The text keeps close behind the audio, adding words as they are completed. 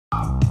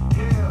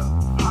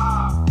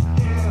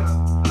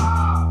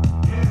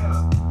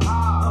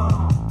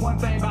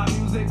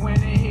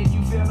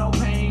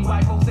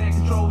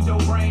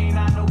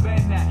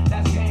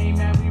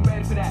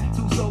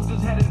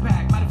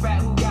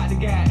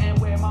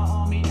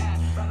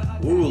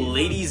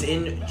ladies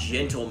and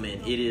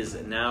gentlemen, it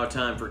is now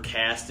time for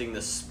Casting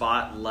the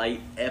Spotlight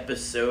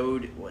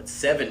episode,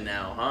 7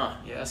 now, huh?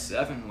 Yeah,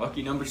 7.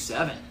 Lucky number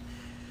 7.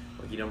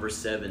 Lucky number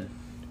 7.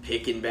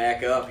 Picking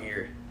back up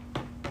here.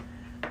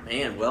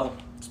 Man, well,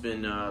 it's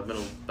been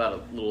about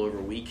a little over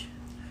a week.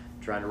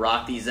 Trying to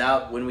rock these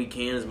out when we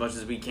can, as much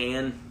as we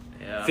can.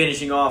 Yeah.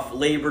 Finishing off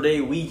Labor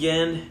Day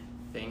weekend.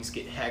 Things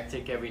get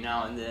hectic every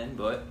now and then,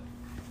 but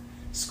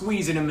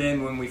squeezing them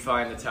in when we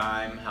find the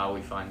time, how we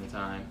find the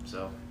time,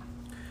 so.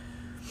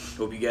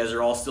 Hope you guys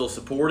are all still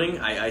supporting.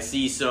 I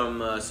see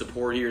some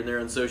support here and there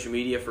on social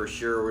media for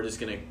sure. We're just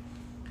going to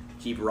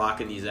keep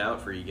rocking these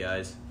out for you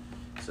guys.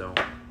 So,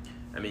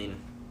 I mean,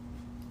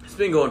 it's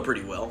been going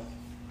pretty well.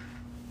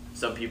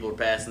 Some people are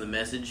passing the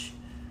message.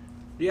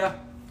 Yeah,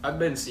 I've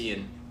been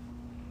seeing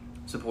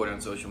support on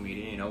social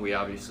media. You know, we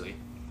obviously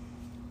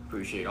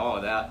appreciate all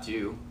of that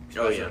too.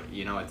 Especially,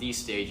 you know, at these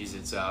stages,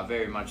 it's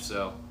very much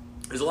so.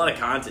 There's a lot of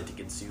content to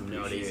consume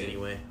nowadays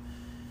anyway.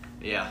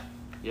 Yeah.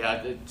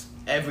 Yeah,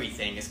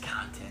 everything is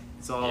content.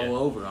 It's all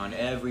over on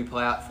every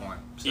platform.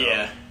 So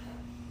yeah.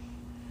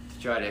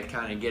 To try to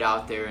kind of get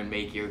out there and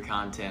make your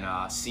content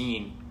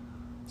seen,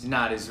 it's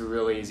not as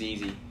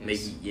easy.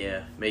 Make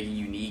it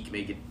unique,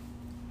 make it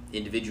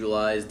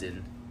individualized,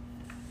 and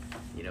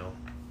you know,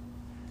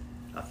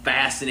 a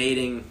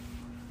fascinating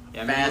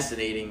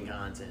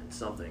content,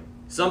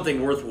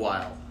 something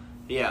worthwhile.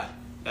 Yeah,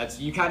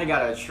 you kind of got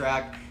to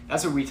attract.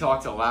 That's what we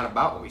talked a lot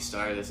about when we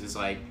started this. Is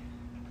like,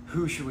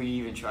 who should we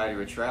even try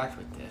to attract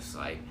with this?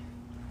 Like,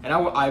 and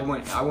I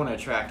want to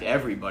attract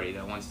everybody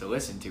that wants to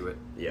listen to it.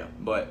 Yeah.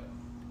 But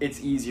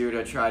it's easier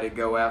to try to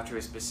go after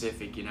a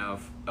specific, general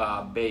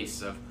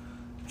base of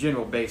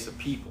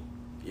people.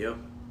 Yep.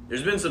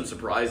 There's been some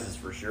surprises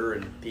for sure,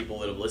 and people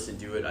that have listened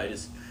to it. I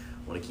just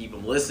want to keep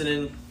them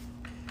listening,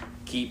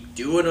 keep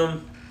doing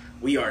them.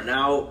 We are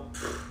now,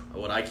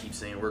 what I keep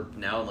saying, we're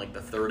now in like the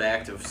third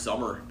act of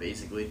summer,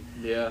 basically.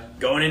 Yeah.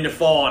 Going into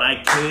fall, and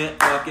I can't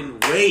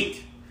fucking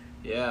wait.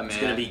 Yeah, man. It's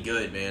going to be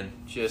good, man.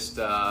 Just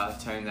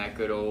turned that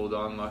good old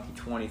unlucky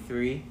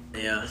 23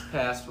 this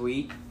past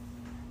week.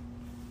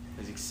 It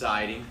was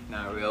exciting.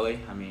 Not really.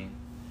 I mean,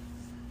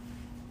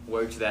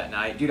 worked that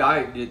night. Dude,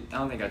 I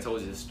don't think I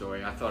told you this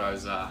story. I thought I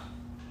was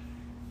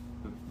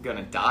going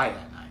to die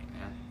that night,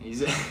 man.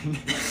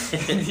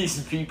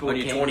 These people On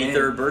your came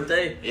 23rd in.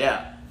 birthday?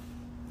 Yeah.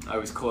 I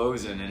was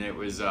closing, and it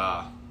was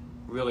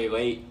really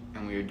late,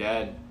 and we were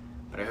dead.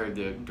 But I heard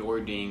the door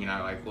ding, and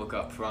I look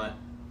up front.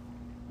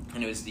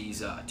 And it was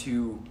these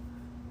two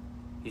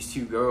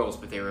girls,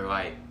 but they were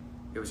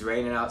it was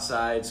raining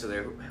outside, so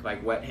their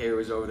wet hair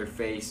was over their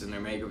face, and their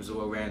makeup was a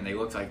little red, and they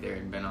looked like they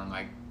had been on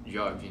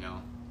drugs, you know.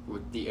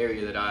 With the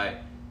area that I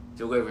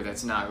deliver,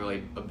 that's not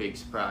really a big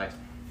surprise,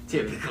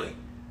 typically.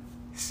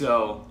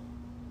 So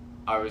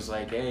I was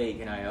like, "Hey,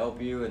 can I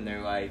help you?" And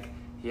they're like,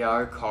 "Yeah,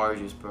 our car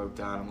just broke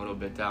down a little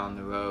bit down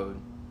the road.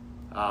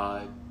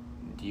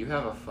 Do you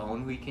have a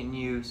phone we can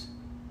use?"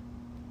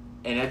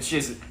 And it's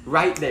just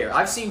right there.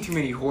 I've seen too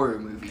many horror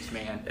movies,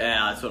 man.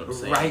 Yeah, that's what I'm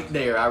saying. Right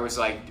there, I was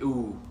like,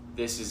 ooh,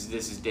 this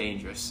is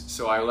dangerous.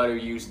 So I let her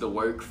use the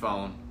work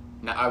phone.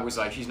 Now I was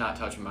like, she's not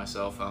touching my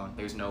cell phone.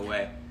 There's no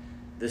way.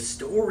 The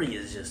story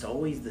is just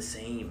always the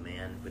same,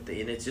 man.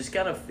 And it's just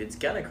kind of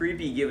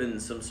creepy given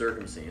some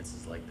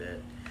circumstances like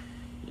that.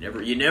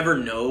 You never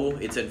know.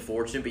 It's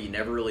unfortunate, but you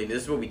never really.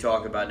 This is what we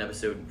talked about in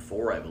episode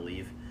 4, I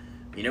believe.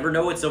 You never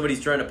know what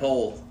somebody's trying to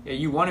pull. Yeah,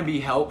 you want to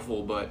be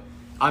helpful, but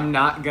I'm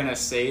not going to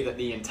say that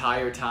the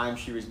entire time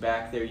she was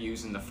back there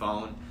using the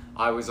phone,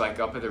 I was up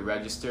at the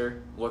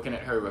register looking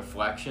at her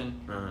reflection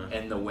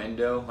in the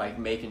window,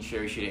 making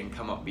sure she didn't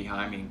come up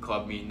behind me and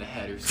club me in the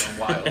head or some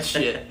wild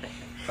shit.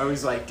 I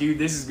was like, dude,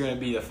 this is going to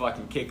be the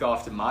fucking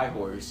kickoff to my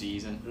horror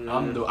season.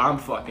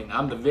 Mm-hmm.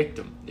 I'm the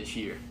victim this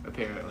year,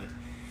 apparently.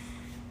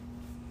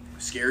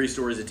 Scary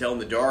stories to tell in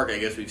the dark, I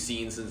guess we've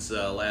seen since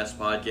last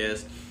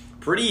podcast.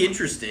 Pretty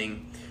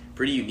interesting,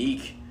 pretty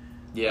unique.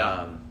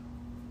 Yeah.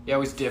 Yeah, it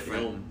was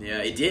different. Film. Yeah,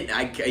 it did.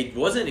 It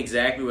wasn't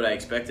exactly what I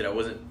expected. I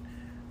wasn't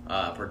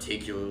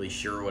particularly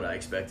sure what I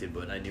expected,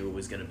 but I knew it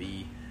was going to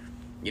be,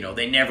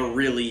 they never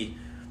really,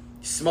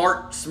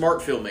 smart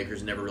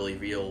filmmakers never really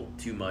reveal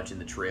too much in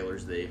the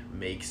trailers they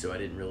make, so I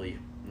didn't really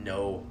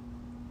know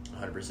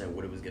 100%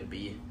 what it was going to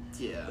be.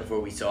 Yeah.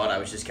 Before we saw it, I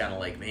was just kind of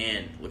like,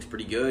 man, looks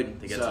pretty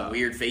good. They got some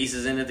weird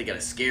faces in it. They got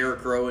a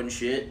scarecrow and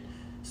shit.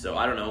 So,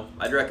 I don't know.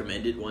 I'd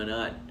recommend it. Why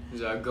not?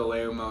 It's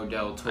Guillermo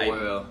del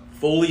Toro. I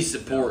fully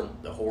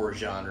support the horror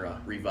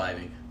genre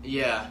reviving.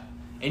 Yeah.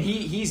 And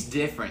he's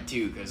different,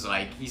 too, because,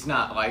 he's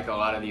not like a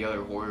lot of the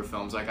other horror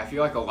films. I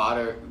feel like a lot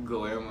of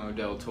Guillermo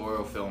del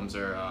Toro films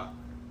are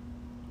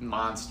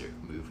monster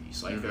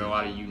movies. There are a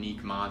lot of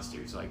unique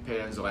monsters.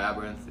 Pan's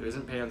Labyrinth.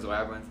 Isn't Pan's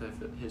Labyrinth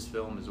his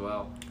film as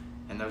well?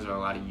 And those are a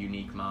lot of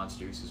unique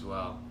monsters as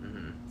well.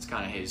 Mm-hmm. It's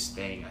kind of his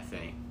thing, I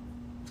think.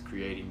 It's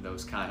creating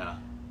those kind of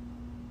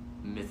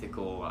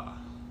mythical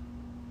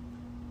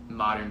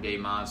modern-day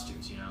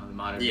monsters, the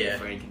modern-day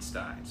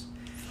Frankensteins.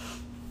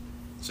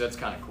 So that's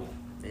kind of cool.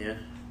 Yeah.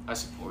 I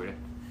support it.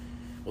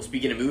 Well,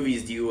 speaking of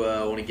movies, do you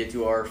want to get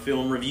to our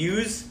film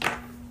reviews?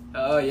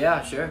 Oh,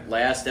 yeah, sure.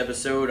 Last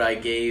episode, I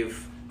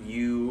gave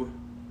you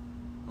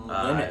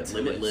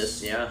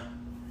Limitless, yeah.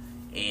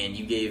 And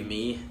you gave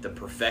me The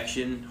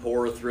Perfection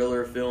horror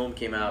thriller film.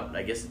 Came out,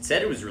 I guess it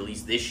said it was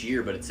released this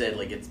year, but it said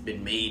like it's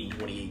been made in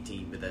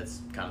 2018, but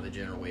that's kind of the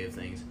general way of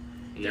things.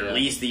 They're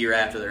released the year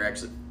after they're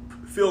actually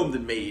filmed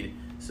and made.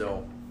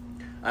 So,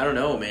 I don't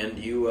know, man.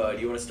 Do you want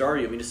to start?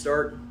 Do you want me to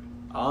start?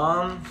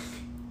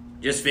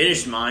 Just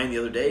finished mine the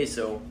other day,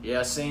 so...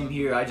 Yeah, same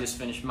here. I just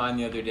finished mine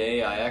the other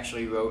day. I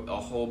actually wrote a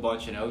whole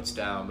bunch of notes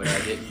down, but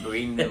I didn't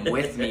bring them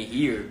with me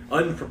here.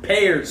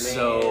 Unprepared, man.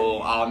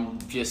 So I'm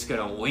just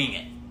going to wing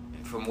it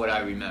from what I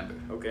remember.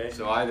 Okay.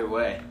 So either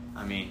way,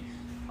 I mean,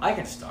 I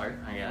can start,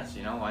 I guess.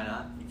 You know, why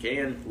not? You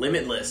can.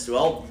 Limitless.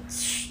 Well,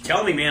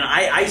 tell me, man.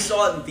 I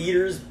saw it in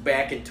theaters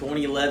back in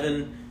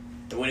 2011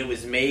 when it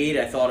was made.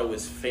 I thought it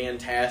was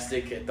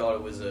fantastic. I thought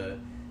it was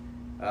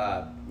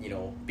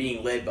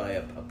being led by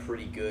a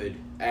pretty good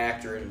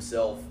actor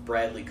himself,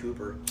 Bradley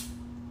Cooper.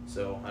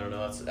 So I don't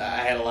know. I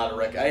had a lot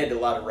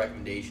of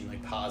recommendation,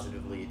 like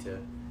positively,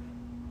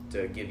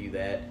 to give you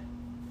that.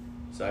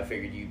 So I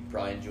figured you'd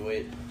probably enjoy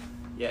it.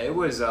 Yeah, it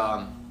was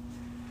a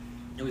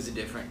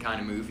different kind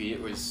of movie.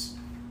 It was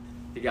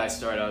the guy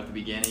started out at the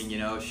beginning, you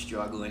know,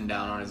 struggling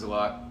down on his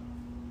luck.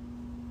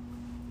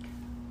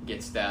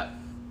 Gets that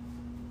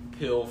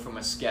pill from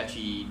a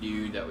sketchy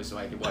dude that was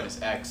like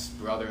his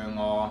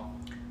ex-brother-in-law.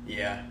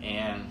 Yeah.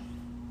 And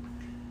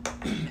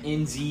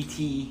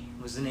NZT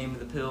was the name of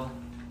the pill,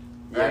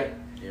 right?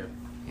 Yeah.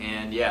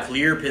 And yeah,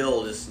 clear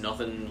pill, just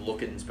nothing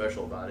looking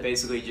special about it.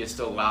 Basically, just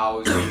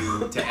allows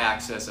you to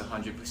access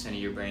 100% of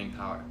your brain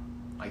power.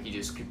 Like you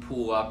just could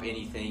pull up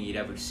anything you'd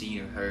ever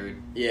seen or heard.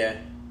 Yeah.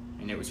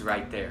 And it was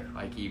right there.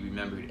 Like he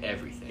remembered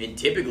everything. And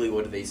typically,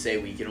 what do they say?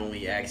 We can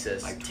only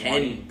access like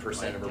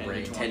 10% of our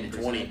brain, 10 to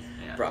 20.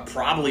 Yeah.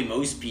 Probably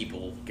most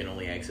people can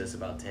only access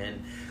about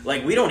 10.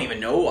 Like we don't even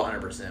know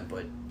 100%,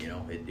 but you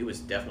know, it was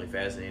definitely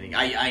fascinating.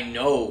 I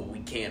know we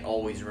can't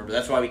always remember.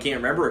 That's why we can't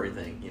remember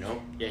everything. You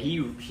know. Yeah, he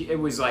it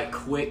was like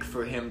quick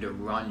for him to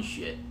run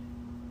shit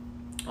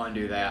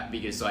under that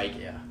because like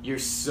you're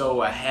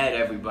so ahead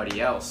everybody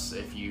else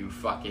if you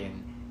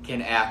fucking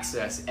can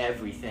access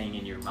everything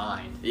in your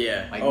mind.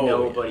 Yeah. Like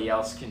nobody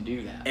else can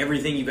do that.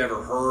 Everything you've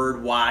ever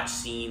heard, watched,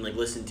 seen, like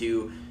listened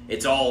to,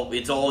 it's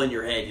all in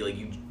your head.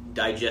 You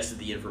digested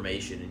the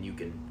information and you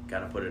can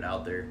kind of put it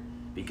out there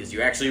because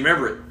you actually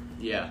remember it.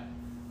 Yeah.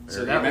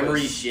 So that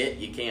memory shit,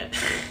 you can't.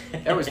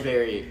 That was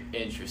very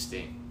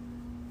interesting.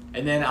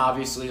 And then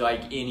obviously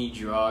like any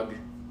drug,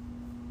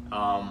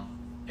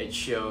 it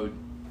showed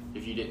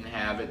if you didn't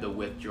have it, the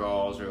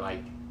withdrawals are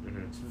like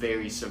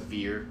very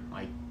severe,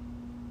 like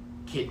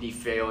kidney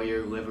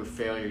failure, liver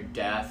failure,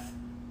 death.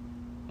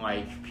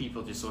 Like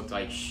people just looked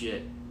like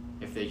shit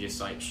if they just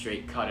like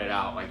straight cut it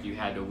out. Like you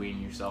had to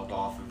wean yourself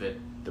off of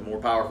it. The more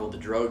powerful the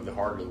drug, the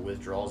harder the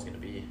withdrawal is going to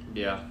be.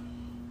 Yeah.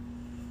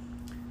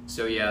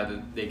 So yeah,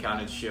 they kind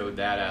of showed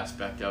that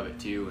aspect of it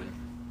too, and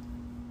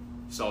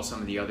saw some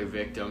of the other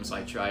victims.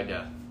 Like tried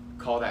to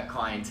call that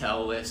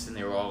clientele list, and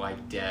they were all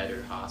like dead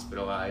or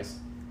hospitalized.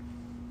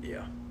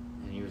 Yeah.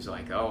 And he was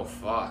like, "Oh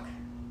fuck."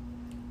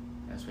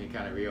 That's when he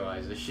kind of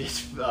realized this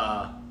shit's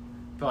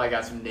probably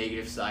got some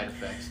negative side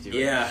effects to it.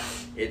 Yeah,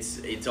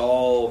 it's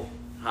all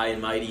high and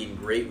mighty and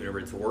great whenever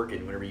it's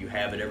working. Whenever you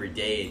have it every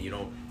day and you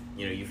don't.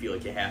 You know, you feel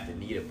like you have to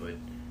need it, but...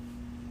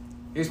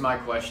 Here's my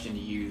question to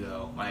you,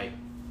 though. Like,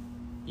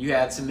 you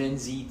had some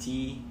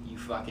NZT, you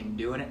fucking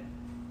doing it?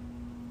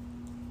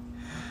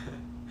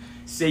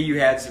 Say you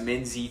had some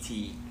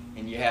NZT,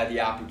 and you had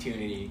the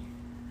opportunity.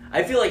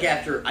 I feel like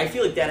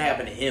that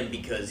happened to him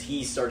because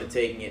he started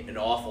taking it an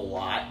awful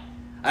lot.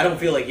 I don't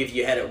feel like if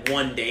you had it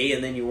one day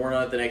and then you weren't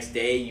on it the next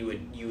day, you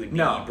would be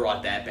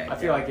brought that back. I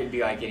feel like it'd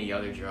be like any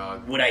other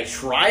drug. Would I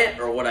try it,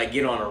 or would I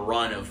get on a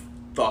run of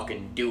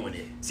fucking doing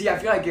it? See, I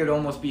feel like it would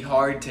almost be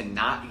hard to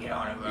not get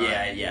on a run.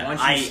 Yeah.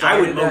 I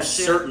would most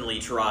certainly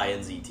try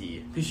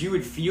NZT. Because you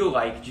would feel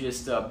like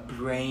just a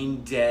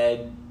brain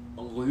dead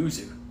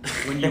loser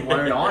when you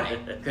weren't on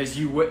it. Because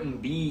you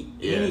wouldn't be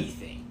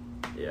anything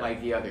like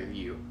the other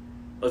you.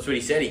 That's what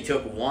he said. He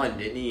took one,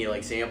 didn't he? He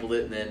like sampled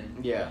it and then...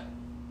 Yeah.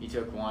 He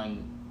took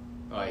one.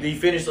 Like, he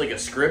finished like a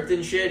script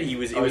and shit. He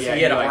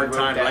had a hard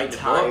time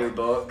writing the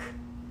book.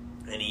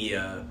 And he,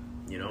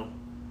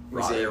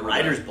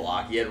 writer's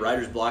block. He had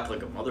writer's block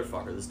like a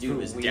motherfucker. This dude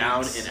was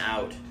down and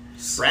out.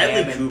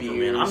 Bradley Cooper,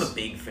 man. I'm a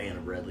big fan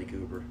of Bradley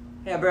Cooper.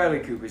 Yeah, Bradley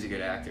Cooper's a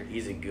good actor.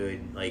 He's a good,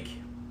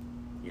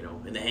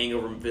 in the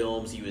Hangover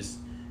films, he was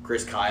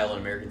Chris Kyle in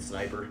American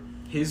Sniper.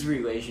 His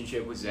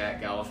relationship with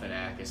Zach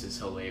Galifianakis is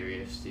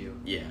hilarious, too.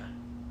 Yeah.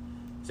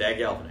 Zach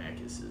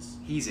Galifianakis is...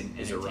 He's an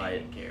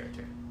entertaining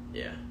character.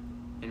 Yeah.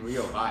 In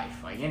real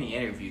life. Like, any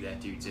interview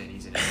that dude's in,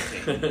 he's an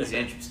entertaining. He's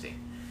interesting.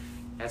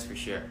 That's for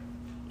sure.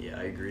 Yeah,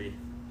 I agree.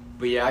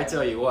 But yeah, I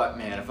tell you what,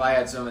 man. If I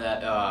had some of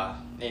that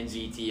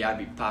NZT, I'd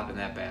be popping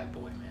that bad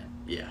boy, man.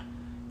 Yeah.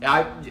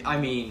 I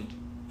mean,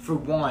 for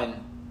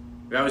one...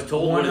 I was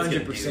told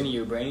 100% of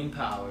your brain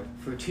power.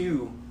 For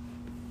two...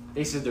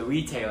 They said the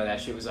retail of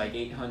that shit was like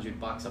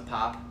 $800 a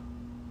pop.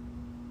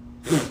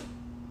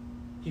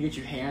 you get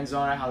your hands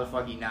on it, how the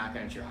fuck are you not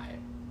gonna try it?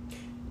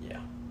 Yeah.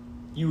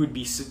 You would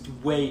be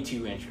way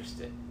too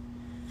interested.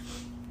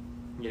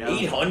 You know?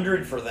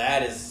 800 for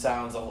that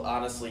sounds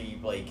honestly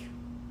like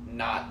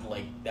not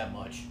like that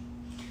much.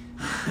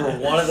 For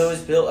one of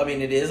those pills, I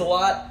mean, it is a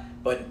lot,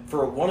 but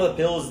for one of the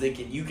pills,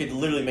 you could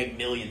literally make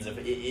millions of.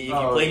 If you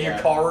played your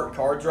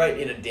cards right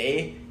in a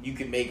day, you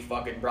could make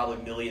fucking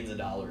probably millions of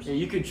dollars. Yeah,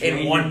 you could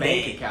drain your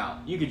bank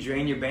account. You could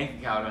drain your bank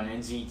account on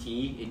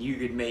NZT, and you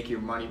could make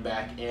your money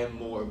back and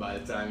more by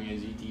the time your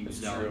NZT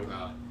was done.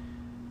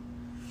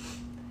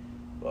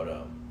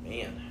 But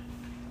man.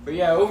 But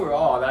yeah,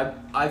 overall,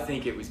 I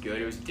think it was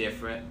good. It was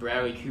different.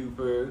 Bradley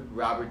Cooper,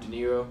 Robert De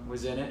Niro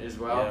was in it as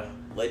well. Yeah,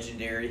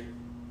 legendary.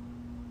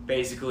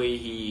 Basically,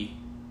 he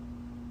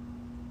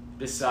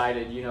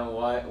decided, you know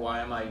what? Why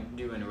am I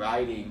doing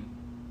writing?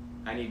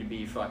 I need to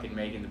be fucking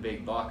making the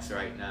big bucks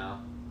right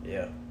now.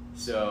 Yeah.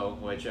 So,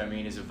 which I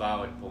mean is a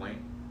valid point.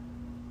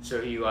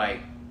 So he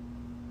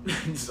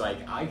it's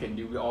like, I can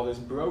do all this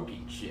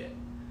broking shit.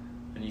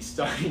 And he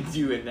started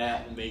doing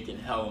that and making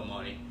hella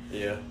money.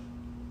 Yeah.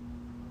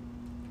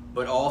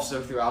 But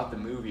also throughout the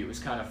movie, it was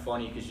kind of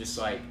funny because just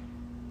like,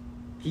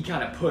 he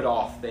kind of put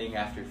off thing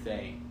after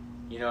thing.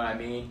 You know what I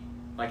mean?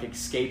 Like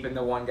escaping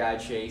the one guy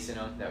chasing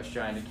him that was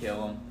trying to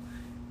kill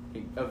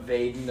him.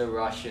 Evading the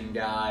Russian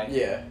guy.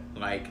 Yeah.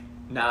 Like,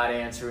 not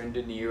answering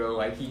De Niro.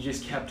 Like, he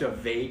just kept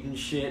evading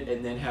shit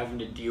and then having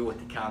to deal with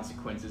the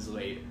consequences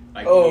later.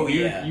 Like,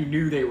 you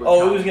knew they were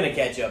coming. It was going to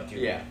catch up to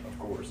you. Yeah. Of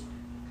course.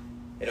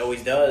 It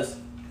always does.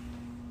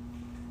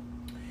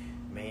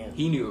 Man.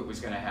 He knew it was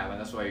going to happen.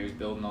 That's why he was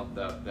building up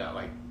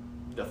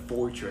the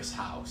fortress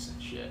house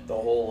and shit. The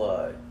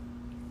whole,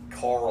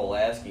 Carl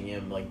asking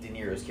him, like, De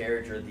Niro's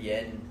character at the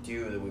end,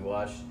 too, that we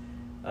watched,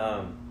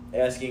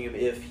 asking him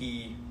if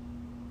he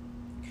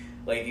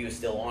was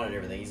still on it and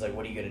everything. He's like,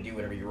 what are you going to do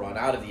whenever you run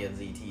out of the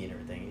NZT and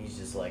everything? And he's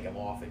just like, I'm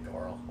off it,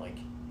 Carl. Like,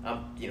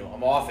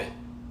 I'm off it.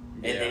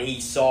 And then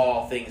he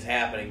saw things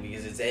happening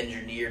because it's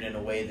engineered in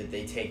a way that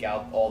they take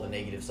out all the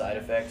negative side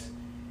effects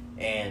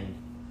and,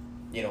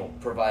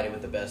 provide it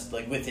with the best,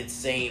 like, with its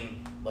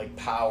same, like,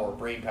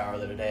 brain power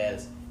that it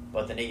has,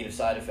 but the negative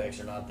side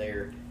effects are not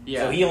there.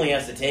 Yeah. So he only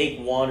has to take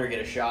one or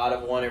get a shot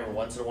of one every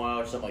once in a while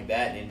or something like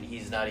that, and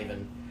he's not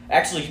even...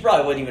 Actually, he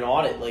probably wasn't even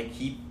on it. Like,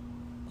 he,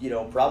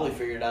 probably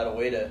figured out a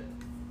way to,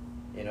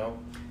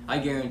 I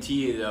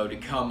guarantee you, though, to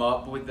come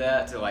up with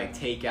that, to, like,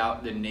 take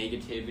out the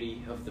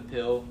negativity of the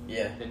pill,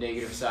 the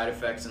negative side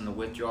effects and the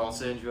withdrawal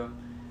syndrome,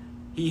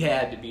 he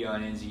had to be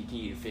on NZT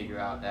to figure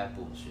out that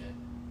bullshit.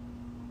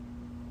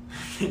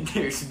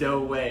 There's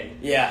no way.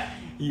 Yeah.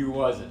 He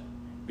wasn't.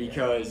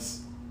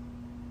 Because,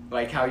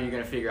 like, how are you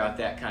going to figure out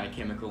that kind of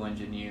chemical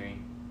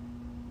engineering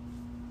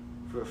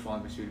for a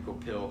pharmaceutical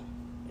pill?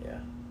 Yeah.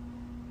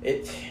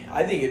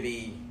 I think it'd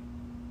be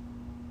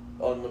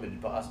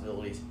unlimited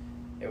possibilities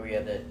if we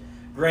had that.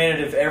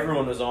 Granted, if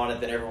everyone was on it,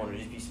 then everyone would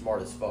just be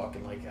smart as fuck,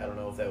 and, like, I don't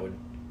know if that would,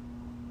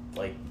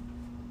 like,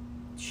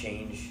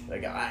 change.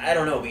 Like, I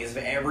don't know, because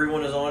if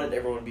everyone was on it,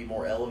 everyone would be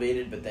more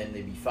elevated, but then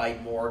they'd be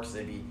fighting more, because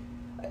they'd be,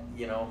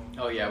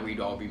 Oh, yeah, we'd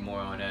all be more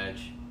on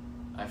edge,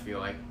 I feel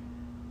like.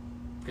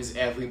 Because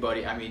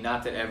everybody, I mean,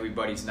 not that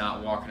everybody's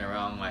not walking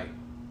around like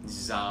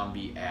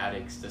zombie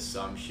addicts to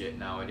some shit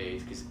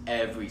nowadays, because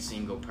every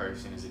single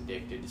person is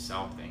addicted to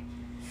something.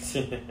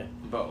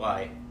 But,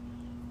 like,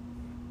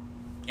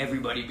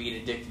 everybody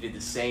being addicted to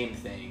the same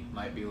thing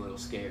might be a little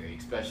scary,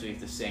 especially if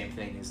the same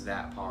thing is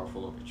that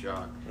powerful of a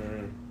drug.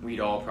 Mm-hmm.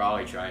 We'd all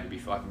probably try to be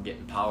fucking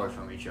getting power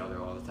from each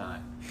other all the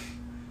time.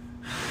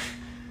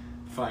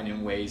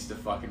 Finding ways to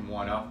fucking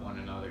one-up one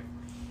another.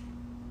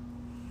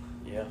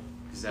 Yeah.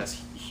 Because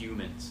that's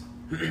humans.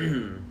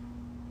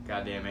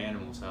 Goddamn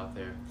animals out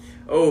there.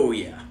 Oh,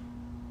 yeah.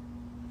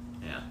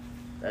 Yeah.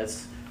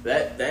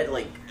 That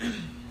like,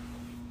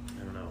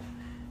 I don't know.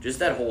 Just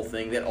that whole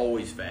thing, that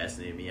always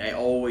fascinated me. I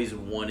always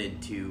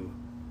wanted to,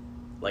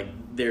 like,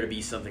 there to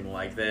be something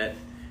like that.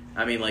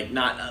 I mean, like,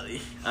 not, I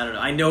don't know.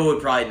 I know it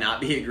would probably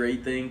not be a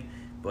great thing,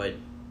 but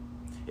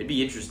it'd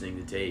be interesting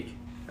to take.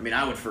 I mean,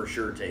 I would for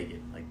sure take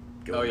it. Like,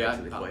 go back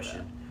to the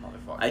question.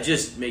 It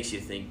just makes you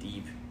think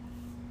deep.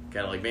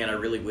 Kind of like, man, I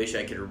really wish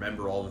I could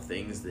remember all the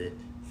things that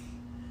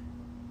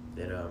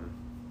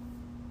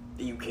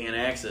you can't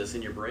access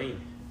in your brain.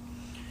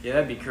 Yeah,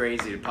 that'd be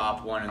crazy to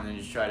pop one and then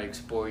just try to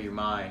explore your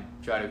mind.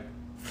 Try to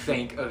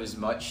think of as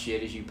much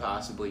shit as you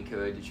possibly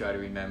could to try to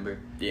remember.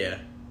 Yeah.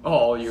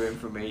 All your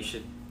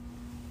information.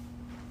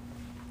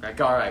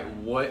 Like, alright,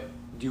 what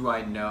do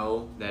I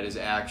know that is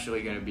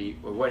actually going to be,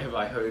 or what have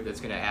I heard that's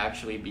going to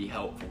actually be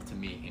helpful to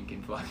me and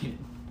can fucking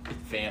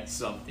advance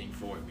something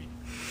for me?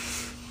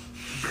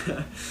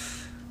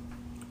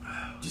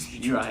 Just be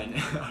trying.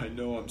 I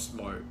know I'm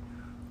smart.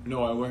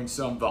 No, I learned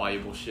some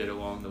valuable shit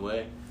along the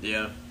way.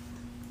 Yeah.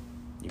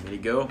 You ready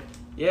to go?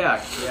 Yeah.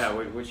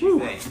 What you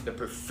think? The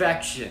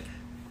perfection.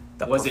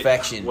 Was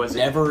perfection. Was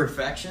never it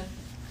perfection?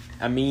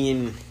 I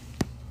mean,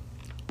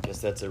 I guess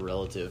that's a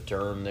relative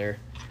term there.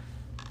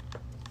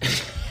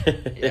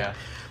 Yeah.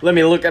 Let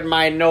me look at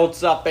my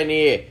notes up in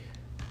here.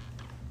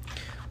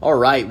 All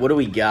right, what do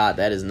we got?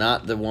 That is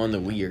not the one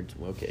that we are...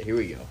 Okay, here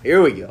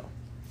we go.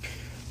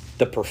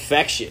 The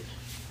Perfection.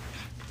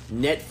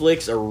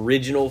 Netflix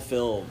original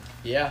film.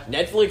 Yeah.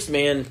 Netflix,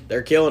 man,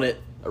 they're killing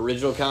it.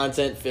 Original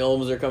content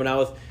films are coming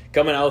out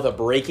with a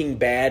Breaking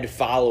Bad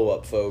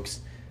follow-up,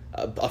 folks.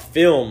 A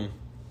film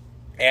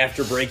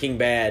after Breaking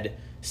Bad,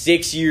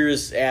 6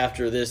 years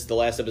after the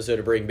last episode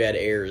of Breaking Bad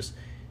airs,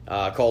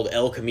 called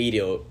El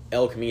Camino.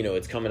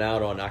 It's coming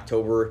out on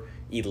October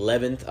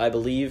 11th, I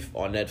believe,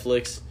 on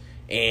Netflix,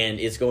 and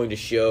it's going to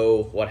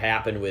show what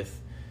happened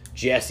with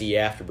Jesse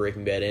after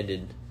Breaking Bad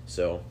ended.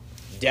 So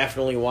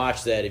definitely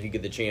watch that if you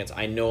get the chance.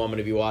 I know I'm going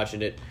to be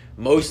watching it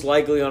most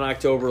likely on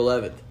October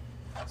 11th.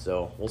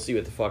 So we'll see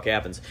what the fuck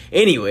happens.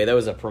 Anyway, that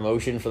was a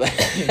promotion for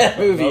that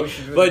movie.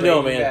 But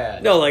no, man.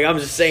 Bad. No, like I'm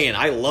just saying,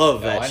 I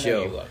love that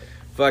show. You love it.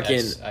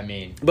 Fucking. I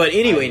mean. But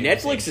anyway,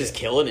 Netflix is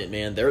killing it,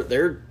 man.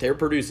 They're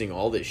producing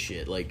all this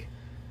shit, like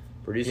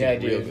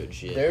producing real good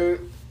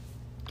shit.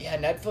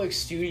 Netflix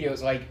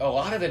Studios, like a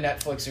lot of the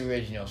Netflix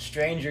originals,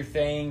 Stranger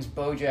Things,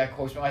 BoJack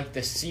Horseman, like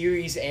the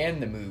series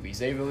and the movies.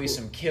 They released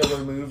some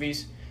killer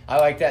movies. I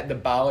like that. The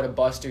Ballad of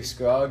Buster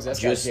Scruggs.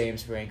 That's got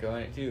James Franco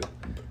in it too.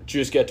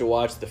 Just got to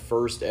watch the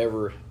first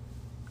ever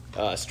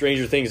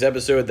Stranger Things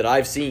episode that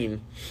I've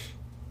seen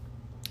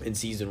in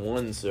season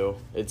 1, so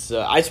it's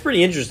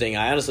pretty interesting.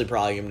 I honestly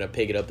probably am gonna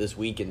pick it up this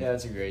week and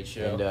that's a great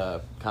show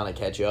and kind of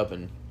catch up,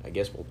 and I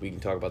guess we can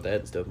talk about that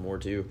and stuff more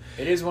too.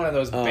 It is one of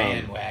those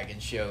bandwagon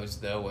shows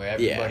though, where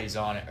everybody's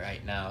on it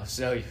right now.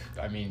 So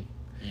I mean,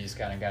 you just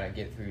kind of gotta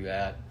get through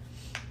that.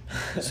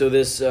 So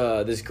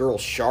this girl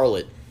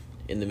Charlotte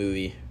in the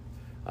movie,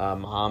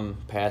 mom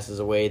passes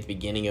away at the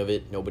beginning of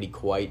it. Nobody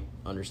quite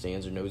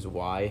understands or knows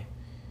why.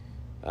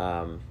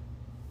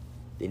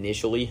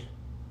 Initially,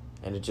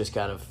 and it just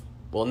kind of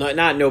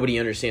not nobody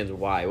understands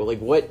why. Well,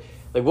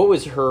 what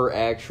was her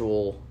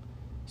actual?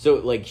 So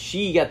like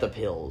she got the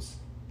pills,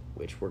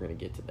 which we're gonna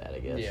get to that, I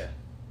guess. Yeah.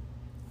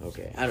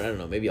 Okay, I don't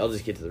know. Maybe I'll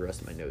just get to the rest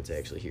of my notes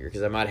actually here,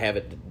 because I might have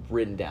it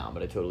written down,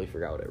 but I totally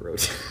forgot what I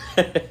wrote.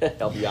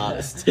 I'll be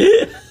honest.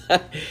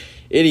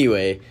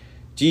 Anyway,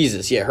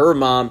 Jesus, yeah, her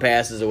mom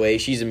passes away.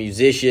 She's a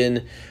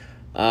musician.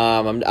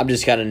 I'm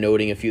just kind of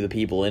noting a few of the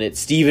people in it.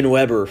 Steven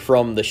Weber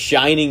from the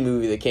Shining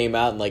movie that came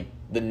out in like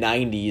the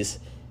 90s.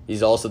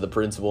 He's also the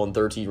principal in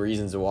 13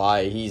 Reasons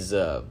Why. He's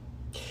a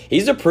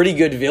pretty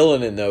good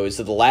villain in those.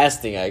 So the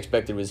last thing I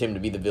expected was him to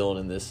be the villain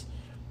in this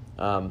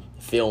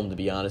film, to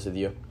be honest with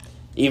you.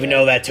 Even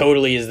though that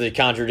totally is the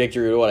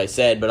contradictory to what I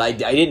said, but I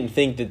didn't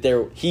think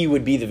that he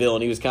would be the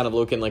villain. He was kind of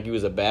looking like he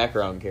was a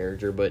background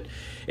character, but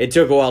it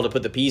took a while to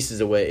put the pieces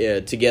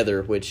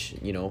together, which,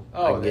 I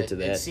can get to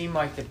that. It seemed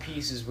like the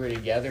pieces were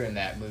together in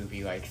that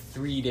movie like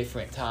 3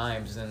 different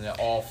times, and then it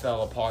all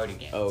fell apart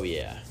again. Oh,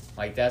 yeah.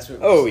 Like, that's what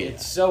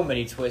it's so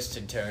many twists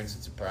and turns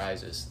and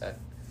surprises.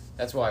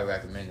 That's why I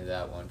recommended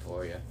that one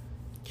for you.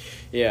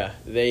 Yeah,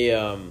 they,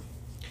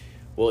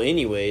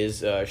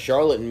 anyways,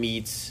 Charlotte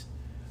meets...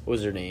 What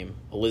was her name?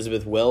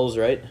 Elizabeth Wells,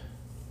 right?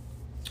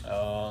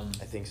 I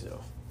think so.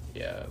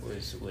 Yeah, it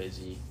was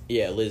Lizzie.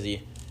 Yeah,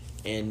 Lizzie.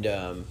 And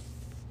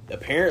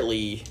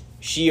apparently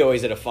she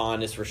always had a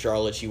fondness for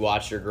Charlotte. She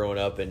watched her growing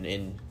up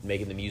and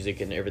making the music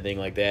and everything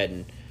like that.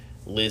 And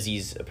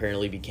Lizzie's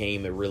apparently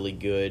became a really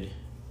good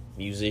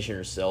musician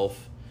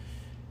herself.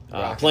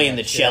 Playing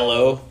the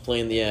cello.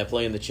 Playing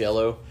the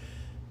cello.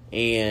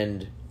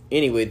 And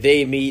anyway,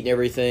 they meet and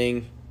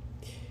everything.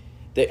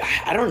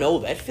 I don't know,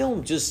 that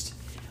film just...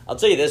 I'll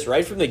tell you this,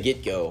 right from the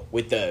get-go,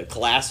 with the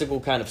classical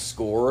kind of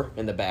score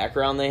in the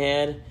background they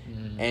had,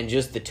 and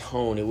just the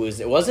tone, it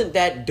wasn't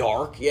that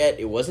dark yet,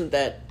 it wasn't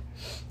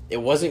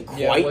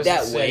quite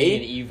that way,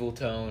 an evil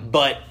tone,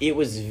 but it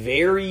was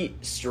very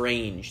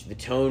strange. The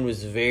tone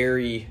was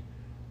very,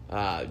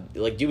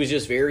 it was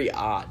just very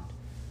odd.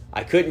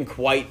 I couldn't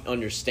quite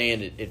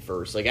understand it at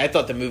first. Like, I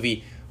thought the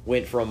movie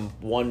went from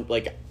one,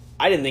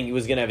 I didn't think it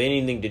was going to have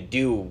anything to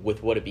do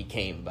with what it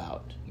became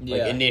about.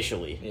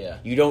 Initially. Yeah.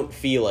 You don't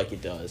feel like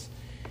it does.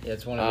 Yeah,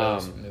 it's one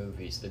of those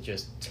movies that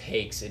just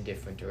takes a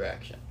different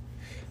direction.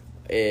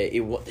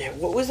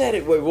 What was that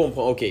at one point?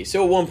 Okay,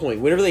 so at one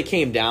point, whenever they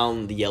came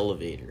down the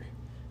elevator,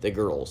 the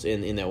girls,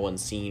 in that one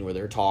scene where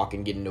they're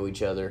talking, getting to know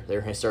each other,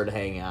 they're starting to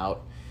hang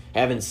out,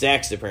 having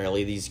sex,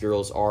 apparently. These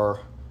girls are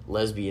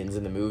lesbians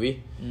in the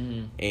movie,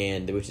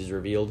 and which is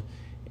revealed.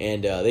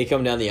 And they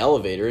come down the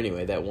elevator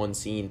anyway, that one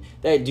scene.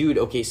 That dude,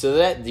 okay, so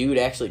that dude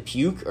actually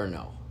puke or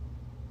no?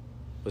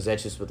 Was that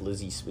just what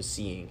Lizzie was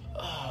seeing?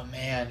 Oh,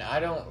 man, I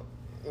don't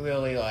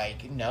really,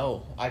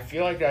 no. I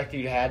feel like that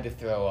dude had to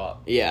throw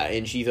up. Yeah,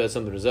 and she thought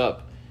something was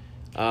up.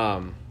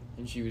 And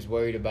she was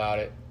worried about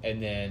it,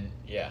 and then,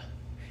 yeah.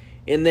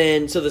 And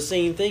then, so the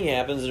same thing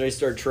happens,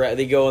 and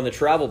they go on the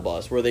travel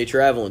bus. Where are they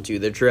traveling to?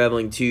 They're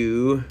traveling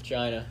to...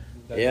 China.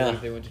 They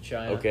went to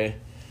China. Okay.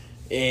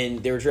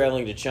 And they were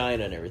traveling to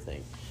China and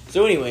everything.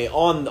 So anyway,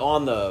 on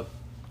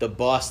the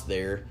bus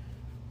there,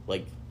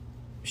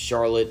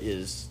 Charlotte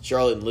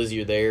and Lizzie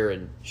are there,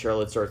 and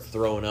Charlotte starts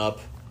throwing up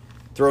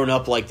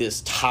like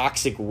this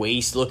toxic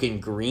waste looking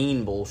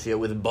green bullshit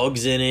with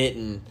bugs in it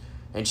and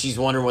And she's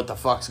wondering what the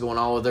fuck's going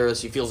on with her.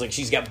 She feels like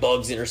she's got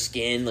bugs in her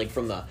skin, like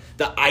from the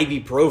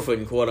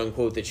ibuprofen, quote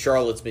unquote, that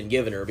Charlotte's been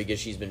giving her because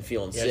she's been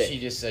feeling sick. Yeah, she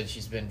just said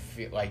she's been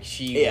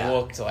she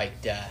looked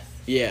like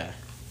death. Yeah.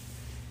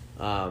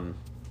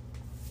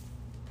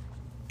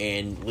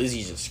 And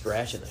Lizzie's just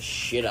scratching the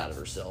shit out of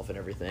herself and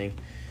everything.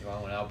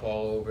 Throwing up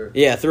all over.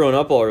 Yeah, throwing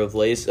up all over the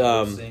place.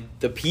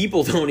 The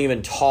people don't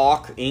even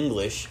talk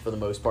English for the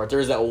most part.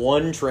 There's that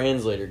one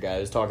translator guy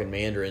who's talking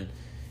Mandarin,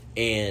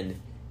 and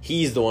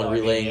he's the one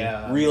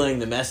relaying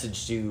the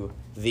message to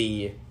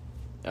the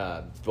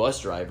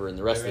bus driver and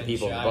the rest of the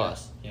people China, on the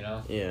bus. You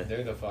know? Yeah.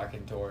 They're the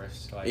fucking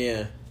tourists. Like,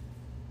 yeah.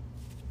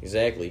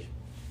 Exactly.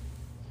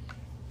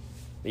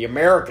 The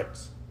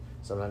Americans.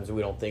 Sometimes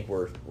we don't think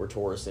we're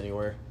tourists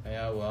anywhere.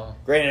 Yeah, well.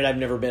 Granted, I've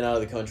never been out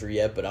of the country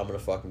yet, but I'm going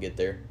to fucking get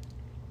there.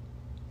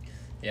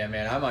 Yeah,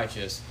 man, I might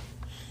just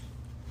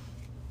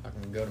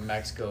fucking go to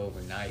Mexico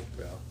overnight,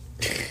 bro.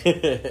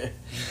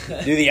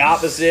 Do the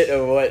opposite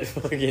of what's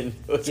Get in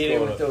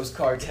going with on. those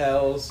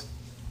cartels.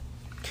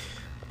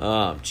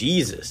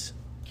 Jesus.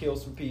 Kill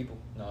some people.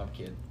 No, I'm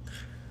kidding.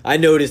 I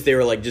noticed they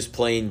were like just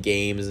playing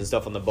games and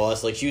stuff on the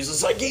bus. Like she was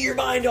just like, "Get your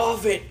mind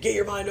off it, get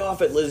your mind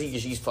off it, Lizzie,"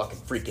 because she's fucking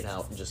freaking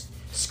out and just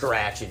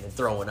scratching and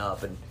throwing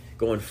up and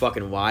going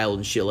fucking wild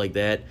and shit like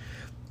that.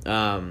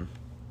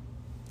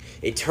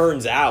 It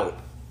turns out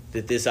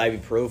that this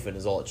ibuprofen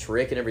is all a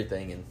trick and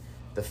everything, and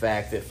the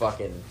fact that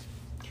fucking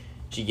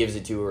she gives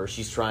it to her,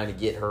 she's trying to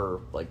get her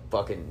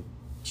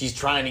she's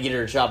trying to get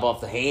her to chop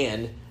off the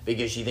hand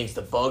because she thinks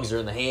the bugs are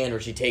in the hand, or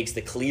she takes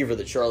the cleaver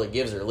that Charlotte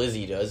gives her,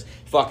 Lizzie does,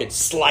 fucking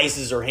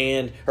slices her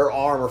hand, her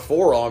arm, her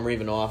forearm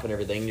even off and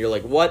everything, and you're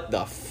like, what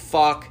the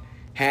fuck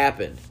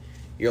happened?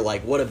 You're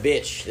like, what a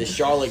bitch, this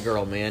Charlotte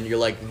girl, man. You're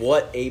like,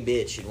 what a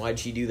bitch, and why'd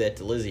she do that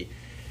to Lizzie?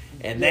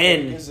 And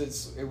then because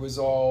it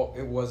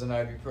wasn't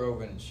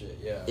ibuprofen and shit.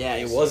 Yeah,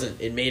 it wasn't.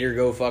 It made her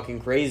go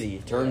fucking crazy.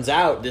 Turns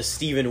out this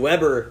Steven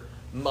Weber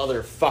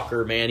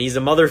motherfucker, man, he's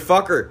a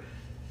motherfucker.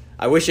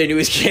 I wish I knew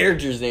his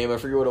character's name. I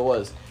forget what it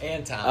was.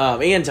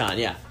 Anton. Anton,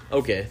 yeah.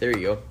 Okay, there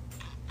you go.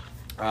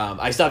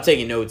 I stopped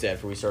taking notes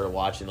after we started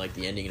watching like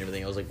the ending and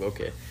everything. I was like,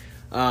 okay.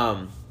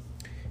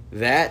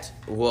 That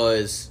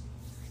was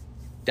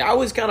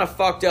kind of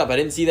fucked up. I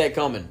didn't see that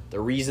coming. The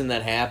reason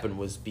that happened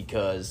was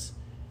because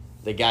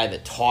the guy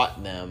that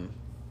taught them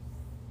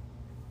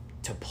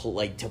to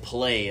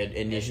play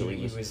initially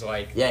he was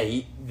like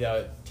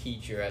the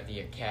teacher at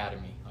the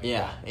academy.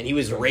 Yeah, and he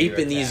was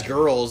raping these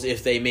girls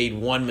if they made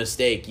one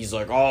mistake. He's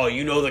like, "Oh,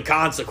 you know the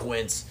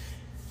consequence,"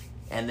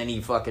 and then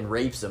he fucking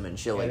rapes them and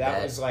shit like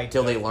that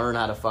until they learn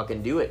how to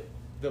fucking do it.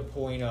 The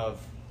point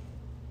of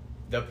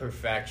the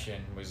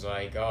perfection was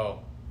like,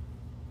 oh,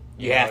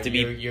 you have to be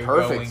you're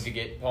perfect. Going to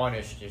get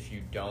punished if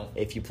you don't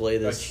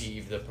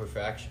achieve the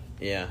perfection.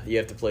 Yeah, you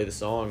have to play the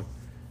song,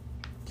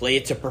 play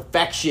it to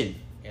perfection.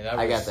 Yeah,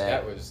 I got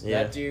that.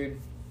 That dude.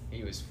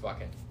 He was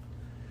fucking.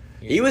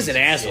 He was an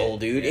asshole,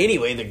 dude. Yeah.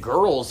 Anyway, the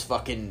girls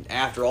fucking,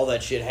 after all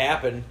that shit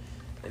happened,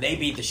 and they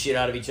beat the shit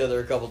out of each other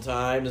a couple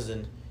times,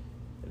 and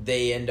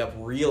they end up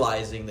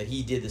realizing that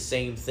he did the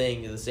same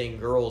thing to the same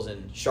girls,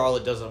 and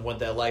Charlotte doesn't want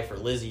that life for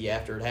Lizzie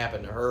after it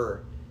happened to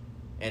her.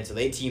 And so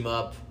they team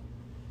up,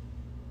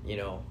 you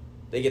know,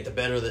 they get the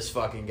better of this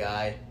fucking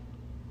guy.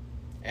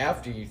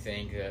 After you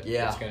think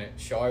that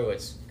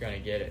Charlotte's gonna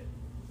get it.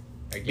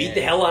 Again. Beat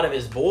the hell out of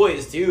his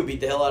boys, too. Beat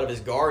the hell out of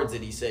his guards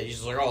that he said. He's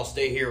just like, oh, I'll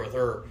stay here with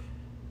her.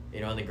 You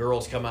know, and the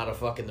girls come out of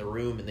fucking the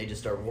room and they just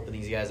start whooping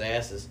these guys'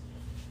 asses.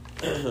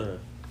 I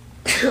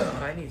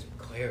need some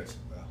Claire's,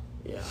 bro.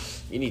 Yeah,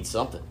 you need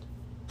something.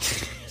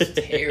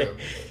 It's terrible.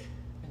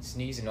 I'm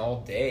sneezing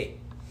all day.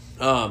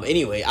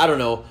 Anyway, I don't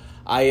know.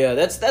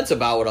 That's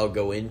about what I'll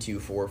go into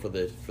for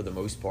the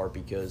most part,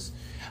 because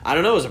I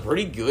don't know, it was a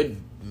pretty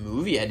good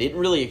movie. I didn't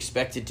really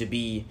expect it to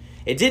be.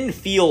 It didn't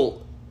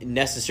feel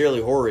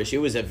necessarily horror-ish. It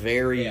was a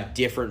very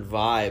different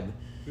vibe.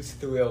 It was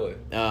thriller.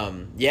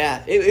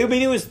 Yeah.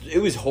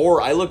 It was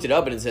horror. I looked it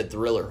up and it said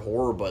thriller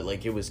horror, but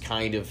like it was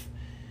kind of,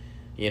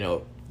 you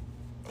know,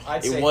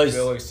 I'd say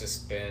thriller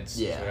suspense.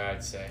 Yeah. Is what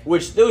I'd say.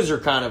 Which those are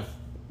kind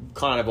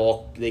of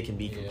all, they can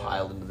be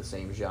compiled into the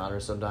same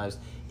genre sometimes,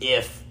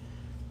 if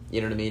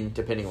you know what I mean,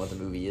 depending on what the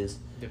movie is.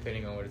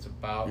 Depending on what it's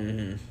about.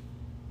 Mm-hmm.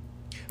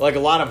 Like a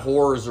lot of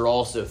horrors are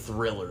also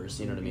thrillers,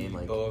 you know what I mean,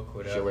 like book,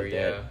 whatever. Shit like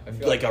that. I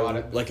feel like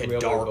a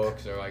dark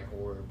books are like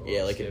horror books.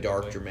 Yeah, like a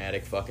dark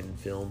dramatic fucking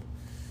film.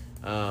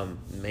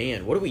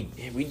 Man, what do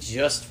we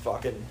just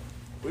fucking,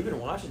 we've been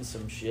watching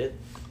some shit.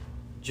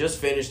 Just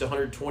finished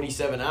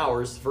 127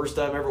 Hours. First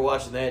time ever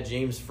watching that.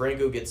 James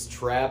Franco gets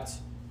trapped.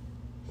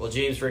 Well,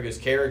 James Franco's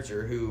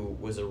character, who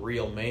was a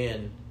real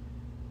man.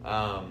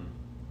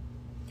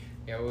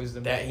 What was the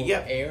that name? He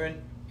got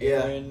Aaron.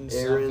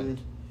 Aaron.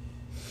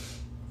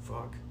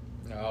 Fuck.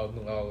 I'll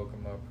look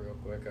him up real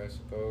quick, I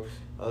suppose.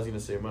 I was gonna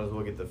say, I might as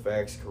well get the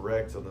facts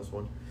correct on this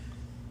one.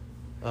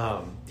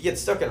 He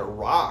gets stuck in a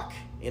rock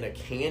in a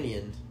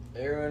canyon.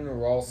 Aaron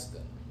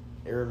Ralston.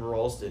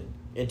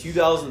 In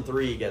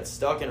 2003, he got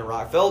stuck in a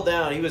rock. Fell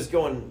down. He was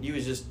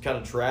just kind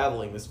of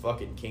traveling this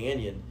fucking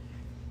canyon.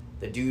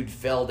 The dude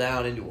fell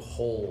down into a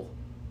hole.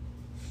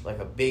 like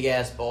a big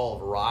ass ball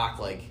of rock,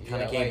 like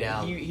kind of came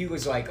down. He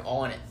was like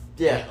on it.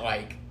 Yeah. And it,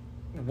 like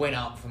went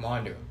out from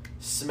under him.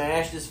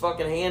 Smashed his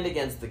fucking hand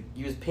against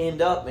he was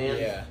pinned up, man.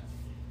 Yeah.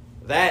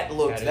 That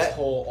looked His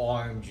whole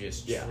arm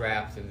just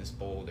trapped in this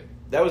boulder.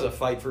 That was a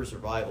fight for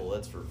survival.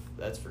 That's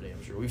for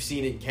damn sure. We've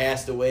seen it in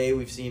Castaway.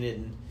 We've seen it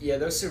in... Yeah,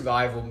 those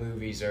survival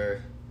movies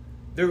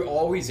they're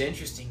always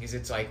interesting because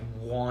it's like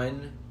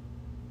one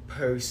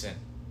person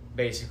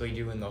basically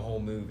doing the whole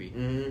movie.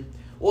 Mm-hmm.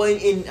 Well,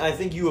 and I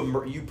think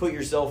you put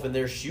yourself in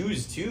their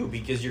shoes too,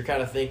 because you're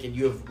kind of thinking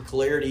you have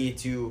clarity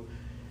to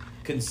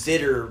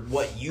consider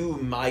what you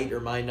might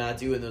or might not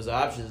do in those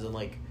options, and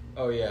like...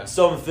 Oh, yeah.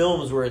 Some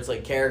films where it's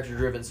like character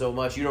driven so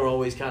much, you don't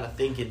always kind of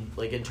think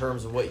in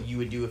terms of what you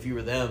would do if you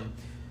were them.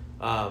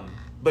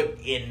 But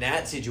in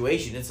that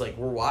situation, it's like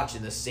we're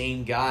watching the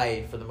same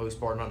guy for the most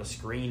part on a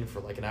screen for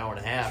like an hour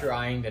and a half.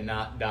 Trying to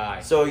not die.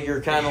 So you're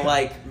kind of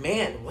like,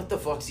 man, what the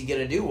fuck's he going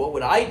to do? What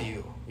would I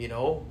do? You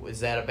know, is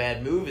that a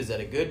bad move? Is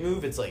that a good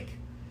move? It's like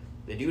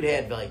the dude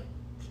had like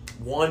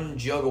one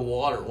jug of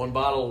water, one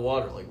bottle of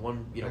water, like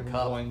one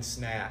cup. One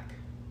snack.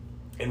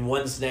 And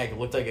one snack. It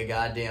looked like a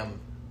goddamn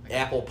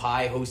apple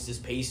pie Hostess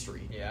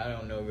pastry. Yeah, I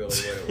don't know really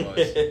what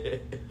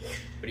it was.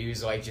 But he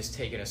was like just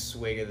taking a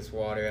swig of this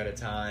water at a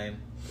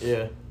time.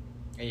 Yeah.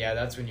 And yeah,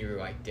 that's when you were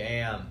like,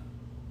 damn.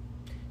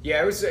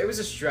 Yeah, it was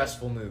a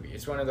stressful movie.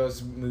 It's one of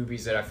those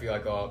movies that I feel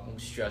like will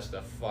stress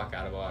the fuck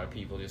out of a lot of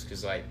people just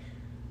because, like,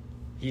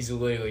 he's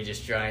literally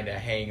just trying to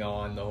hang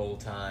on the whole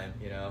time,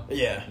 you know?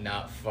 Yeah.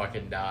 Not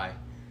fucking die.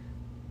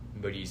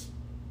 But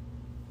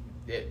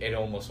it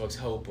almost looks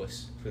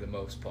hopeless for the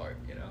most part,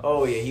 you know?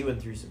 Oh, yeah, he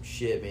went through some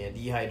shit, man.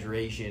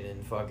 Dehydration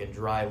and fucking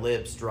dry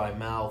lips, dry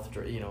mouth,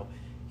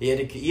 He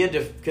had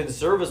to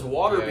conserve his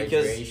water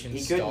because he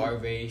couldn't...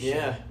 Starvation.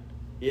 Yeah.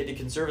 He had to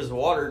conserve his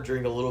water,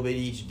 drink a little bit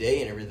each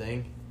day and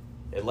everything.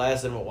 It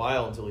lasted him a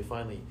while until he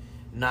finally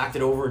knocked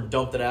it over and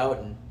dumped it out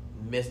and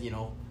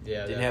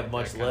didn't have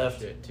much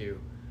left. Shit too.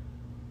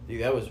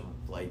 Dude, that was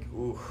like,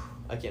 ooh,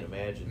 I can't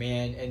imagine.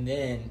 Man, and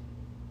then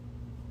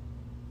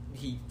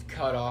he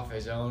cut off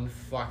his own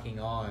fucking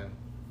arm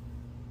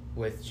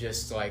with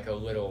just like a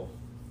little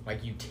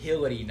like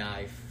utility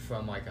knife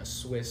from like a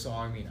Swiss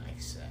Army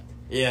knife set.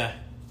 Yeah.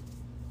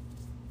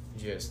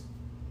 Just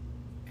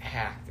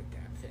hacked at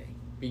that thing.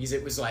 Because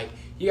it was like,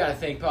 you gotta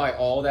think probably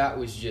all that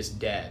was just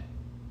dead.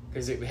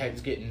 Because it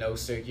was getting no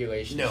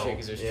circulation and shit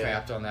because it was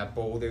trapped on that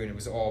boulder and it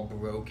was all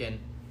broken.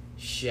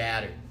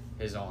 Shattered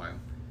his arm.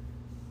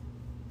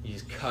 He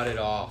just cut it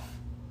off.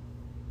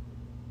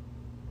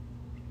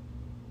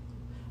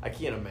 I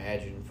can't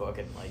imagine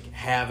fucking like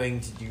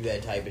having to do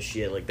that type of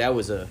shit. Like that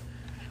was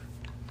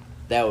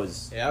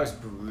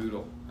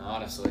brutal,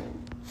 honestly.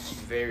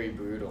 Very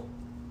brutal.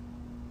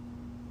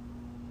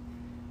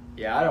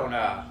 Yeah, I don't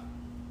know.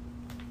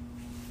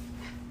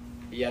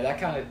 Yeah, that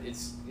kind of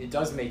it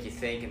does make you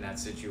think in that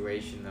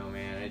situation though,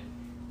 man.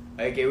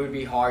 It would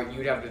be hard.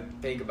 You'd have to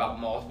think about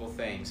multiple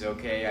things.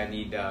 Okay, I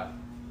need to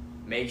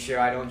make sure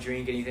I don't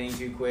drink anything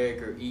too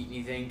quick or eat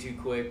anything too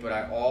quick, but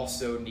I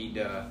also need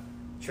to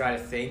try to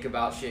think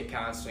about shit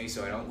constantly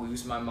so I don't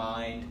lose my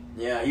mind.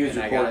 Yeah, he was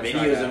recording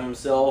videos of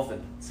himself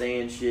and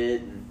saying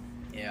shit, and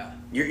yeah,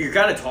 you're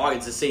kind of talking.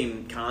 It's the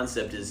same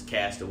concept as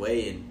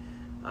Castaway, and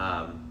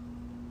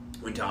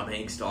when Tom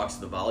Hanks talks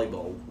to the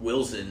volleyball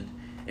Wilson,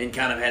 and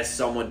kind of has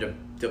someone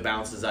to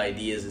bounce his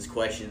ideas, his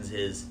questions,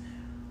 his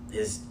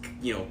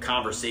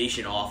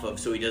conversation off of,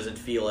 so he doesn't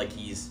feel like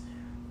he's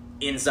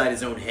inside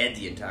his own head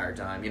the entire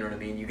time. You know what I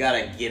mean? You got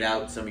to get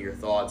out some of your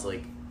thoughts,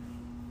 like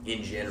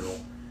in general.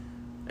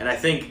 And I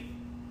think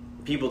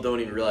people don't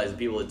even realize the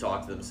people that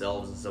talk to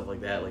themselves and stuff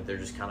like that, like they're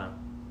just kind of,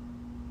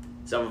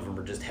 some of them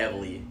are just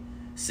heavily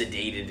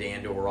sedated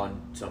and or on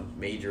some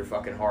major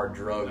fucking hard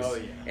drugs. Oh,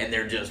 yeah. And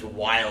they're just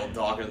wild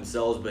talking to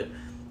themselves. But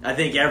I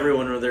think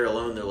everyone when they're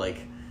alone, they're like,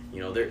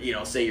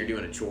 say you're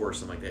doing a chore or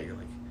something like that, you're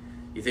like,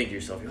 you think to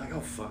yourself, you're like, oh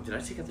fuck, did I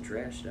take out the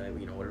trash? Did I,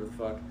 whatever the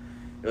fuck.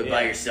 You're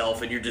by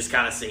yourself and you're just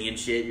kind of saying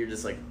shit. You're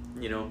just like,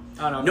 I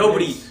don't know,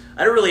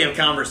 I don't really have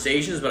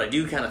conversations, but I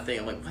do kind of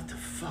think, I'm like, what the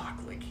fuck?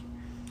 Like,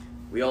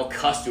 we all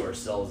cuss to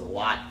ourselves a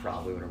lot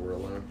probably when we're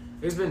alone.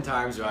 There's been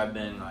times where I've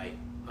been like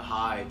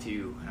high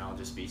too, and I'll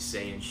just be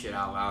saying shit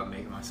out loud,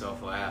 making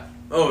myself laugh.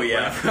 Oh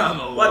yeah, I'm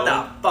alone. What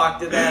the fuck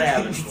did that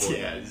happen for?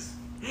 Yeah, just,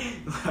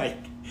 like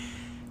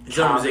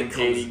sometimes it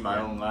commentating comes my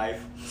own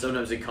life.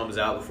 Sometimes it comes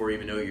out before you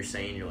even know what you're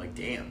saying. You're like,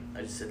 damn,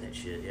 I just said that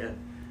shit. Yeah,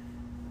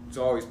 it's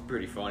always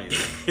pretty funny.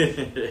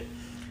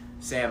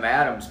 Sam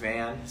Adams,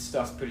 man, his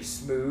stuff's pretty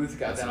smooth.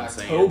 Got that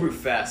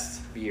Oktoberfest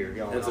beer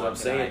going on. That's what I'm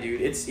saying,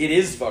 dude. It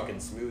is fucking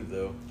smooth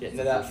though. Getting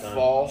to that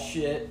fall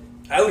shit.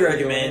 I would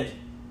recommend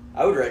the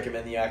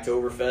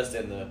Oktoberfest,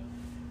 and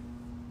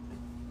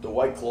the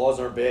White Claws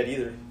aren't bad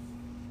either.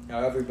 Now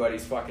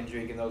everybody's fucking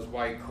drinking those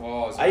White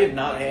Claws. I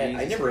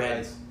never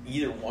had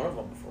either one of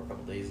them before a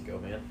couple days ago,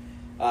 man.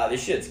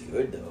 This shit's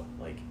good though.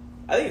 Like,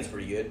 I think it's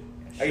pretty good.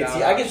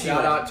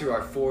 Shout out to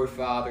our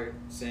forefather,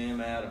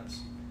 Sam Adams.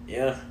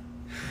 Yeah.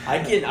 I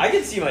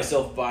can see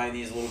myself buying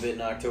these a little bit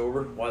in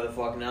October. Why the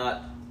fuck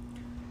not?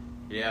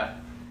 Yeah.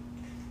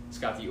 It's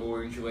got the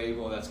orange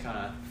label that's kind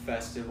of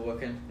festive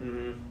looking.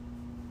 Mm-hmm.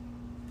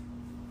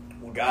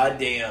 Well,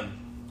 goddamn.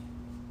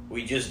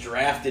 We just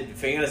drafted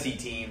fantasy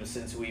teams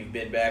since we've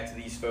been back to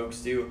these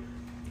folks, too.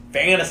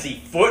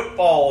 Fantasy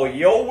football,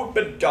 yo, we've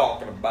been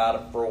talking about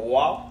it for a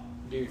while.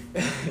 Dude.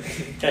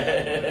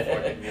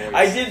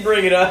 I did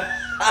bring it up.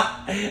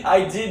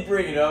 I did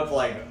bring it up,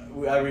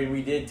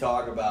 we did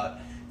talk about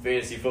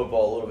fantasy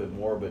football a little bit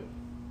more, but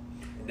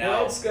now...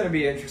 Well, it's going to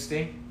be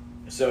interesting.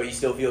 So you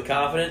still feel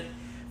confident?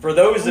 For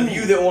those of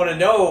you that want to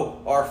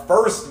know, our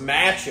first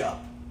matchup,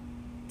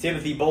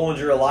 Timothy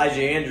Bollinger,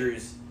 Elijah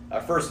Andrews,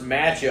 our first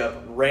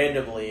matchup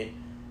randomly,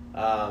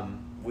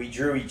 we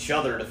drew each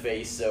other to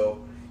face,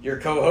 so your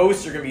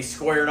co-hosts are going to be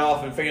squaring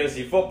off in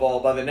fantasy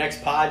football. By the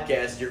next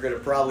podcast, you're going to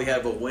probably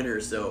have a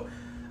winner, so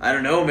I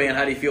don't know, man.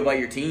 How do you feel about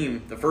your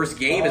team? The first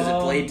game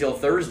isn't played till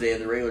Thursday in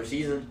the regular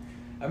season.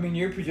 I mean,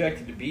 you're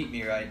projected to beat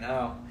me right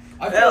now.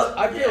 I feel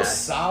yeah.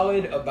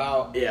 solid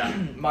about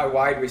my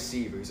wide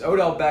receivers.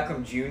 Odell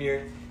Beckham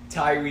Jr.,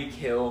 Tyreek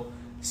Hill,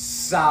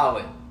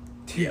 solid.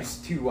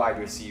 Two wide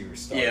receivers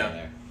starting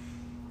there.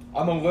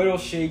 I'm a little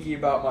shaky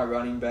about my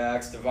running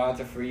backs.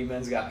 Devonta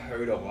Freeman's got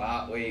hurt a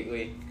lot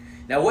lately.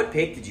 Now, what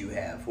pick did you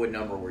have? What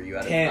number were you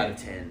out of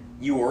 10?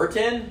 You were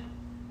 10?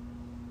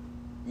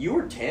 You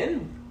were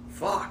 10?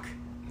 Fuck.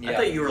 Yeah. I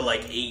thought you were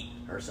like 8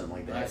 or something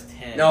like that. I was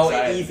 10. No, so I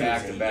had Ethan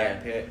was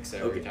back-to-back 8, picks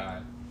every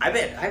time. I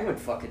bet I went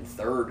fucking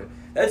 3rd.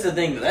 That's the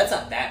thing, though. That's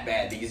not that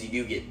bad because you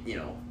do get,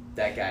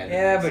 that guy.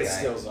 Yeah, but it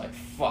still's like,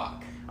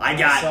 fuck.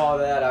 I saw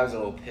that, I was a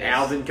little pissed.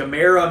 Alvin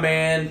Kamara,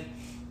 man.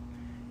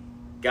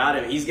 Got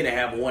him. He's going to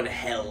have one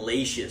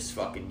hellacious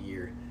fucking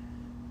year.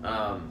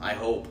 I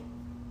hope.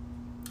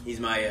 He's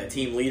my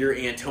team leader,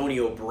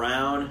 Antonio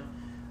Brown.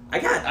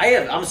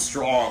 I'm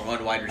strong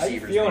on wide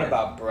receivers. How you feeling man.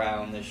 about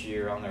Brown this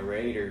year on the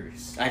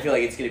Raiders? I feel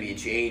like it's going to be a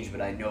change,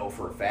 but I know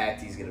for a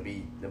fact he's going to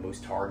be the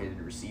most targeted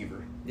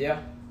receiver.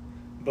 Yeah.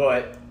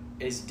 But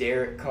is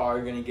Derek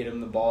Carr going to get him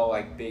the ball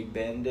like Big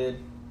Ben did?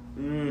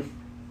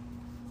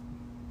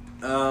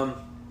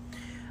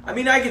 I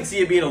mean, I can see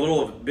it being a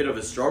little bit of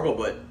a struggle,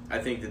 but I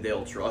think that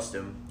they'll trust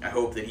him. I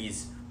hope that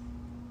he's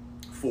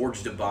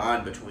forged a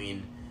bond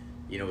between,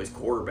 his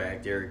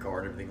quarterback, Derek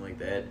Carr, and everything like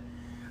that.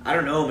 I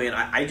don't know, man.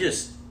 I'm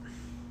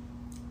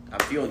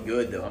feeling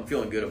good, though. I'm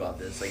feeling good about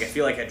this. I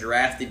feel like I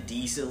drafted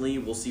decently.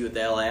 We'll see what the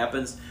hell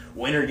happens.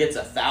 Winner gets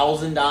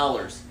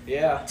 $1,000.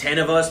 Yeah. 10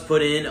 of us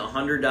put in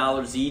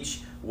 $100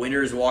 each.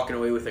 Winner is walking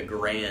away with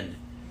 $1,000.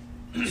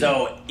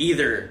 So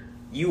either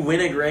you win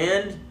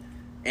 $1,000,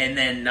 and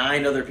then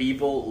 9 other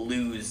people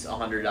lose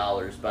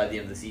 $100 by the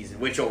end of the season,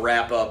 which will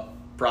wrap up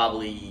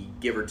probably,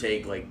 give or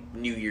take, like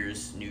New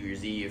Year's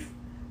Eve.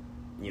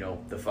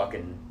 The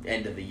fucking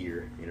end of the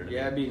year. You know what I mean?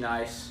 It'd be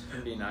nice.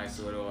 It'd be nice,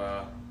 a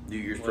little New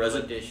Year's little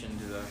present. addition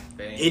to the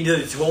bank. Into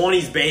the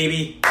 20s,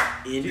 baby.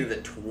 Into the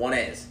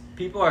 20s.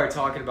 People are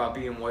talking about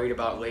being worried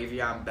about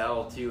Le'Veon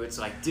Bell, too. It's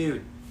like,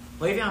 dude,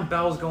 Le'Veon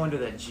Bell's going to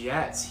the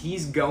Jets.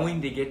 He's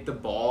going to get the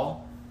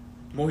ball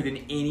more than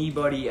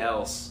anybody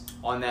else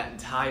on that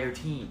entire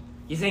team.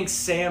 You think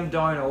Sam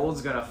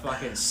Darnold's going to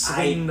fucking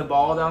sling the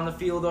ball down the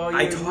field all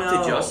year? I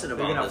talked to Justin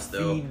about this, though.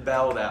 They're going to feed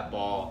Bell that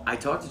ball. I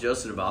talked to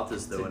Justin about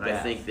this, though, and I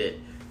think that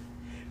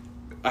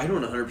I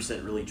don't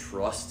 100% really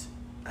trust.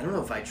 I don't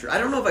know if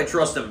I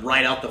trust him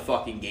right out the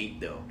fucking gate,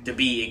 though, to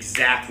be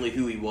exactly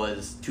who he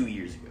was 2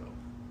 years ago.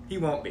 He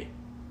won't be.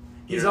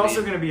 He's know what I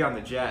also mean? going to be on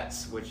the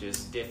Jets, which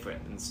is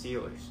different than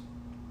Steelers.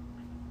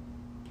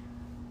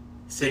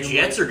 The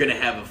Jets are going to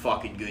have a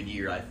fucking good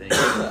year, I think.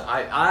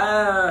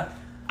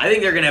 I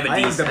think they're going to have a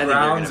think decent. the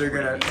Browns are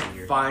going going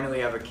to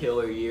finally have a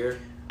killer year.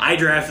 I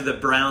drafted the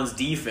Browns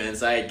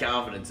defense. I had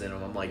confidence in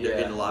them. I'm like, they're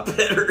getting a lot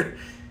better.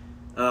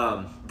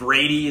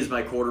 Brady is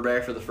my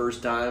quarterback for the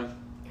first time.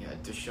 Yeah,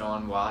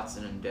 Deshaun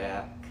Watson and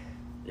Dak.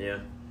 Yeah.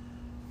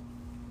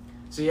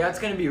 So yeah, it's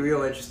going to be a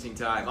real interesting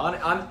time.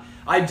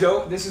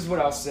 This is what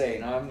I'll say.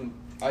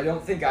 I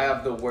don't think I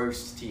have the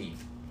worst team.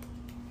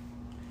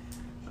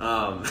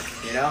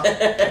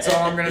 That's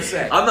all I'm gonna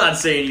say. I'm not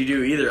saying you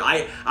do either.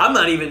 I'm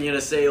not even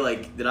gonna say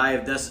that I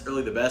have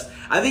necessarily the best.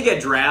 I think I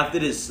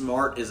drafted as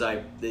smart as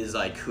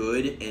I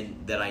could and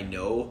that I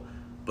know,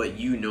 but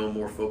you know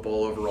more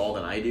football overall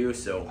than I do.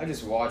 So I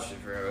just watched it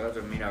forever. That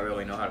doesn't mean I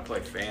really know how to play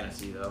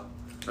fantasy though.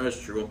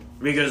 That's true,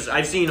 because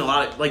I've seen a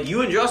lot of you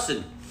and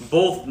Justin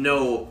both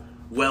know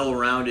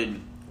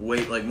well-rounded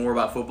more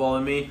about football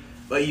than me,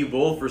 but you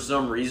both for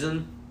some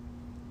reason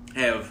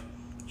have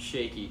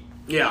shaky.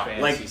 Yeah,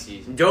 fantasy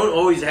season. Don't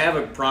always have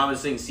a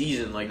promising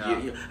season. No.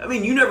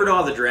 You never know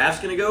how the draft's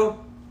going to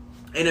go.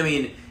 And,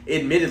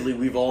 admittedly,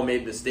 we've all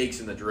made mistakes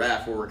in the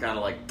draft where we're kind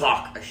of like,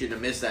 fuck, I shouldn't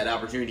have missed that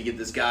opportunity to get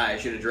this guy. I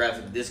should have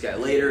drafted this guy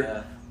later.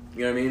 Yeah.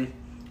 You know what I mean?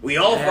 We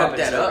all fuck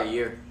that up every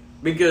year.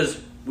 because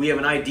we have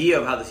an idea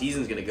of how the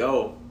season's going to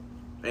go.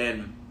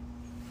 And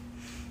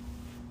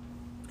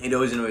it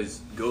doesn't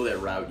always go that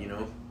route,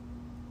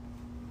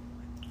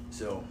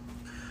 So,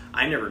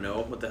 I never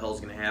know what the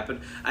hell's going to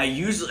happen. I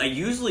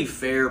usually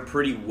fare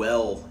pretty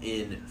well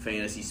in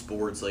fantasy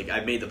sports. Like,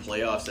 I've made the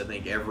playoffs, I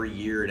think, every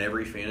year in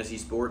every fantasy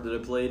sport that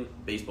I played,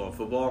 baseball and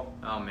football.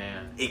 Oh,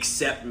 man.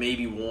 Except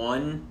maybe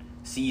one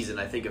season,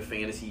 I think, of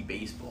fantasy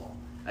baseball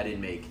I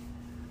didn't make.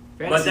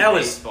 Fantasy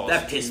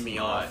That pissed me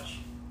off. much.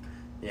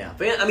 Yeah.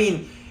 I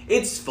mean,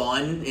 it's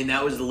fun, and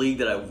that was the league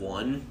that I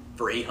won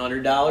for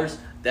 $800.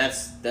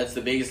 That's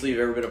the biggest league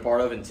I've ever been a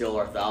part of until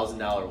our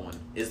 $1,000 one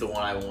is the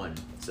one I won.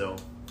 So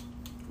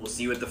we'll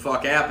see what the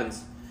fuck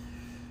happens.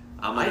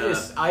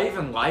 I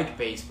even like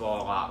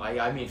baseball a lot. Like,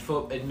 I mean,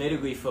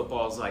 admittedly,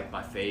 football is like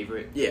my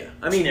favorite. Yeah,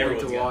 I mean, sport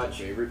everyone's to got watch.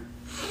 their favorite.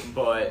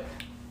 But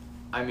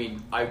I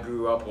mean, I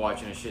grew up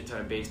watching a shit ton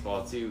of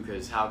baseball too.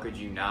 Because how could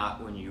you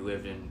not when you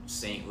lived in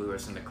St.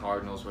 Louis and the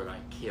Cardinals were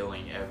like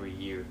killing every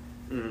year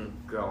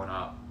growing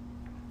up.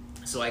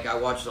 So like I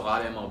watched a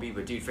lot of MLB,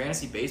 but dude,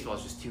 fantasy baseball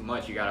is just too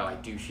much. You gotta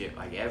like do shit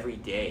like every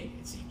day.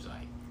 It seems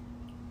like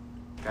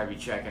gotta be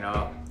checking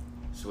up,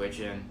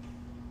 switching.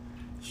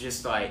 It's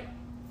just like,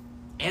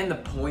 and the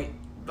point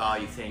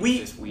value thing is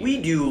just weird.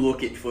 We do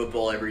look at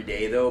football every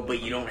day though,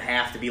 but you don't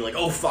have to be like,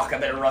 oh fuck, I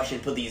better rush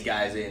and put these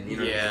guys in. You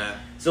know what I mean?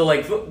 So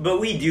like, but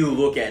we do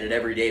look at it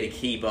every day to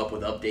keep up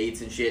with updates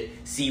and shit.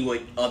 See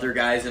what other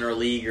guys in our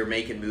league are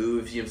making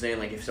moves. You know what I'm saying?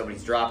 Like if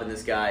somebody's dropping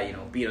this guy, you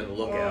know, be on the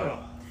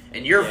lookout.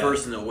 And you're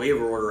first in the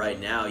waiver order right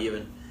now. You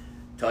haven't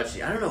touched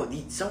it. I don't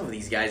know. Some of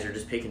these guys are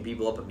just picking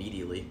people up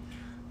immediately.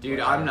 Dude,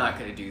 I'm not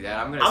gonna do that.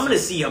 I'm gonna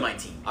see how my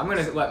team. I'm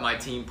gonna let my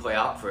team play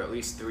out for at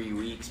least 3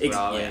 weeks,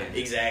 probably. Yeah,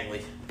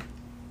 exactly.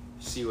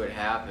 See what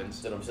happens.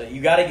 That's what I'm saying.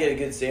 You got to get a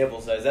good sample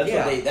size. That's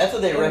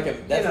what they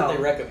recommend. That's what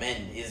they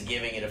recommend is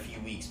giving it a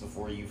few weeks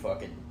before you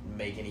fucking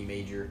make any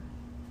major.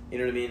 You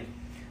know what I mean?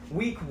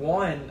 Week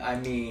 1, I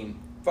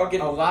mean,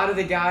 fucking a lot of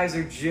the guys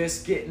are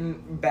just getting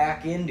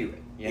back into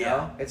it. You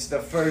know, it's the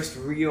first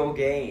real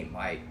game.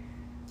 Like,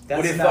 that's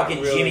what if not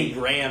fucking really... Jimmy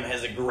Graham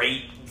has a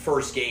great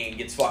first game,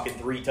 gets fucking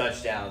 3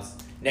 touchdowns.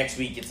 Next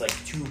week it's like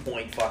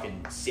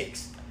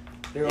 2.6.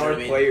 There are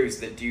players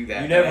that do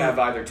that. You never have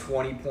either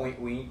 20-point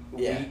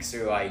weeks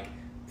or like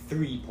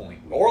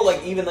 3-point weeks. Or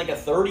like even like a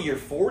 30 or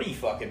 40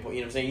 fucking point.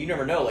 You know what I'm saying? You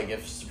never know. Like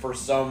if for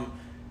some,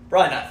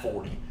 probably not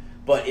 40,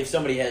 but if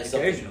somebody has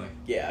occasionally.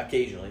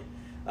 Occasionally.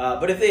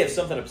 But if they have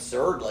something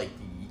absurd, like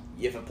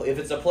if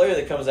it's a player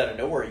that comes out of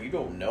nowhere, you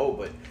don't know.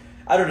 But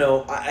I don't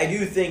know. I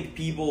do think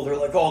people, they're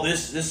like, oh,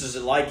 this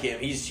isn't like him.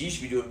 He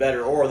should be doing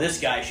better. Or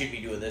this guy should be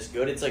doing this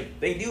good. It's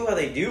like they do how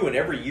they do, and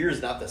every year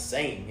is not the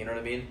same. You know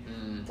what I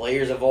mean?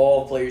 Players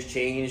evolve, players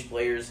change,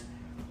 players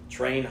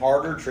train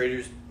harder,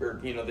 traders, or,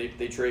 you know,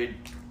 they trade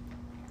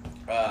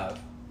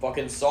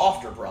fucking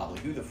softer probably.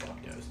 Who the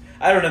fuck knows?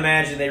 I don't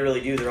imagine they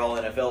really do. They're all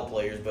NFL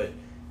players, but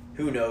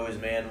who knows,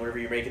 man? Whenever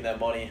you're making that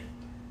money,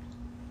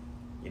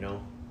 you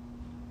know,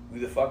 who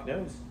the fuck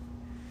knows?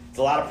 It's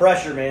a lot of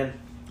pressure, man.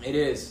 It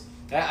is.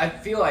 I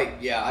feel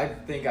like, I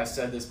think I've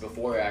said this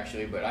before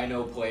actually, but I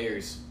know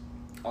players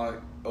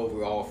aren't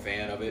overall a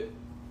fan of it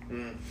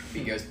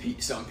because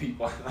some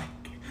people are like,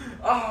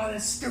 oh,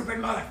 this stupid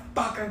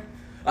motherfucker.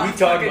 I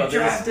talked about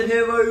drafted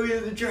him early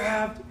in the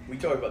draft. We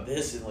talked about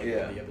this in one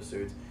of the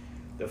episodes.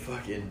 The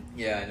fucking...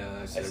 Yeah, I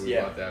know. We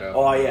brought that up.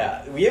 Oh,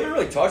 yeah. We haven't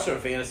really touched on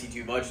fantasy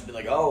too much. It's been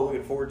like, oh,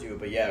 looking forward to it.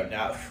 But yeah,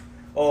 now...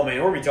 Oh, man,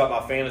 we're going to be talking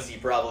about fantasy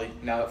probably...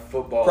 Now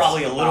football.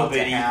 Probably a little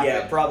bit.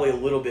 Yeah, probably a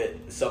little bit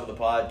some of the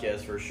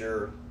podcast for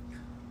sure.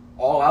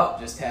 All Out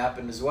just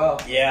happened as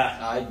well. Yeah.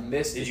 I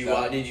missed it.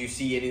 Did you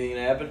see anything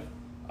that happened?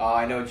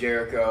 I know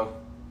Jericho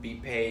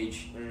beat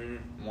Paige,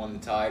 won the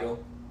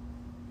title.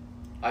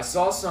 I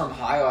saw some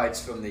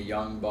highlights from the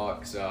Young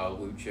Bucks,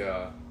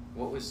 Lucha.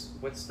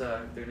 What's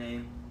their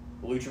name?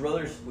 Lucha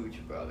Brothers?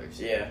 Lucha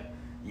Brothers. Yeah.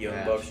 Young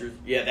Bucksters.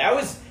 Yeah,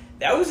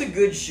 that was a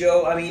good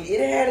show. I mean,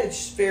 it had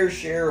its fair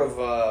share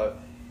of,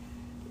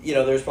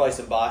 there's probably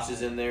some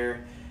botches in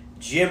there.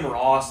 Jim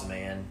Ross,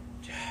 man,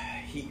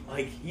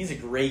 he's a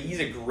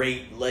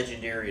great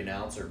legendary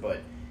announcer, but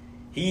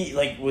he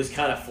was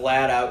kind of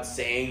flat out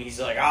saying, he's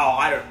like,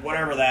 oh,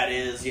 whatever that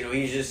is, you know,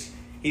 he's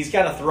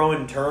kind of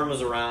throwing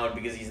terms around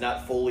because he's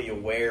not fully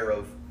aware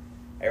of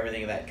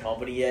everything in that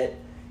company yet.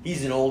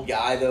 He's an old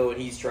guy though,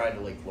 and he's trying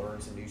to learn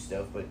some new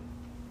stuff, but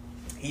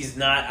he's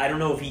not. I don't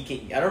know if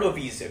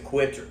he's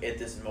equipped at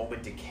this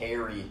moment to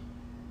carry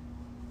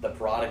the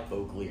product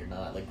vocally or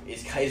not. Like,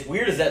 as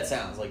weird as that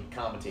sounds, like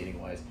commentating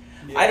wise.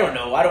 Yeah. I don't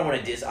know. I don't want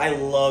to diss. I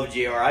love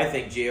JR. I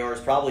think JR is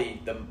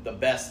probably the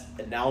best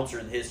announcer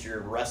in the history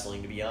of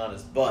wrestling, to be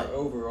honest. But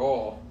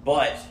overall,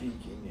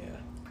 speaking,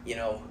 you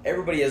know,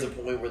 everybody has a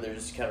point where they're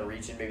just kind of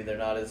reaching. Maybe they're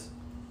not as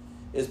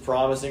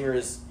promising or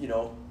as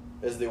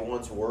they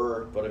once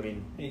were. But I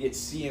mean, you get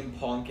CM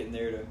Punk in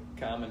there to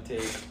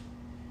commentate.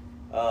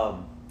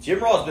 Jim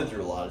Ross been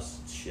through a lot of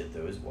shit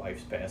though. His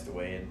wife's passed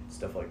away and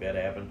stuff like that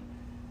happened.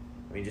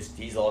 I mean,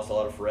 he's lost a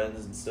lot of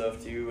friends and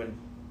stuff too. And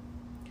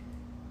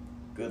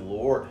good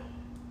lord.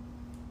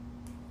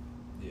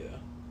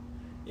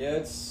 Yeah,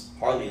 it's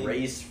Harley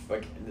Race.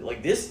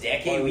 Like this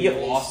decade, Harley we have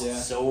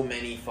lost so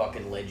many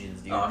fucking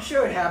legends, dude. Oh, I'm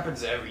sure it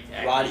happens every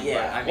decade.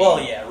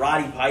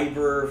 Roddy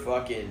Piper,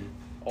 fucking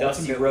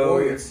Dusty Ultimate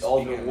Rhodes, Warrior,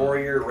 Ultimate speaking of-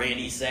 Warrior,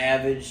 Randy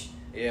Savage,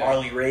 Yeah.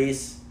 Harley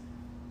Race,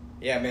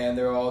 Yeah, man,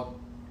 they're all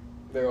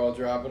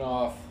dropping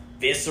off.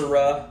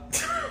 Viscera,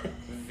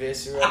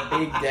 Viscera,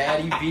 Big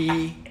Daddy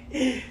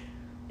V.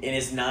 in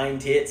his 9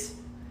 tits.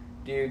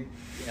 Dude,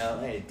 you know,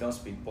 hey, don't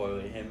speak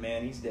poorly of him,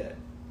 man. He's dead.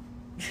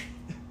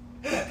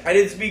 I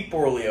didn't speak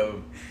poorly of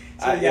him.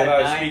 So he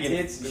got 9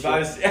 tits.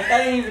 That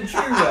ain't even true,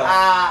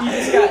 though. He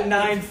just got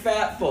 9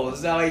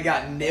 fatfuls. Now he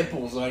got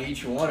nipples on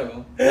each one of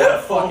them. Not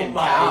a fucking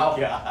cow.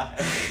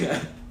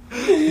 God.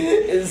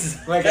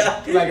 It's like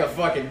a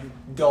fucking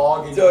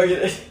dog. And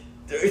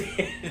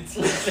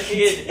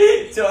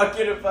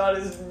talking about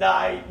his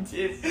 9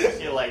 tits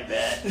and shit like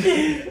that.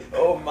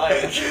 Oh my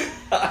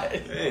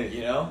god.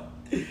 You know?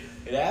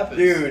 It happens.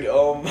 Dude,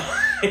 oh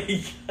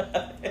my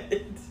god.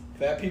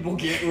 Fat people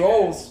get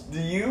rolls. Do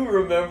you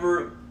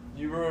remember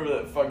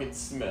that fucking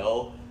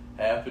smell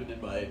happened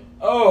in my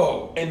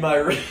Oh. in my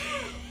room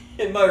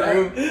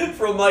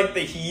from like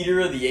the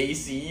heater of the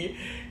AC,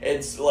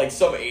 and like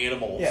some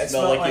animal Yeah, it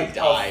smelled like it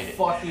died. a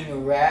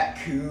fucking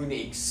raccoon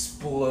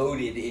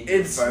exploded in your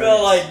It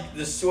smelled like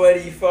the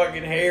sweaty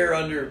fucking hair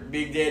under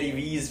Big Daddy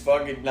V's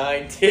fucking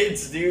 9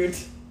 tits, dude.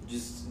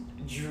 just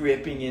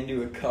dripping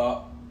into a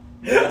cup.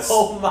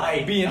 Oh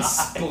my Being god.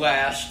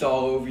 splashed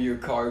all over your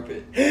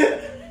carpet.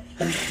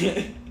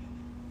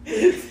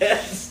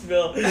 That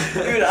smell, dude.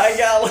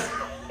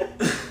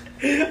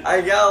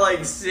 I got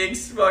like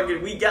 6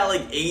 fucking. We got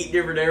like 8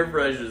 different air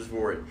fresheners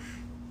for it,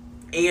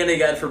 and I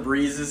got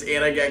Febrezes,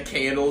 and I got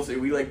candles,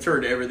 and we like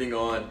turned everything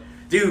on.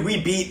 Dude,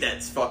 we beat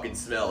that fucking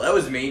smell. That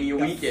was Mania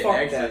weekend. Fuck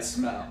Actually, that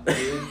smell,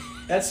 dude.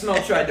 That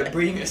smell tried to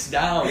bring us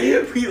down.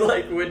 we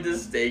like went to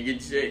steak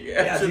and shake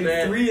Yeah, after dude,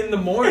 that. 3 in the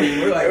morning.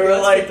 We're like, We're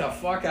let's like- get the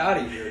fuck out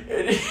of here.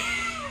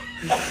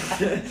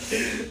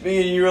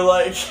 Me and you were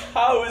like,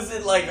 how is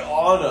it like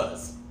on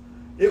us?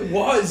 It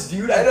was,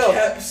 dude. I I know.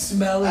 kept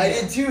smelling I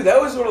it. did too.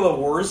 That was one of the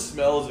worst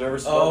smells I've ever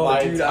smelled in Oh,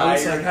 my dude, entire I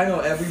was like, I know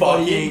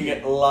everybody in here.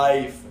 fucking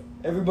life.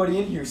 Everybody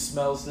in here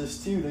smells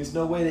this too. There's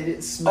no way they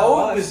didn't smell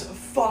Oh, it us. was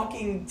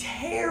fucking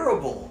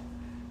terrible.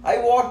 I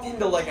walked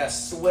into like a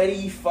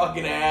sweaty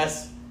fucking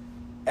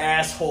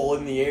asshole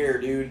in the air,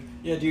 dude.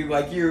 Yeah, dude,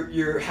 like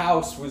your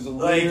house was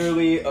Like,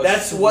 literally a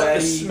that's what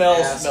the sweaty smell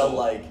asshole. smelled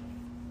like.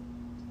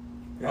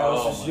 Your house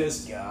Oh was my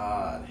just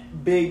God.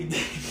 Big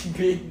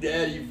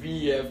Daddy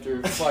V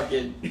after a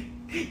fucking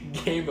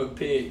game of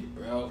pig,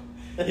 bro.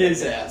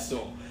 His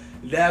asshole.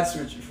 That's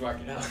what your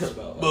fucking house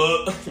smelled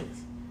like. But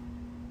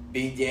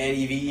Big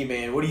Daddy V,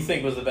 man. What do you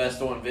think was the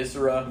best one?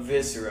 Viscera?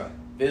 Viscera.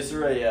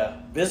 Viscera, yeah.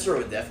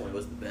 Viscera definitely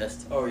was the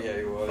best. Oh yeah,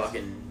 he was.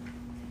 Fucking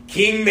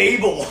King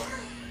Mabel.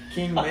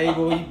 King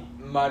Mabel, he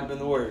might have been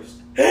the worst.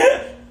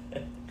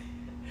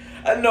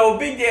 I know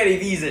Big Daddy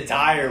V's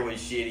attire was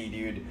shitty,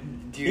 dude.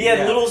 Dude, He had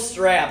yeah. little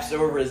straps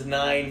over his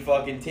 9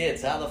 fucking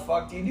tits. How the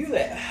fuck do you do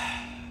that?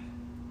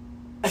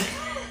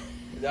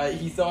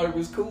 He thought it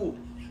was cool.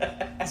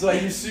 It's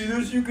like, you see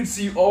this? You can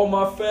see all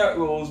my fat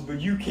rolls,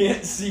 but you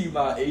can't see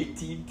my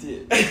 18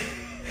 tits.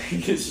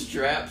 The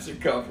straps are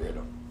covering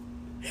them.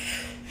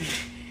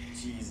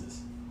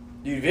 Jesus.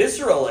 Dude,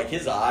 Viscera, like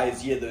his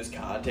eyes, he had those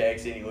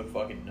contacts in, he looked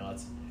fucking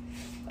nuts.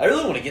 I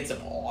really want to get some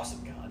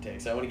awesome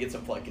contacts. I want to get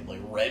some fucking like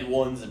red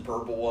ones and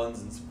purple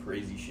ones and some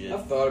crazy shit.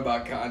 I've thought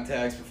about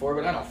contacts before,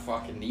 but I don't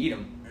fucking need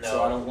them, so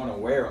No. I don't want to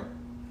wear them.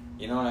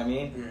 You know what I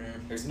mean?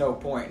 Mhm. There's no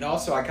point. And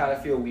also, I kind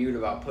of feel weird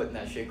about putting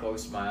that shit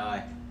close to my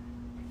eye.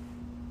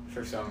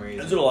 For some reason.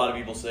 That's what a lot of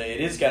people say.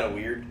 It is kind of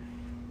weird,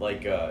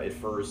 like at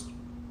first,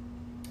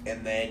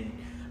 and then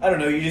I don't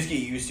know. You just get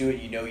used to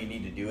it. You know you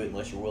need to do it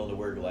unless you're willing to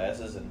wear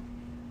glasses. And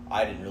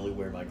I didn't really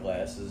wear my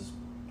glasses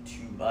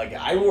too. Like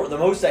I wore the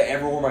most I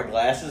ever wore my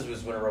glasses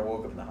was whenever I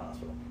woke up in the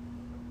hospital.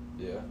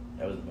 Yeah.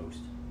 That was the most.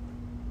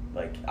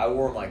 Like I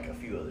wore them like a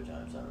few other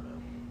times. I don't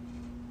know.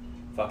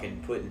 Fucking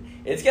putting.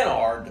 It's kind of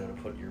hard though to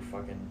put your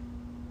fucking.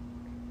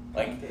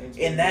 Like, Contacts,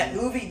 in that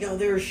maybe. movie, no,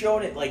 they were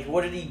showing it, like,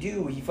 what did he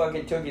do? He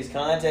fucking took his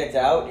contact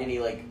out, and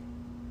he, like,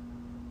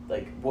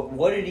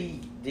 what did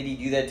he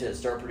do that to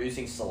start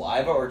producing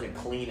saliva, or to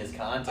clean his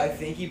contact? I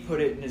think he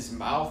put it in his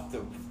mouth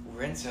to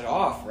rinse it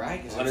off,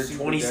 right? 'Cause it was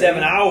super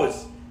 127 dirty.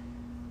 hours.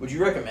 Would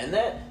you recommend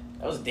that?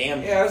 That was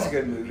damn Yeah, it was a fucking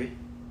good movie.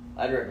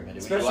 I'd recommend it.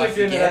 Would Especially you watch if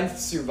you're it into again? that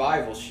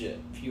survival shit.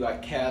 If you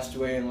like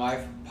Castaway and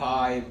Life of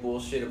Pi and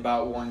bullshit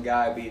about one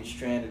guy being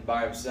stranded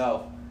by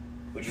himself.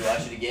 Would you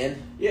watch it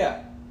again? Yeah.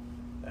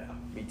 Yeah,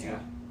 me too. Yeah.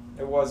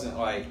 It wasn't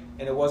like,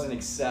 and it wasn't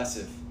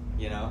excessive,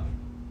 you know?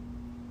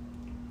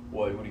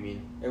 What do you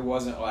mean? It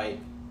wasn't like,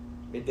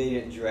 they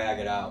didn't drag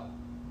it out.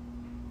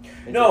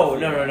 It No.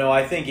 didn't feel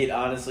like- I think it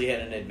honestly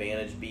had an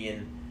advantage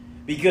being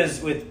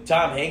because with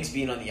Tom Hanks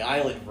being on the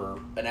island for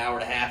an hour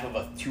and a half of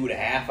a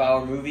 2.5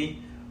 hour movie,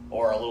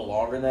 or a little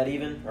longer than that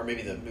even, or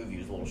maybe the movie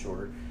was a little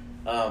shorter.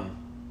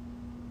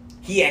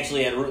 He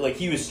actually had like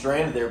he was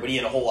stranded there, but he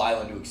had a whole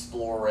island to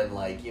explore and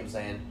like you know what I'm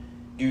saying,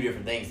 do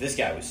different things. This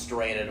guy was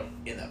stranded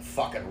in the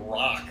fucking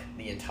rock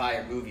the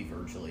entire movie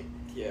virtually.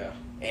 Yeah.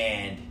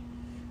 And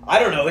I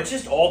don't know. It's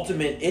just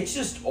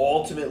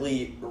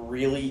ultimately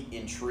really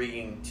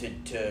intriguing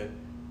to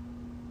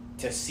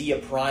to see a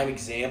prime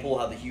example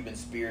how the human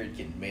spirit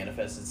can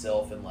manifest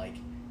itself in like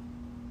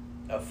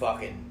a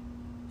fucking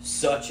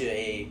such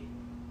a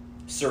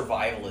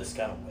survivalist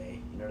kind of way.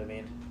 You know what I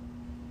mean?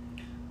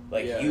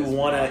 Like Yeah, you that's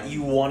wanna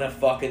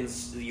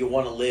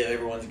live.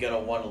 Everyone's gonna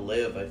want to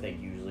live. I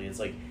think usually it's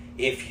like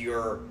if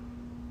you're.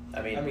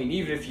 I mean,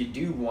 even if you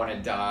do want to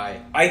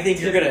die, I think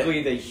you're gonna.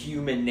 typically the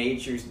human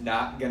nature's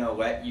not gonna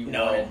let you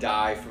No. want to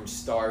die from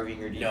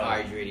starving or No.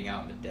 dehydrating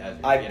out in the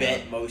desert. I you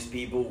bet know? most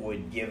people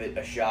would give it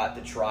a shot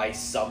to try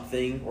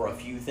something or a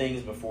few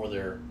things before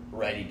they're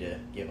ready to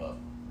give up.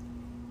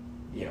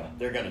 You know,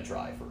 they're gonna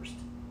try first.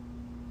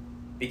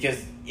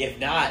 Because if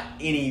not,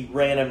 any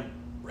random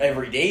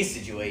everyday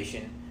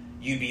situation,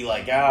 you'd be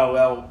like, oh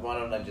well, why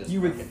don't I just?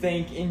 You would fucking-"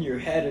 think in your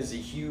head as a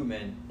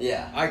human,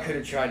 Yeah. I could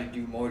have tried to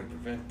do more to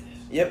prevent this.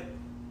 Yep.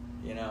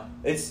 You know,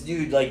 It's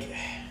dude like,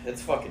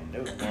 that's fucking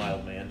it was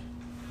wild, man.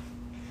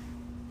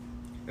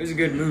 it was a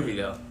good movie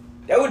though.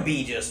 That would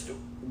be just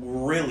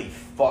really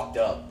fucked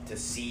up to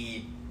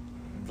see,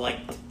 like,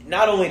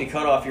 not only to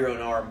cut off your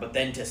own arm, but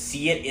then to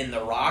see it in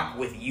the rock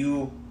with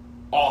you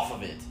off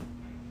of it.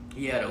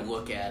 You had to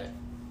look at it.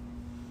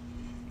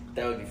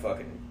 That would be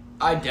fucking.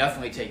 I'd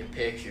definitely take a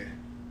picture.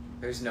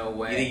 There's no You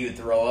way. think you would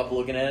throw up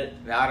looking at it?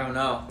 I don't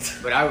know,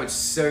 but I would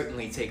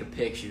certainly take a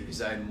picture because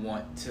I'd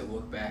want to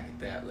look back at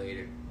that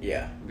later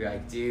Yeah. and be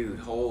like, dude,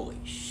 holy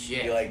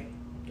shit. Be like,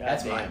 God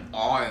That's damn. my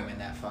arm in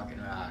that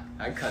fucking rock.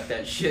 I cut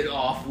that shit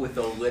off with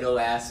a little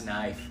ass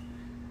knife.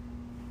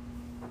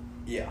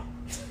 Yeah.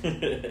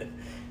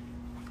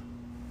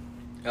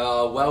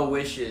 Well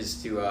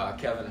wishes to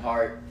Kevin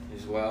Hart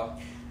as well.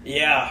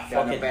 Yeah. Got in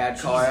a fucking bad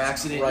car Jesus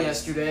accident Christ.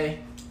 yesterday.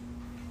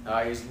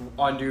 He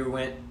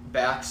underwent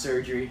back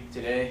surgery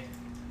today.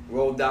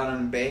 Rolled down an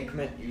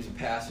embankment. He was a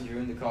passenger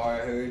in the car,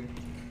 I heard.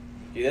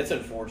 Dude, that's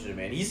unfortunate,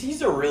 man.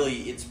 He's a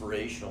really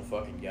inspirational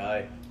fucking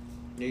guy.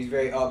 He's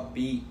very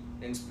upbeat,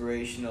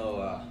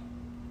 inspirational.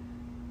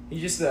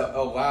 He's just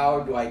a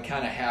loud, like,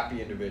 kind of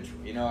happy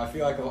individual. You know, I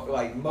feel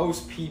like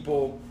most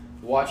people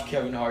watch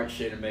Kevin Hart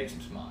shit and makes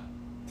them smile.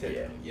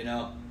 Typically, Yeah. you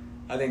know?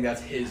 I think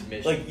that's his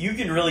mission. Like, you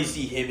can really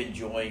see him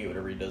enjoying it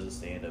whenever he does a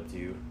stand-up,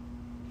 too.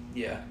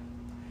 yeah.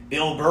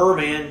 Bill Burr,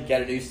 man,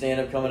 got a new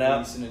stand-up coming out.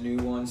 Releasing a new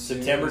one soon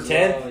September as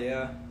 10th? well,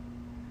 yeah.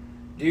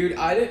 Dude,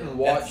 I didn't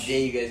That's watch... the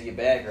day you guys get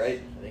back,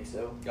 right? I think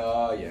so.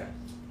 Oh, yeah.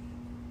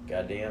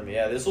 Goddamn,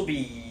 yeah. This will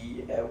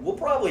be. Yeah, we'll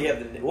probably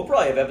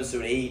have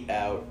episode 8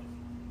 out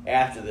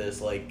after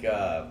this. Like,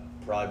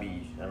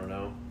 probably I don't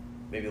know,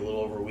 maybe a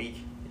little over a week.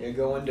 Yeah,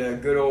 going to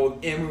good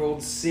old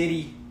Emerald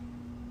City.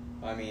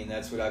 I mean,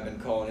 that's what I've been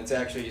calling it. It's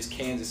actually just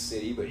Kansas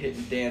City, but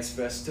hitting Dance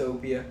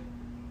Festopia,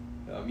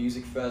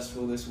 music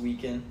festival this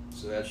weekend.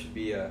 So that should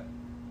be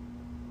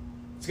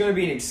it's gonna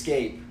be an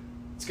escape.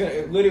 It's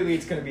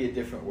gonna be a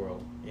different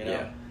world. You know,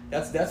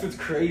 Yeah. that's what's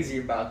crazy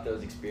about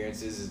those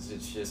experiences. Is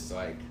it's just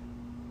like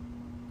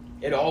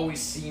it always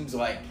seems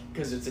like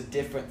because it's a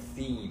different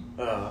theme.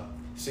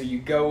 So you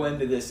go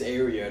into this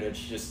area and it's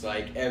just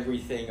like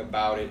everything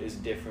about it is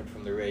different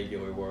from the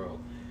regular world.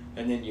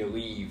 And then you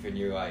leave and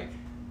you're like,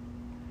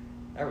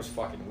 that was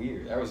fucking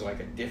weird. That was like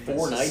a different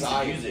 4 nights of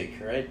society. music,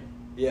 right?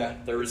 Yeah.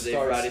 Thursday,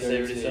 Starts Friday,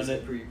 Saturday, Thursdays,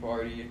 Sunday?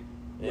 Pre-party.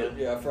 Yeah.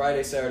 Yeah,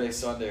 Friday, Saturday,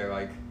 Sunday are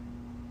like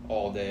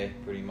all day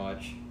pretty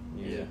much.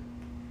 Yeah.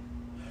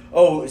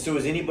 Oh, so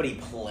is anybody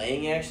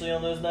playing actually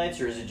on those nights,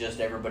 or is it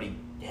just everybody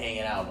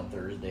hanging out on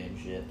Thursday and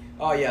shit?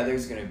 Oh yeah,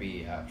 there's gonna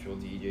be actual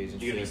DJs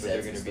and You're gonna shit, be but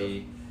they're sets gonna and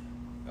be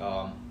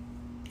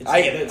I've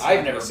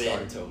not never gonna start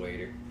been. until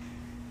later.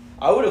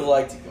 I would have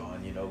liked to go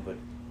on, but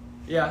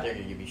Yeah. they're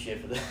gonna give me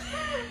shit for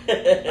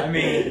that. I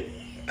mean,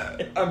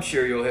 I'm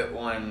sure you'll hit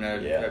one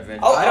Yeah. eventually.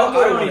 I I don't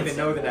don't know even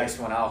know the next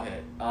one I'll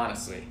hit,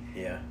 honestly.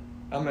 yeah.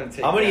 I'm gonna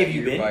take How many that have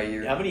you year by been?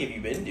 year. How many have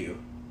you been to?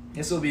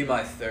 This will be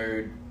my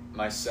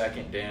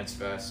second dance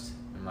fest,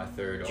 and my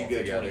third Did you go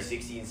altogether.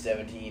 2016,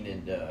 17,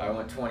 and I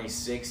went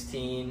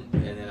 2016,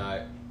 and then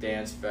I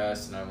Dance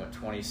Fest, and I went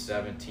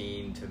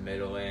 2017 to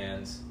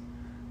Middlelands.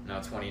 Now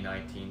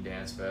 2019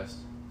 Dance Fest.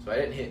 So I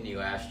didn't hit any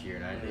last year,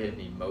 and I didn't hit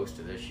any most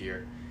of this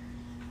year.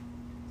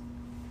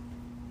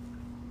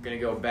 Gonna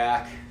go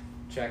back,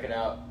 check it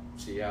out,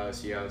 see how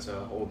it's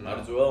holding might up.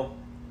 as well.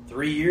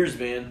 3 years,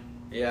 man.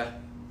 Yeah.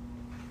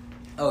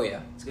 Oh yeah,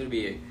 it's gonna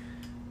be.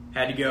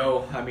 Had to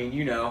go. I mean,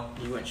 you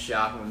went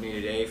shopping with me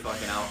today,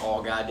 fucking out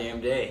all goddamn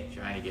day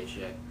trying to get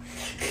shit.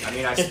 I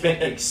mean, I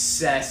spent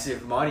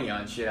excessive money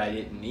on shit I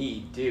didn't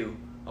need too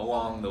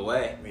along the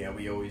way. Yeah,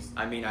 we always.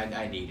 I mean,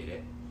 I needed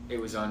it.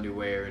 It was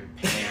underwear and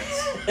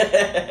pants.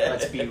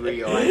 Let's be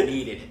real, I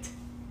needed it.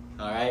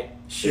 All right,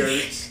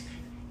 shirts.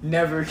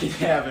 Never can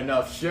have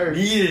enough shirts.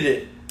 Needed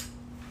it.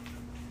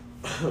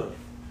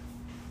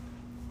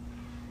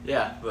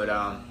 Yeah, but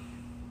I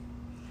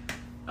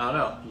don't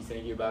know. You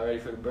think you're about ready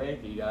for the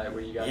break? You got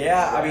where you got?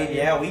 Yeah, I mean,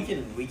 yeah, we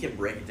can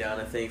break it down.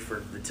 I think for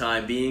the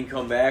time being,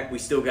 come back. We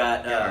still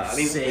got. I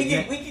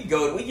mean,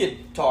 we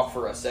could talk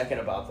for a second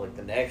about like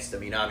the next. I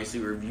mean, obviously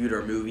we reviewed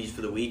our movies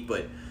for the week,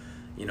 but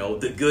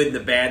the good and the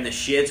bad and the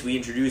shits. We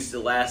introduced the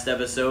last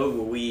episode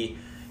where we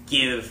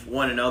give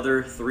one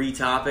another 3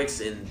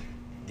 topics and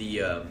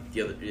the other,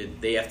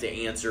 they have to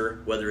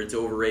answer whether it's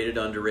overrated,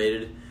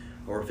 underrated,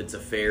 or if it's a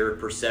fair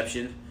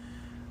perception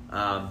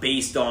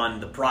based on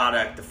the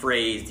product, the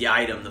phrase, the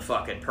item, the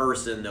fucking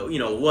person,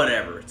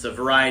 whatever. It's a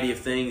variety of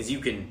things. We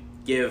can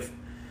give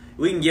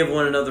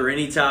one another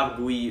any topic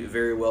we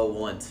very well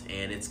want,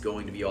 and it's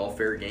going to be all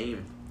fair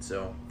game.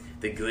 So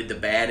the good, the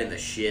bad, and the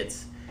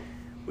shits.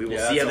 We will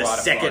see how the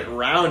second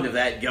round of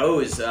that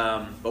goes.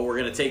 But we're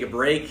gonna take a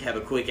break, have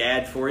a quick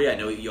ad for you. I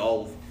know you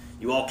all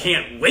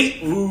can't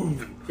wait. Ooh,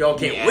 y'all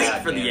can't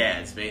wait for the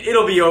ads, man.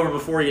 It'll be over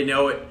before you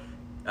know it.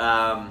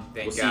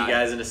 We'll see you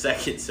guys in a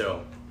second.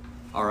 So,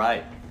 all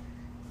right,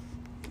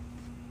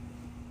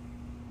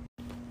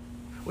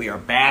 we are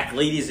back,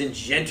 ladies and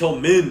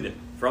gentlemen,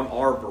 from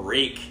our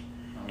break,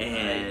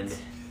 and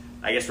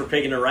I guess we're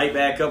picking it right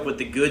back up with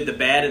the good, the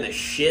bad, and the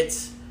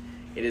shits.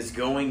 It is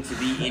going to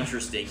be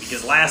interesting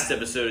because last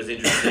episode is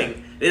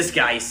interesting. This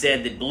guy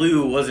said that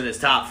blue wasn't his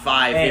top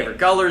 5 favorite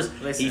colors.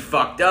 Listen, he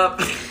fucked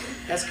up.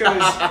 That's because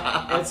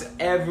that's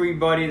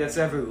everybody that's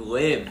ever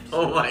lived.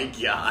 Oh my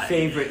god.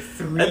 Favorite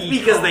 3 That's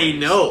because colors. they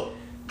know.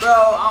 Bro,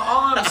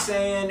 all I'm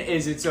saying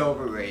is it's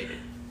overrated.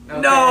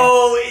 Okay?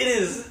 No, it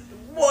is.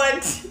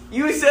 What?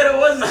 You said it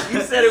wasn't.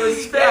 You said it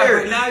was fair.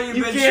 Yeah, but now you've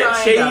been can't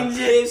trying change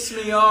to it. piss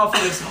me off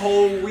this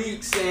whole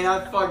week saying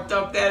I fucked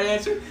up that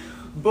answer.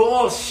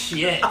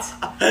 Bullshit.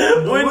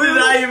 When did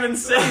I even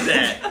say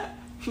that?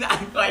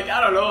 I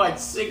don't know,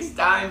 6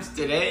 times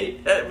today.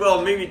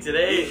 Well, maybe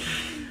today.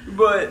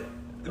 But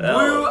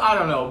blue, I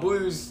don't know.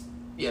 Blue's,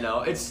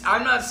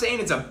 I'm not saying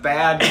it's a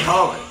bad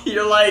color.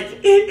 You're like,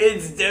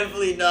 it's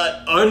definitely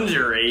not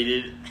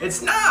underrated.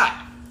 It's not.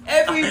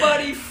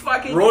 Everybody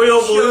fucking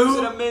Royal shows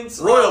blue. it immense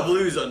Royal love.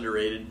 blue's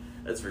underrated.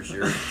 That's for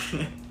sure.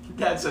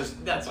 That's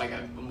like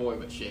a more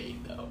of a shade,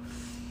 though.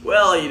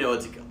 Well,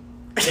 it's a color.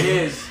 It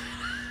is.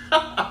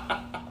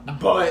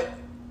 But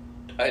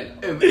I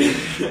know.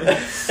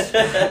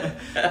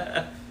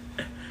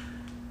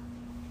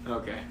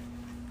 Okay.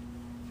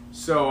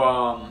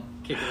 So,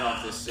 kicking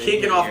off this segment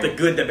Kicking off here. the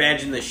good, the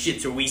bad, and the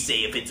shits, or we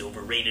say if it's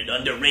overrated,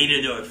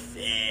 underrated, or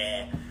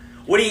fair.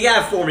 What do you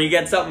got for me? You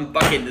got something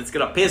fucking that's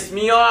gonna piss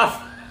me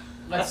off?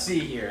 Let's see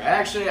here.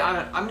 Actually,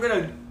 I'm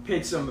gonna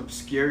pick some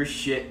obscure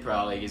shit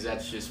probably, because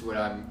that's just what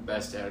I'm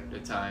best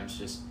at times.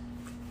 Just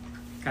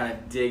kind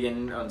of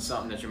digging on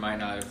something that you might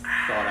not have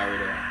thought I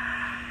would.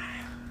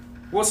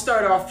 We'll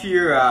start off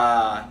here.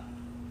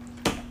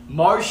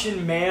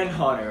 Martian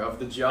Manhunter of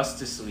the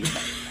Justice League.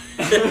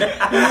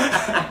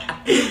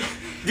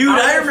 Dude,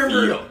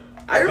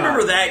 I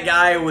remember that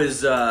guy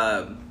was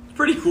a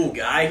pretty cool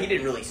guy. He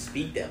didn't really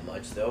speak that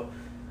much though,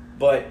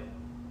 but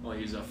Well,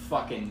 he's a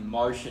fucking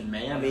Martian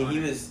Manhunter. I mean, he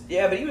was he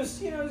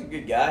was a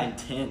good guy.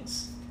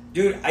 Intense.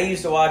 Dude, I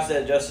used to watch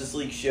that Justice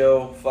League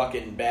show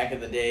fucking back in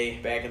the day,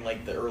 back in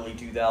the early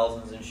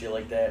 2000s and shit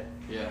like that.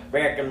 Yeah.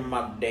 Back in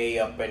my day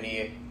up in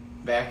here.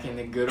 Back in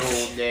the good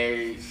old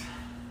days.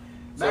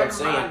 That's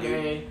what I'm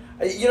saying,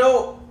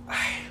 dude.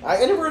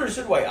 I never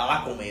understood why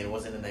Aquaman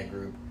wasn't in that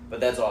group, but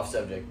that's off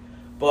subject.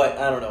 But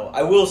I don't know.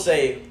 I will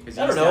say, Because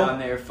I he's don't know. down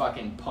there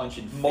fucking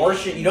punching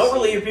Martian. fish You don't and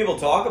really shit. hear people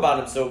talk about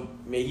him, so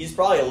he's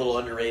probably a little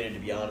underrated, to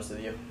be honest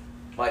with you.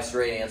 My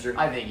straight answer.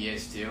 I think he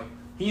is too.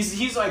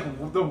 He's like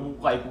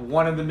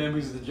one of the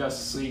members of the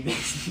Justice League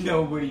that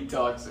nobody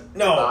talks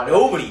about.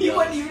 Nobody He does.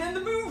 wasn't even in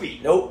the movie.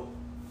 Nope.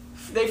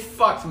 They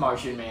fucked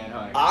Martian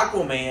Manhunter.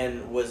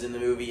 Aquaman was in the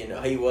movie,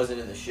 and he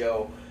wasn't in the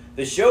show.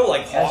 The show,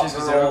 That's just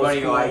because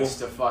everybody likes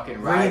to fucking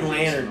ride Green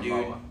Lantern, Jason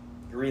dude. Momoa.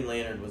 Green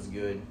Lantern was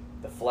good.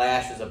 The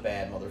Flash was a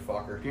bad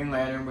motherfucker. Green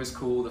Lantern was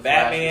cool. The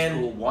Batman,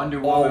 Flash was cool. Wonder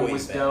Woman always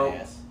was dope.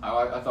 badass.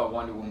 I thought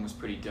Wonder Woman was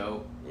pretty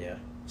dope. Yeah.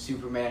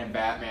 Superman and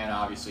Batman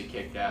obviously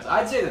kicked ass.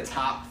 I'd say the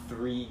top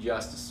 3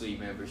 Justice League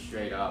members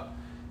straight up.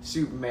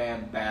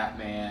 Superman,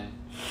 Batman,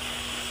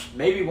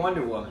 maybe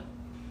Wonder Woman.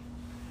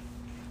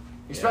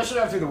 Especially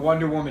after the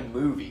Wonder Woman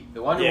movie.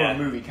 The Wonder Woman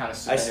movie kind of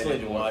I cemented still it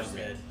didn't more watch for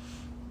me. that.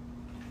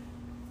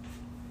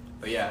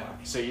 But yeah,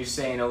 so you're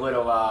saying a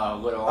little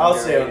I'll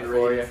say underrated for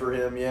you. underrated for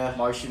him, yeah.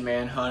 Martian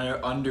Manhunter,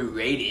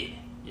 underrated.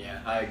 Yeah,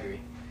 I agree.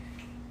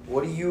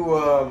 What do you,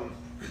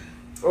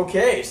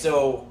 Okay,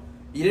 so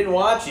you didn't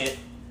watch it,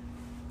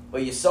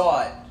 but you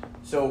saw it.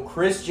 So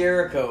Chris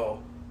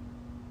Jericho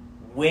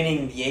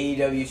winning the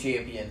AEW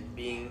champion,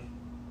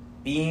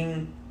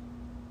 being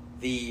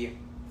the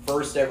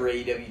first ever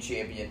AEW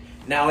champion.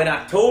 Now in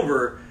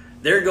October,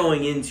 they're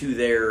going into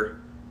their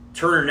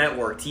Turner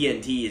Network.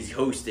 TNT is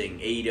hosting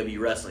AEW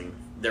Wrestling.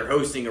 They're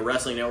hosting a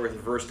wrestling network for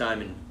the first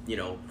time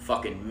in,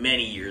 fucking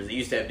many years. They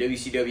used to have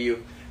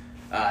WCW.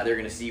 They're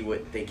going to see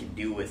what they can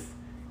do with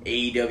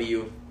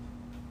AEW.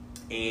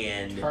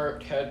 And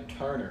Ted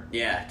Turner.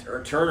 yeah,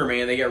 Turner,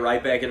 man, they get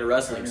right back into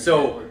wrestling. Turner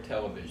So Network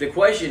Television. the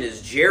question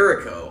is,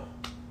 Jericho,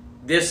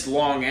 this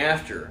long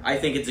after, I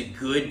think it's a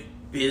good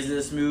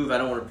business move. I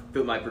don't want to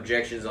put my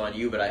projections on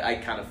you, but I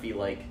kind of feel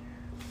like,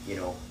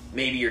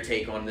 maybe your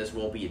take on this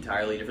won't be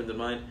entirely different than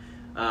mine.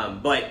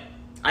 But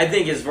I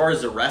think as far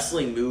as the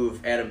wrestling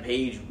move, Adam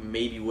Page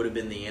maybe would have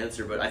been the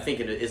answer, but I think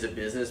it is a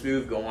business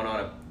move going on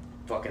a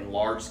fucking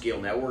large scale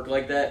network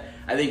like that.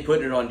 I think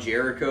putting it on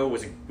Jericho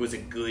was a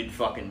good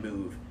fucking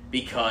move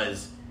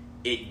because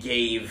it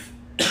gave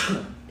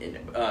him, you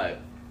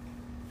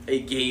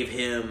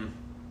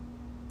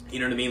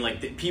know what I mean?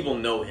 Like people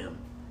know him.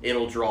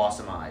 It'll draw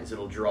some eyes.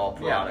 It'll draw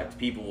product. Yeah.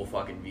 People will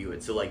fucking view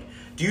it. So like,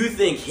 do you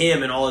think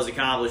him and all his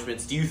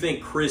accomplishments? Do you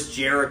think Chris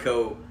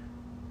Jericho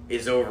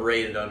is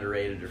overrated,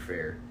 underrated, or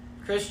fair?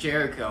 Chris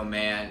Jericho,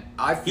 man,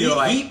 I feel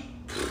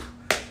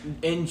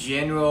in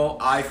general,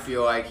 I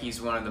feel like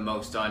he's one of the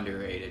most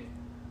underrated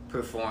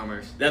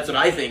performers. That's what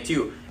I think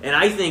too, and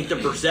I think the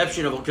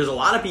perception of, because a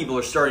lot of people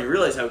are starting to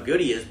realize how good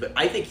he is, but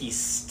I think he's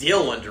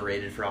still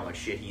underrated for how much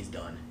shit he's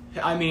done.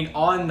 I mean,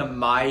 on the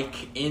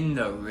mic, in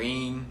the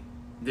ring,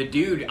 the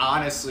dude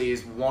honestly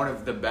is one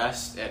of the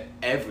best at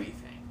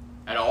everything,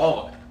 at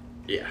all of it.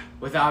 Yeah,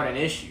 without an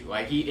issue.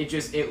 Like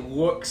it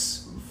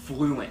looks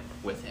fluent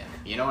with him.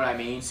 You know what I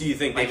mean? So you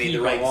think they made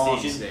the right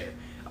decision there?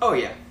 Oh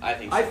yeah, I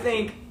think so. I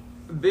think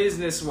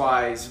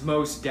business-wise,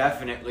 most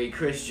definitely,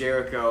 Chris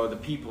Jericho. The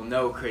people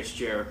know Chris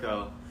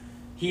Jericho.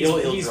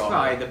 He's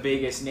probably the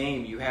biggest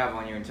name you have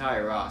on your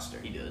entire roster.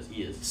 He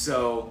is.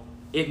 So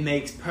it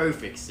makes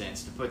perfect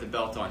sense to put the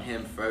belt on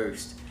him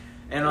first.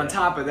 And on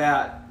top of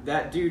that,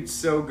 that dude's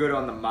so good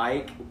on the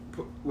mic.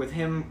 With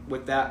him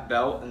with that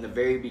belt in the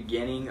very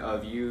beginning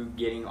of you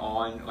getting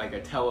on like a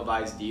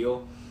televised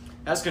deal,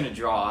 that's gonna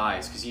draw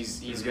eyes because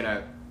he's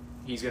gonna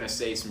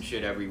say some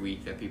shit every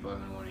week that people are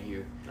gonna want to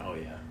hear. Oh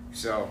yeah.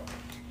 So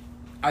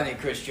I think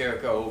Chris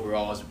Jericho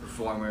overall as a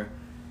performer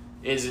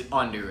is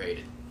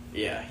underrated.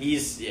 Yeah,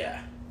 he's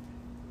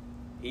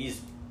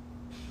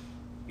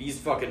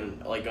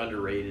fucking like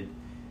underrated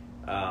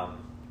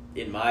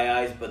in my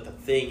eyes. But the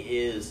thing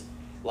is,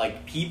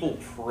 like, people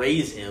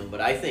praise him, but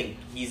I think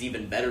he's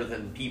even better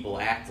than people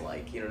act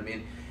like. You know what I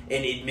mean?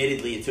 And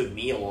admittedly, it took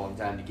me a long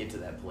time to get to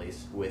that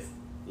place with,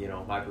 you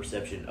know, my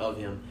perception of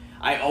him.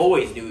 I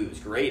always knew he was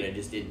great. I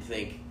just didn't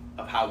think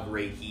of how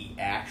great he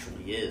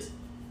actually is.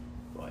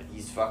 But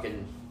he's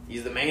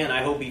the man.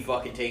 I hope he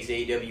fucking takes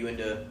AEW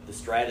into the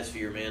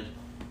stratosphere, man.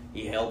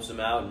 He helps him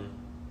out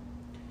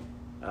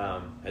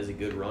and has a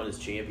good run as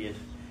champion.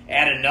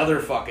 Add another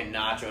fucking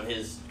notch on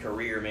his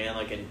career, man.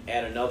 Like, and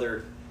add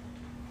another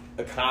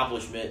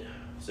accomplishment.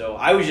 So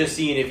I was just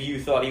seeing if you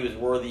thought he was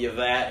worthy of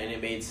that, and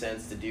it made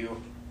sense to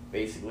do,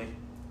 basically.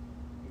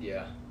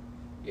 Yeah,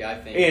 I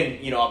think.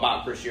 And you know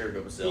about Chris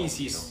Jericho himself.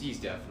 He's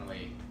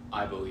definitely,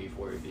 I believe,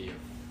 worthy of.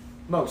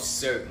 Most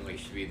certainly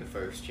should be the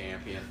first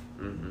champion.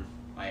 Mm-hmm.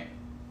 Like,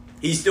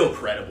 he's still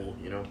credible,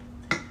 you know.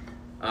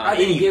 I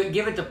think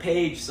give it to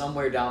Paige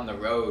somewhere down the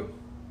road.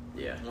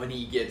 Yeah. When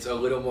he gets a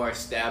little more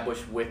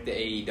established with the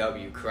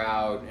AEW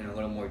crowd and a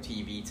little more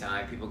TV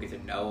time, people get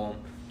to know him.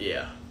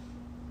 Yeah.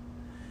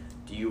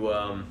 Do you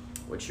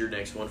what's your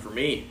next one for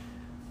me?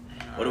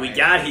 What do we right.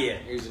 got here?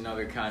 Here's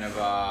another kind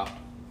of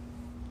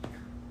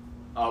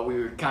we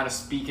were kind of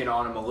speaking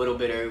on him a little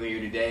bit earlier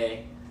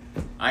today.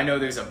 I know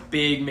there's a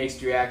big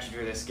mixed reaction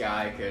for this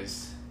guy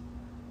because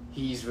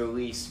he's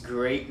released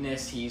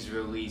greatness, he's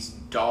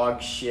released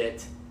dog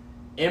shit.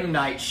 M.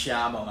 Night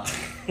Shyamalan.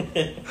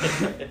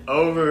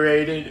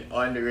 Overrated,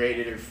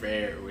 underrated, or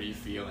fair? What are you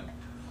feeling?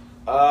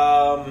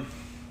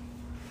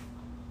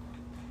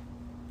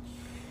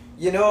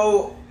 You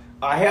know,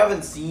 I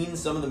haven't seen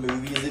some of the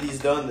movies that he's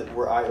done that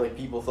were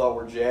people thought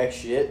were jack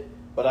shit,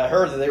 but I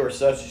heard that they were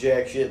such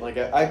jack shit. Like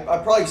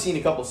I've probably seen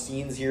a couple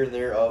scenes here and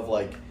there of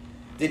like,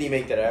 did he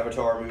make that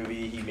Avatar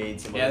movie? He made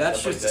some. Yeah,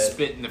 that's stuff just like a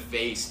spit in the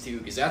face too,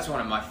 because that's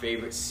one of my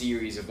favorite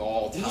series of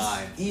all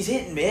time. He's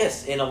hit and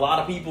miss, and a lot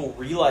of people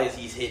realize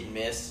he's hit and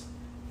miss.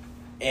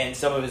 And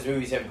some of his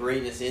movies have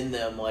greatness in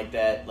them, like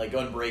that, like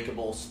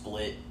Unbreakable,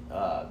 Split,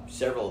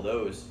 several of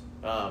those.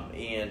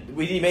 And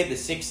he made The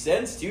Sixth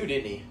Sense too,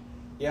 didn't he?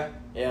 Yeah.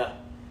 Yeah.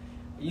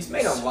 He's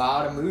made a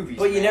lot of movies,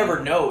 but you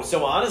never know.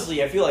 So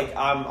honestly, I feel like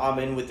I'm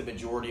in with the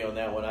majority on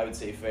that one. I would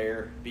say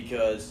fair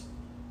because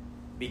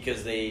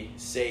they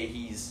say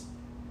he's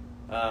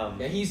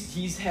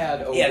he's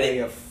had a way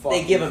of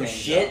fucking they give him things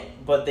shit, up.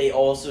 but they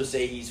also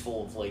say he's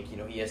full of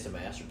he has some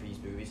masterpiece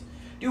movies.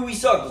 Dude, we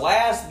saw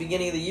Glass at the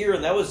beginning of the year,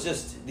 and that was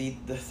just the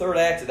third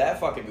act of that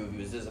fucking movie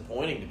was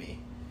disappointing to me.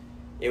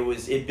 It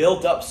was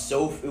built up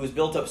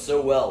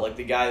so well. Like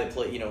the guy that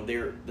played,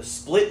 the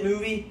Split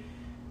movie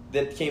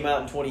that came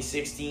out in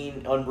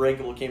 2016,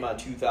 Unbreakable came out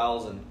in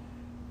 2000,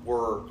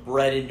 were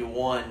bred into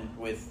one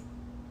with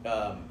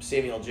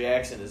Samuel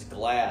Jackson as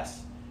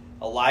Glass.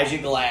 Elijah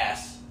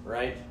Glass,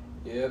 right?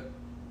 Yep.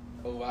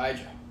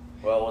 Elijah.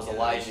 Well, it was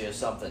Elijah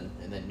something,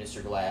 and then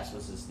Mr. Glass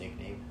was his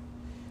nickname.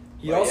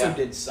 He also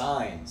did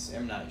Signs,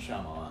 M. Night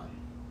Shyamalan.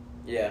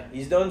 Yeah,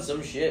 he's done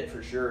some shit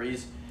for sure.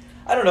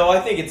 I don't know, I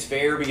think it's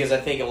fair because I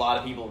think a lot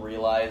of people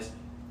realize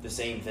the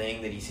same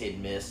thing, that he's hit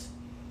and miss.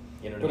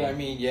 You know what I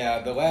mean?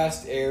 The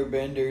Last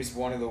Airbender's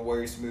one of the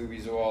worst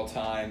movies of all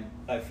time,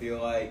 I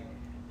feel like.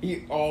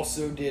 He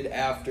also did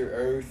After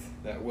Earth,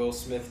 that Will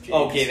Smith James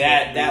Okay,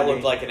 that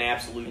looked like an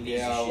absolute piece of shit.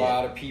 Yeah, a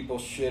lot of people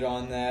shit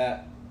on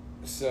that.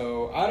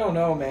 So, I don't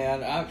know,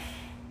 man.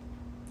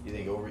 You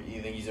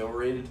think he's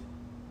overrated?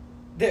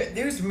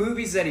 There's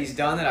movies that he's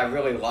done that I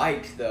really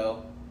liked,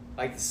 though.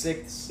 Like The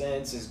Sixth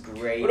Sense is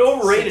great. But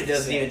overrated Sixth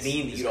doesn't even Sense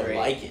mean that is you don't great.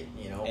 like it,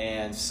 you know?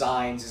 And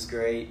Signs is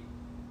great.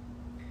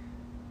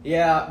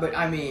 Yeah, but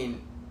I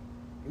mean,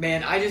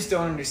 man, I just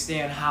don't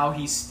understand how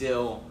he's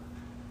still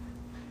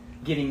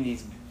getting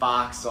these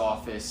box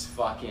office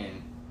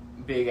fucking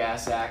big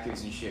ass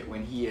actors and shit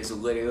when he has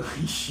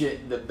literally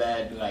shit the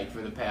bed like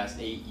for the past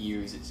 8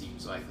 years, it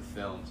seems like, with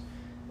films.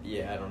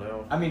 Yeah, I don't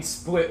know. I mean,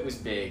 Split was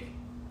big,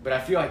 but I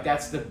feel like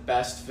that's the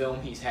best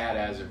film he's had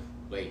as of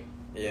late.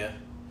 Yeah.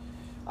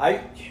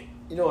 I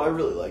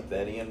really like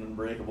that and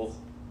Unbreakable.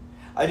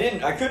 I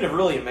couldn't have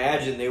really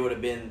imagined they would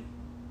have been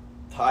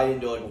tied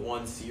into like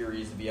one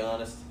series, to be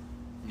honest.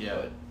 Yeah.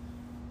 But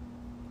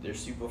they're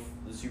super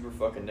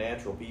fucking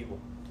natural people.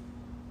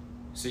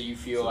 So you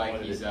feel So like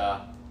what is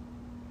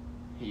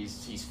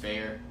he's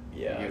fair?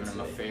 Yeah, You're giving I'd him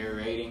a say. fair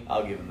rating.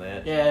 I'll give him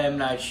that. Yeah, M.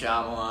 Night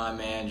Shyamalan,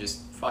 man,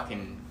 just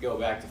fucking go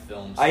back to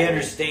films. I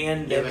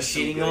understand Give them us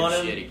some shitting good on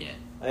him. shit again.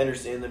 I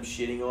understand them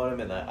shitting on him,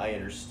 and I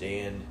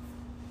understand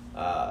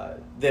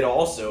that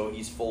also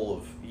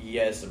he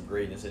has some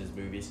greatness in his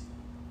movies.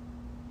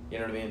 You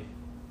know what I mean?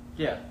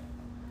 Yeah.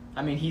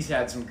 I mean, he's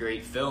had some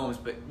great films,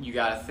 but you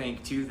gotta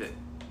think, too, that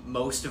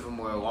most of them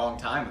were a long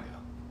time ago.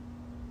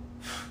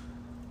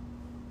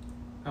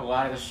 A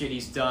lot of the shit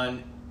he's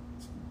done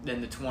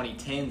in the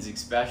 2010s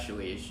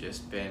especially has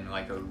just been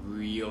like a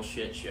real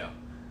shit show.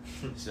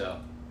 So,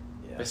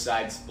 Yeah.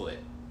 besides Split.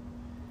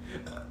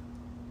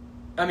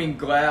 I mean,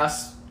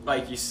 Glass,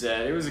 like you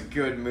said, it was a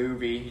good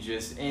movie. It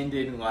just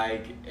ended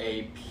like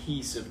a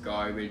piece of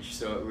garbage,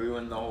 so it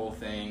ruined the whole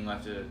thing.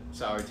 Left a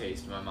sour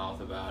taste in my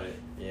mouth about it.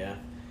 Yeah.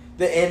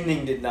 The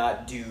ending did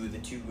not do the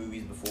two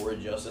movies before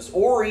it justice,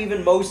 or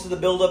even most of the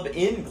build-up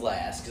in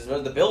Glass, because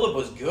the build-up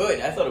was good.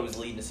 I thought it was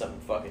leading to something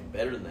fucking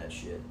better than that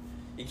shit.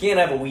 You can't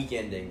have a weak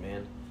ending,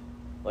 man.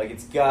 Like,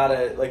 it's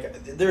gotta...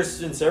 Like, there's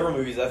been several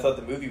movies I thought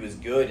the movie was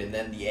good, and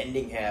then the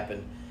ending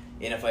happened,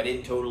 and if I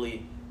didn't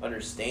totally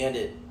understand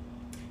it...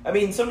 I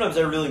mean, sometimes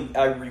I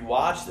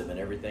rewatch them and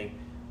everything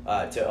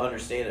to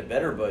understand it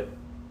better, but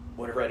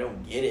whenever I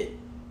don't get it,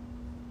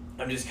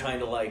 I'm just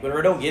kind of like, whenever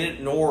I don't get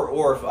it,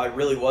 or if I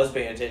really was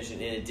paying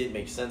attention and it did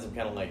make sense, I'm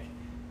kind of like,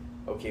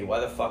 okay, why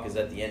the fuck is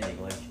that the ending?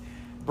 Like,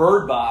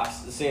 Bird Box,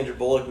 the Sandra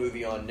Bullock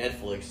movie on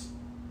Netflix,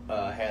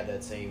 had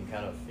that same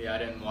kind of Yeah, I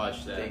didn't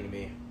watch that. thing to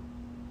me.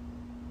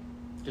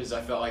 Because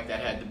I felt like that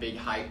had the big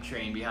hype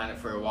train behind it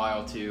for a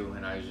while, too,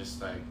 and I was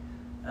just like,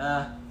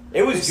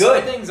 It was There's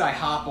good. Some things I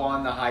hop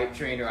on the hype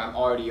train or I'm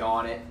already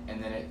on it,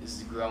 and then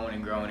it's growing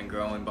and growing and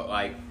growing. But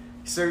like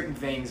certain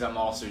things, I'm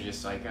also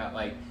just like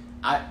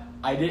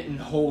I didn't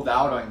hold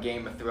out on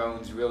Game of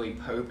Thrones really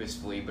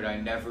purposefully, but I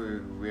never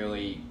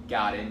really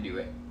got into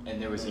it,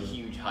 and there was a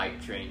huge hype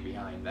train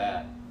behind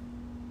that.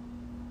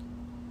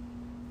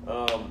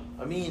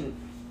 I mean,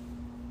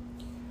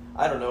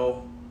 I don't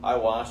know. I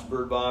watched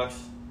Bird Box,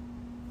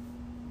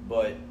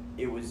 but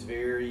it was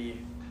very.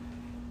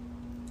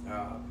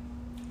 How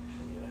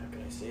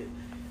can I say it?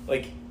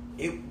 Like,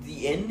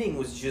 the ending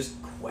was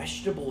just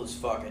questionable as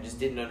fuck. I just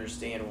didn't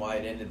understand why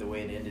it ended the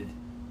way it ended.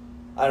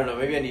 I don't know.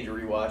 Maybe I need to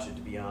rewatch it,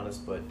 to be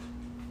honest, but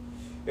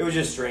it was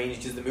just strange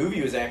because the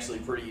movie was actually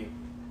pretty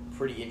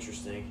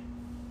interesting.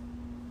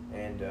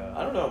 And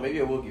I don't know. Maybe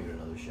I will give it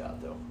another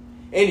shot, though.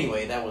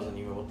 Anyway, that wasn't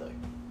even what the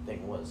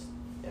thing was.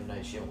 M.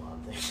 Night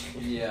Shyamalan thing.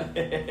 Yeah.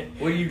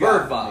 What do you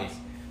got Bird for me?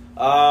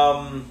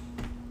 Box.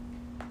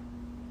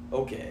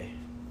 Okay.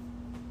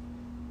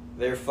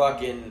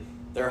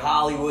 They're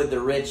Hollywood, they're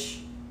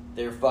rich,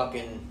 they're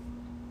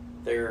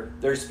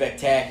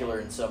spectacular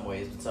in some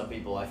ways, but some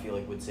people I feel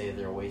like would say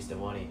they're a waste of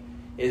money.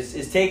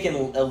 Is taking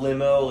a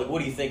limo, like, what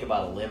do you think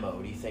about a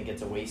limo? Do you think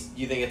it's a waste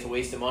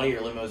of money, or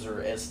limos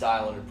are as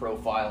styling and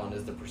profiling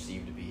as they're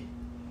perceived to be?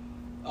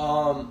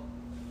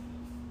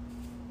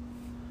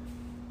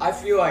 I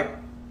feel like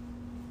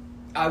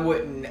I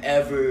wouldn't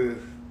ever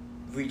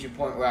reach a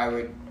point where I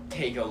would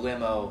take a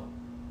limo,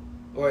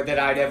 or that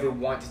I'd ever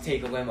want to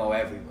take a limo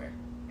everywhere,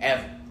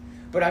 ever.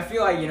 But I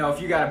feel like,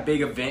 if you got a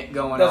big event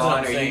going That's what on,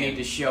 I'm or you saying. need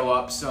to show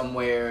up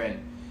somewhere, and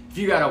if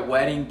you got a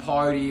wedding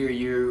party, or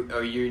you're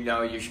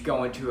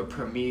going to a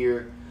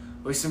premiere,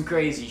 or some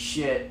crazy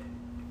shit,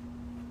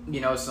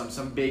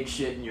 some big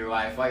shit in your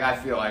life, like I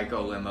feel like a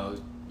limo,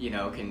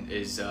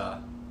 is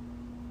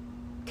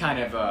kind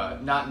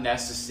of not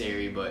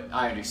necessary, but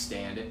I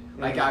understand it.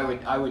 Like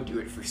I would do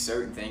it for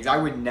certain things. I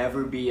would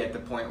never be at the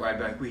point where I'd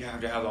be like, we have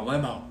to have a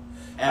limo.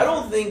 I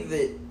don't think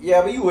that.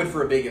 Yeah, but you would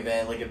for a big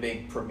event, like a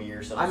big premiere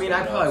or something. I mean,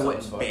 I probably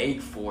wouldn't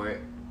beg for it,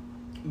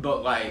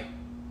 but like,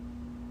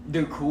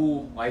 they're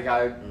cool. Like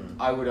I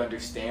would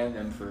understand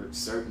them for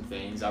certain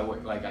things. I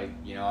would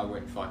I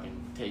wouldn't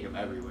fucking take them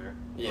everywhere.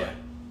 Yeah.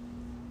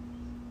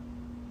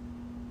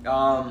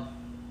 But,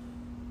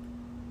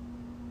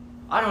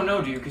 I don't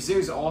know, dude, because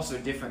there's also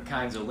different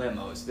kinds of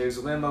limos. There's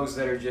limos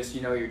that are just,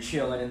 you're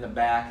chilling in the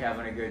back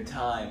having a good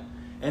time.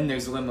 And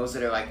there's limos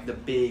that are like the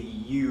big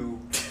U,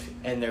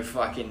 and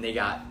they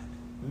got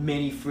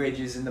mini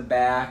fridges in the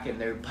back, and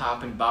they're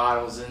popping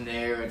bottles in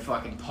there and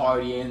fucking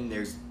partying.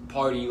 There's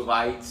party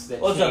lights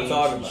that Well, that's what I'm change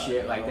talking and about,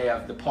 shit. you Like know? they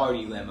have the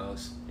party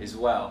limos as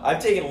well.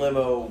 I've taken a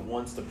limo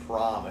once to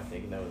prom, I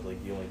think, and that was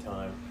like the only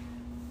time.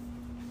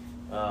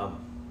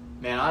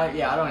 Man,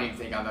 I don't even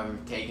think I've ever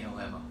taken a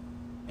limo.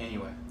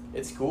 Anyway,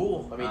 It's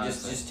cool. I mean,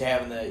 Honestly. just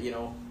having the, you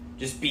know,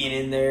 just being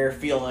in there,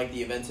 feeling like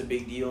the event's a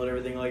big deal and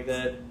everything like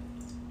that.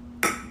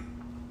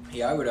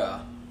 yeah, I would.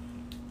 I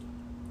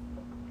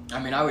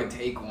would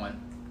take one.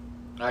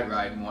 I'd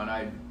ride one.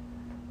 I'd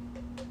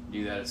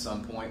do that at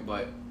some point,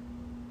 but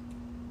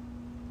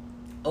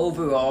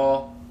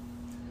overall,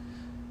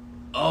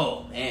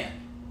 oh man,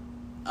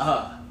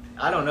 I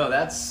don't know.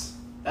 That's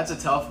a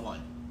tough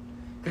one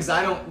because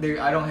I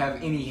don't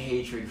have any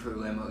hatred for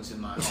limos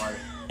in my heart,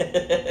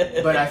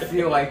 but I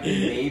feel like they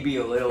may be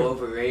a little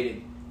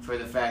overrated for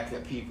the fact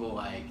that people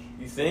like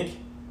You think?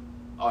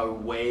 are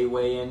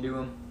way into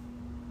them.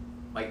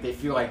 Like they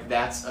feel like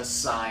that's a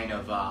sign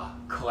of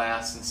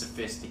class and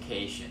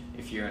sophistication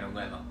if you're in a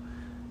limo.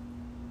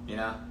 You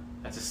know,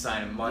 that's a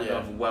sign of money, Yeah.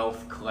 of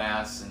wealth,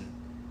 class,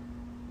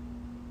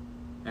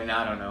 and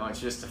I don't know.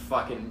 It's just a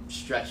fucking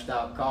stretched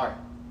out car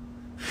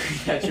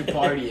that you're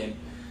partying.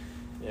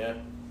 Yeah.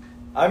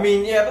 I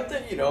mean, yeah, but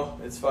then, you know,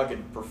 it's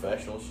fucking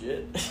professional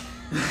shit.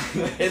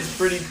 It's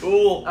pretty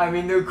cool. I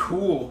mean, they're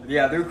cool.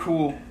 Yeah, they're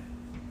cool.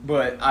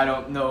 But I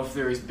don't know if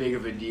they're as big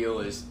of a deal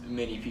as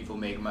many people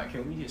make them out.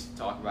 Can we just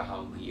talk about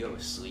how Leo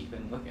is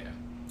sleeping? Look at him.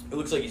 It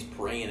looks like he's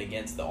praying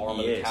against the arm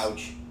He of the is.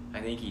 couch. I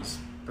think he's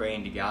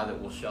praying to God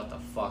that we'll shut the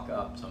fuck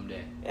up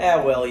someday.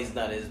 Yeah, well, he's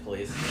not his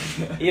place.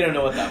 He don't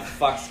know what the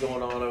fuck's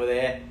going on over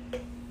there.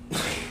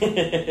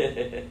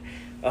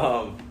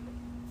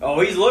 Oh,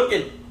 he's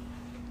looking.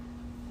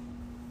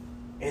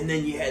 And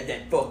then you had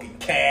that fucking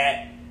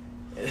cat.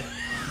 And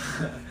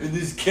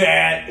this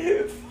cat.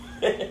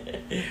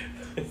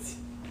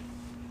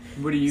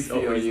 What do you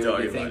So feel? he's You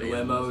talking think about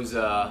animals.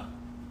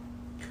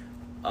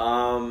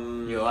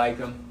 limos, you like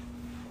them?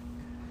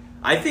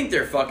 I think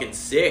they're fucking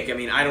sick. I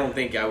mean, I don't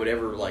think I would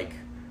ever, like,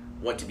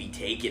 want to be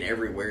taken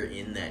everywhere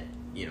in that,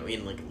 you know,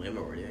 in, like, a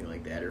limo or anything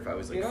like that, or if I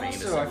was, like, You know,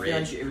 famous also, I and feel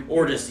rich, like it would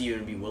or be- just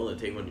even be willing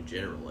to take one in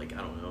general. Like, I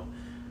don't know.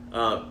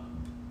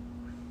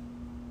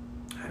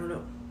 I don't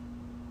know.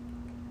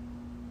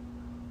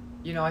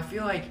 You know, I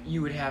feel like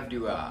you would have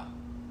to.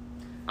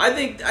 I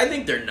think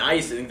they're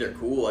nice. I think they're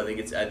cool. I think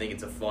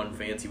it's a fun,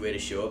 fancy way to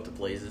show up to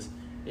places.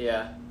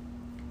 Yeah.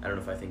 I don't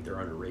know if I think they're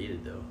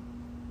underrated though.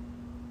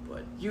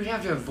 But You'd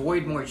have to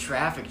avoid more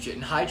traffic shit.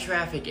 In high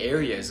traffic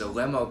areas, a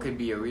limo could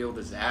be a real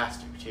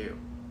disaster, too.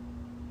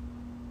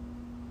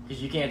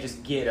 Because you can't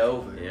just get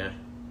over, yeah,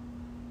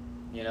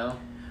 you know?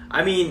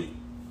 I mean,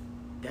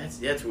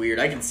 that's weird.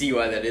 I can see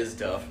why that is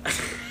tough.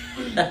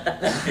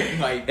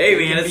 Like, Hey it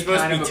man, can it's be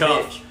supposed to kind be of a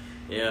tough. bitch.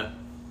 Yeah.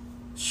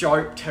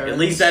 Sharp turns. At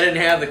least I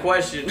didn't have the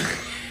question.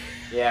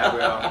 Yeah, bro.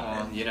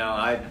 Well, you know,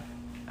 I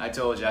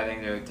told you I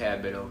think they're a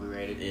tad bit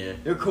overrated. Yeah.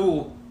 They're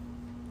cool.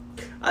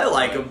 I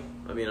like them.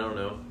 I mean, I don't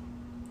know.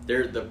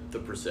 They're the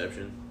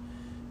perception.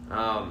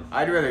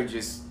 I'd rather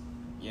just,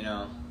 you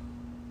know,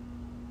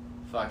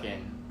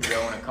 fucking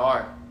go in a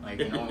car like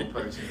a normal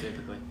person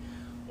typically.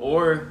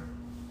 Or,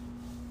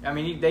 I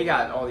mean, they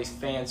got all these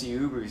fancy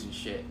Ubers and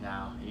shit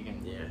now. You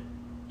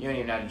don't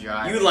even have to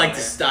drive. You'd like to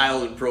anywhere.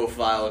 style and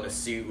profile in a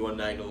suit one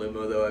night in a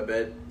limo, though, I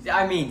bet.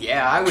 I mean,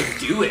 yeah, I would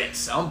do it at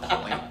some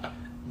point.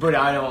 But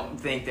I don't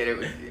think that it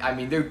would. I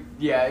mean,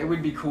 it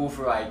would be cool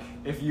for, like,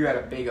 if you had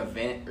a big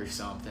event or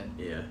something.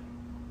 Yeah.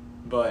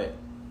 But,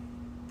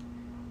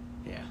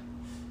 yeah.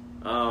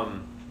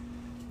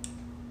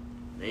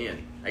 Man,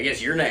 I guess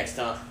you're next,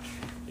 huh?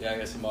 Yeah, I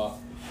guess I'm off.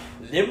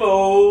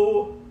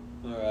 Limo.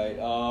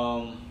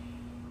 Alright,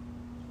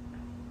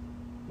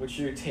 what's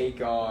your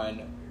take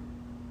on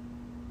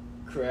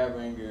Crab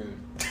Rangoon?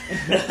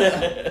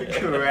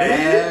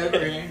 Crab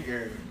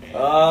Rangoon.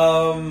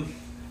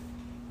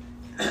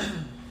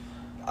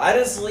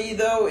 Honestly,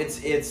 though,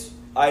 it's.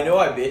 I know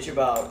I bitch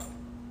about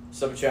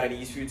some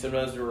Chinese food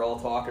sometimes. We were all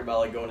talking about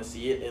like going to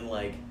see it, and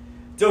like,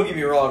 don't get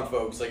me wrong,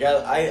 folks. Like,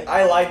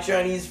 I like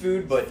Chinese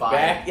food, but Fine.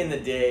 back in the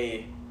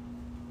day,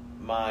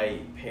 my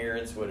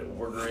parents would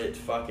order it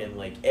fucking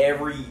like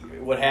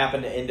what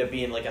happened to end up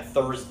being like a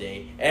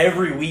Thursday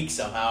every week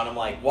somehow, and I'm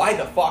like, why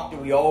the fuck do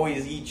we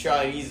always eat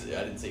Chinese?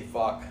 I didn't say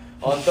fuck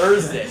on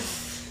Thursday.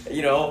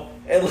 You know,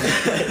 and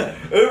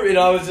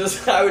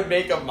I would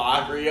make a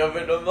mockery of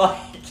it. I'm like,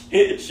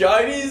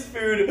 Chinese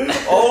food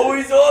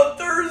always on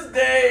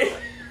Thursday.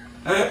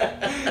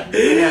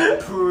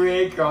 That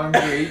prick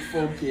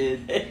ungrateful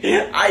kid.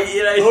 I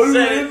said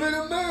live in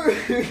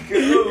America.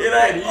 and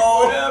I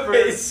Whatever.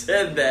 always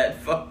said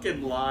that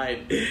fucking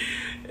line.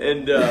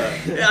 And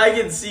I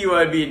can see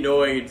why it'd be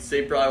annoying.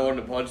 They probably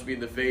wanted to punch me in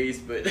the face,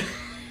 but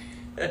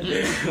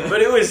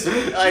it was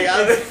like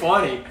It's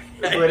funny,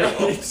 I but know.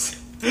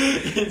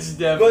 it's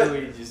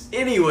definitely just.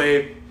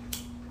 Anyway,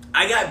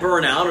 I got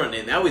burnt out on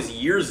it. And that was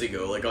years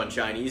ago, like on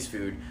Chinese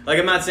food. Like,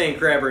 I'm not saying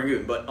crab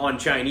rangoon, but on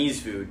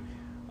Chinese food.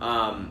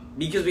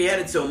 Because we had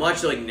it so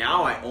much, like,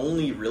 now I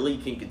only really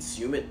can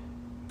consume it,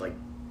 like,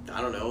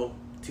 I don't know,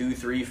 2,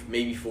 3,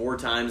 maybe 4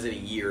 times in a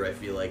year. I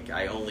feel like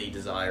I only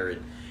desire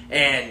it.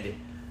 And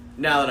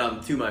now that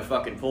I'm to my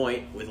fucking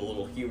point with a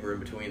little humor in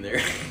between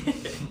there,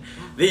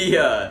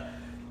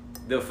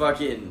 the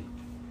fucking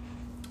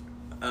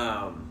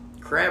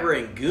crab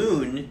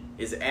rangoon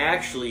is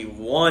actually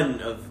one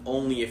of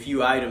only a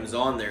few items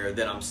on there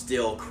that I'm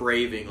still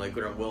craving, like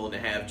when I'm willing to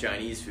have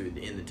Chinese food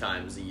in the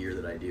times of the year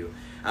that I do.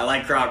 I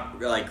like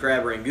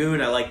crab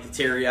rangoon. I like the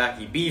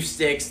teriyaki beef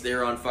sticks.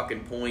 They're on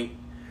fucking point.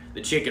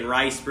 The chicken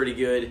rice pretty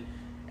good.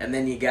 And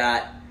then you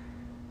got,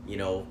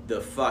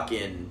 the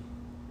fucking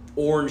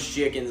orange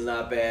chicken's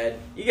not bad.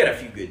 You got a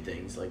few good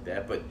things like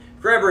that, but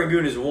crab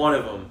rangoon is one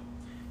of them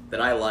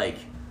that I like.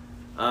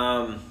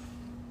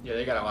 Yeah,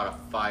 they got a lot of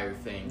fire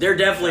things. They're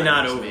definitely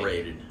not Chinese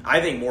overrated.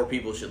 I think more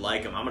people should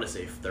like them. I'm going to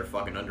say they're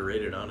fucking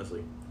underrated,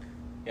 honestly.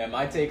 Yeah,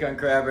 my take on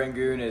crab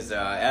rangoon is,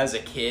 as a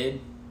kid,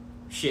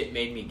 shit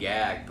made me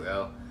gag,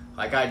 bro.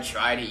 Like, I'd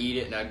try to eat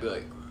it, and I'd be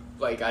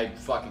like I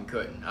fucking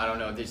couldn't. I don't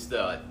know, just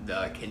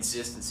the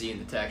consistency and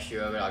the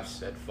texture of it, I just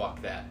said,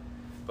 fuck that.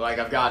 But, like,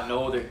 I've gotten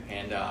older,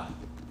 and,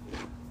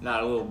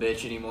 not a little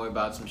bitch anymore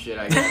about some shit,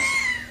 I guess.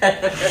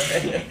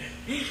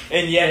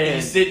 And yet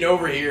he's sitting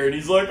over here and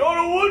he's like, I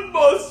don't want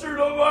mustard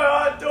on my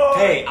hot dog.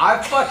 Hey,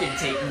 I've fucking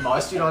taken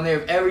mustard on there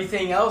if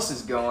everything else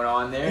is going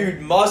on there.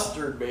 Dude,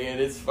 mustard, man,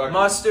 it's fucking...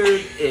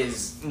 Mustard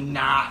is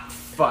not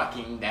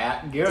fucking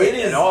that good it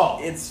is, at all.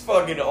 It's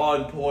fucking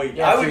on point.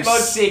 Yeah, if you're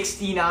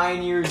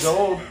 69 years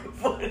old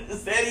what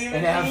does that even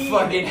and have mean?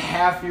 fucking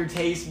half your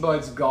taste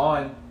buds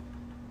gone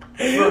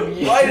from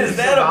years Why does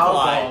that of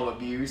apply? alcohol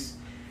abuse.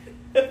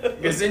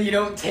 Because then you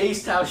don't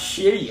taste how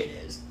shitty it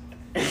is.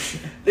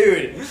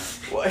 Dude,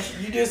 what?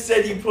 You just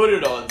said you put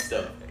it on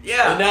stuff.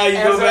 Yeah. And now you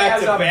go back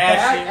to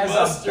bashing mustard.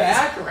 As a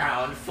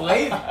background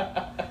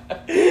flavor.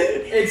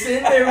 It's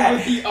in there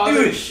with the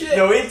other Dude, shit.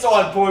 no, it's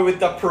on point with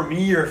the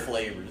premier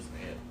flavors,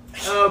 man.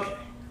 Okay.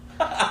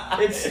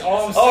 It's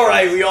all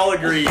Alright, we all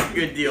agree.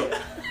 Good deal.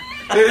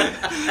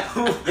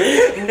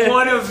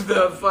 one of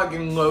the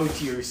fucking low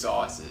tier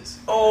sauces.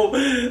 Oh,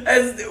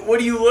 what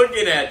are you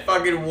looking at?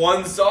 Fucking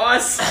one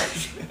sauce?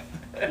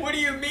 What do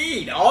you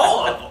mean?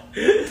 All of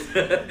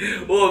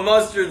them. Well, if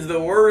mustard's the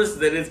worst,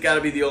 then it's got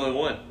to be the only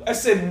one. I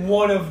said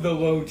one of the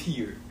low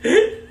tier.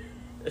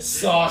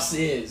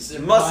 Sauces.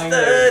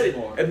 Mustard!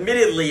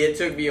 Admittedly, it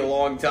took me a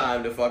long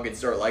time to fucking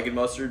start liking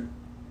mustard.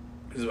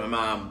 Because my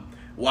mom,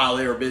 while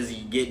they were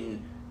busy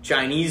getting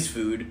Chinese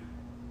food,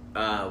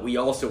 we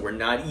also were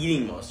not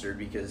eating mustard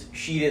because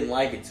she didn't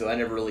like it, so I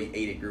never really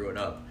ate it growing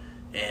up.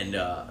 And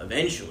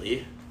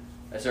eventually,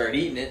 I started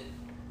eating it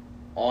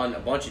on a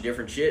bunch of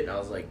different shit, and I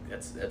was like,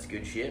 that's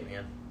good shit,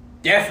 man.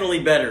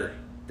 Definitely better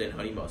than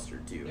honey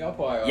mustard, too.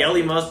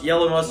 Yellow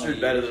mustard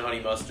better than honey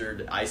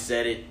mustard. I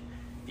said it.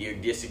 If you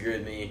disagree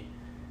with me,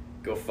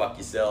 go fuck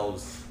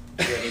yourselves.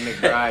 Danny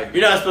McBride.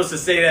 You're not supposed to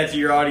say that to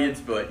your audience,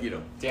 but,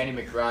 Danny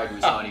McBride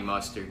was honey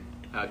mustard.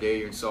 How dare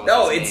you insult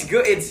No, his it's name.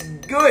 good. It's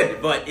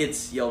good, but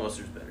yellow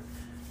mustard's better.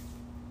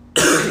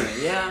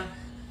 Yeah.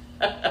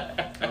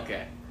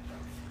 Okay.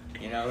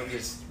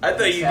 Just I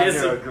thought you have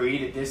to agree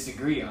to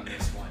disagree on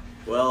this one.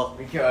 Well,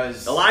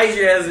 Because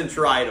Elijah hasn't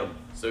tried them,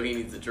 so he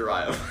needs to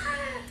try them.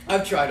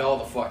 I've tried all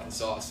the fucking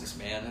sauces,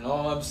 man, and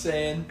all I'm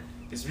saying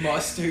is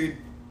mustard,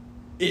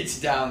 it's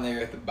down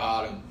there at the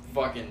bottom.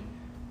 Fucking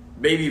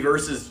Maybe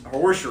versus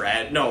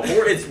horseradish. No,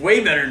 it's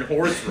way better than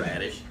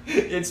horseradish.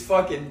 it's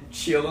fucking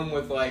chilling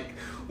with like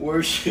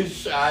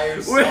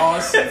Worcestershire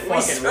sauce and We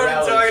fucking started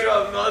relish. talking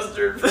about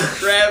mustard for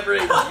crab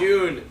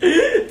rangoon.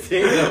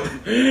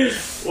 Damn.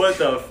 What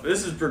the?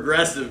 This is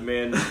progressive,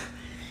 man.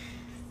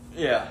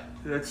 Yeah,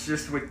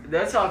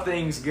 that's how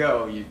things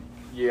go. You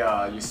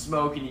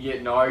smoke and you get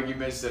in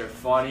arguments that are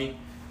funny,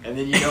 and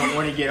then you don't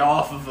want to get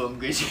off of them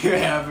because you're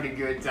having a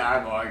good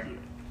time arguing.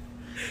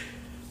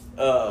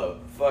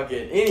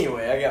 Fucking.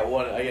 Anyway, I got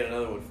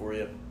another one for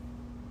you.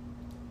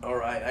 All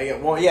right, I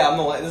got one. Yeah,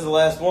 this is the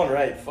last one,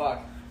 right?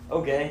 Fuck.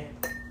 Okay.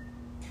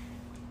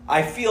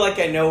 I feel like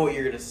I know what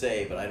you're gonna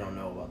say, but I don't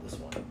know about this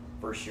one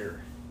for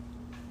sure.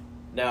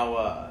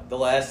 Now,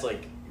 there's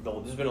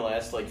been the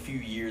last few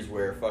years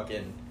where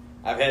fucking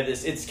I've had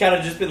this. It's kind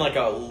of just been like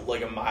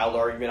a mild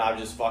argument. I'm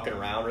just fucking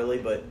around, really.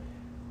 But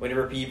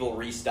whenever people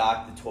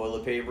restock the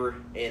toilet paper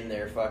in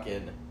their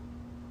fucking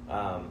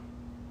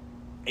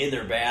in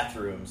their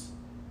bathrooms,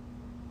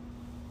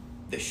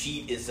 the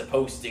sheet is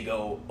supposed to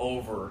go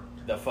over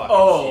the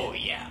fucking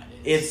shit. Yeah.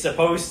 It's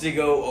supposed to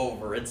go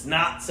over. It's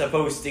not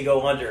supposed to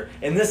go under.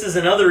 And this is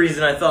another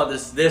reason I thought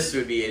this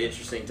would be an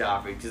interesting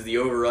topic, because the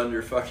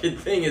over-under fucking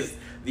thing is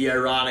the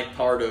ironic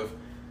part of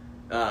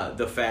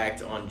the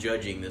fact on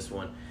judging this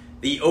one.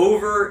 The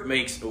over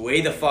makes way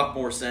the fuck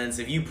more sense.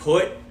 If you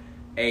put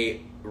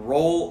a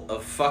roll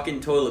of fucking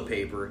toilet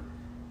paper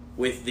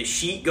with the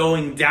sheet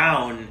going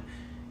down,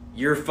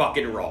 you're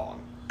fucking wrong.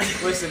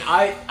 Listen,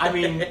 I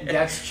mean,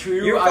 that's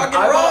true. You're fucking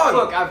wrong.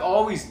 Look, I've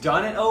always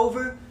done it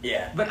over.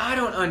 Yeah. But I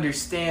don't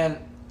understand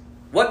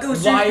What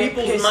goes through why it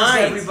people's pisses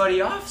minds?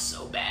 everybody off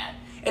so bad.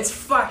 It's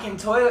fucking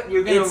toilet.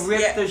 You're gonna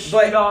rip the shit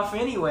but- off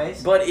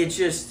anyways. But it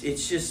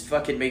just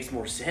fucking makes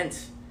more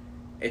sense.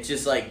 It's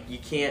just like you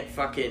can't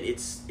fucking.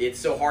 It's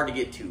so hard to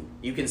get to.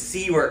 You can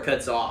see where it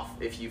cuts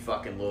off if you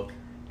fucking look,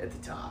 at the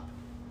top.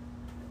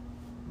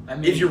 I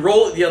mean, If you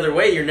roll it the other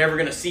way, you're never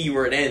gonna see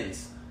where it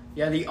ends.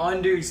 yeah, the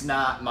under's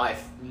not my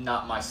style, You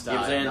know what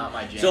I'm saying? not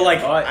my jam. So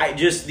like, but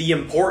just the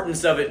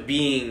importance of it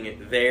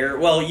being there.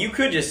 Well, you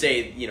could just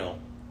say,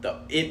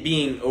 it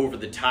being over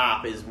the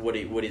top is what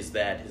is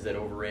that? Is that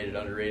overrated,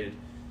 underrated?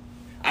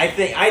 I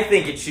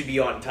think it should be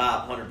on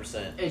top,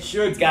 100%. it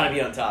should. It's got to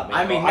be on top, man.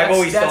 I mean, I've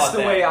always that's thought the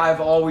that. way I've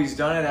always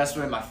done it. That's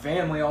the way my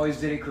family always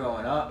did it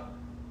growing up,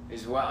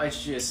 as well.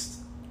 It's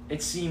just,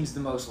 it seems the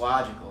most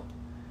logical.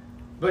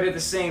 But at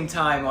the same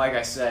time, like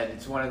I said,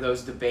 it's one of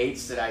those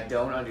debates that I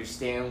don't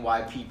understand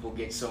why people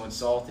get so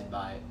insulted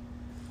by it.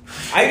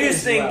 I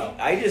just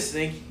As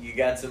think you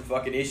got some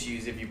fucking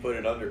issues if you put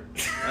it under.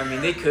 I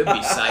mean, they could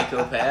be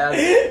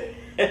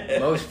psychopaths.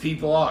 Most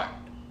people are.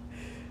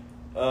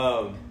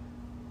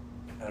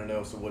 I don't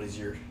know. So what is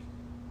your?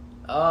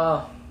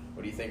 Uh,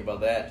 What do you think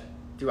about that?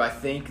 do I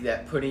think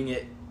that putting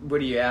it? What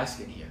are you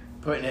asking here?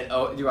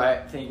 Do I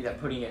think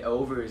that putting it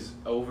over is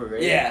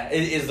overrated? Yeah,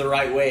 it is the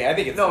right way. I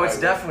think it's No, the it's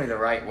right way. definitely the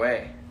right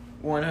way.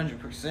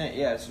 100%.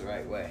 Yeah, it's the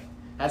right way.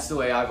 That's the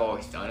way I've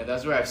always done it.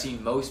 That's the way I've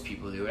seen most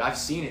people do it. I've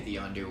seen it the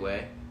under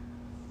way,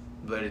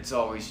 but it's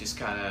always just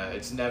kind of,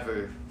 it's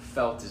never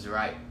felt as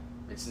right.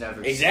 It's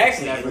never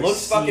Exactly. It's never It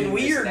looks fucking seemed as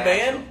weird, natural.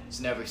 man. It's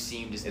never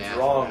seemed as It's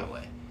natural wrong. that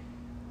way.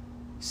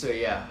 So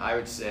yeah, I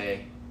would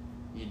say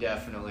you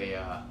definitely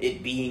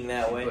It being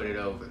that should way. put it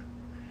over.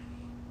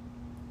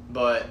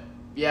 But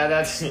yeah,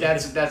 that's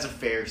a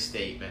fair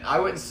statement. I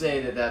wouldn't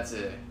say that that's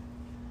a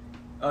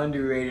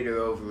underrated or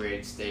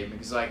overrated statement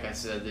because, like I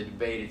said, the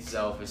debate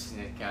itself is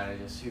kind of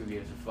just who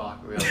gives a fuck,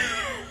 really.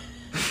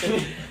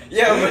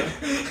 Yeah,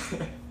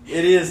 but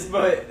it is.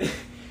 But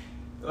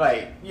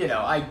like,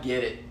 I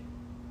get it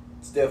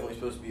It's definitely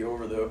supposed to be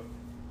over though.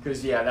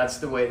 because that's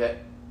the way that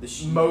The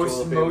sheet of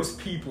toilet paper. most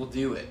people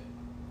do it.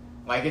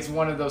 Like, it's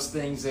one of those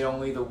things that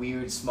only the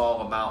weird small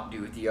amount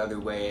do it the other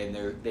way, and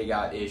they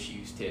got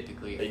issues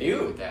typically. If They they do.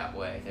 do it that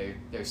way.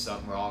 There's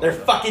something wrong. They're with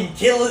them. fucking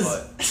killers.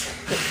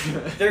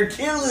 But- They're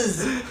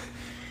killers.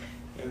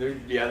 And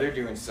they're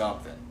doing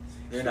something.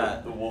 They're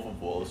not. The Wolf of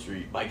Wall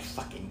Street. My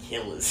fucking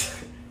killers.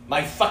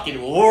 My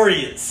fucking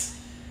warriors.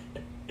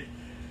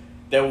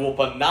 That will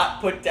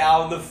not put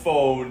down the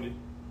phone.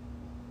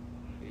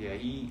 Yeah,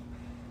 he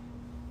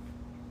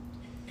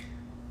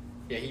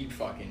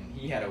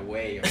had a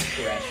way of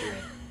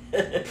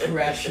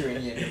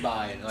pressuring you into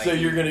buying. Like, So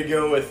you're gonna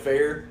go with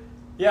fair?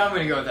 Yeah, I'm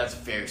gonna go with that's a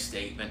fair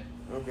statement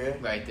Okay.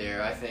 right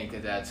there. I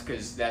think that's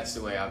because that's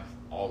the way I've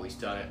always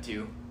done it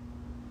too.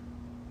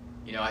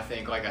 I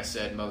think, like I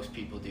said, most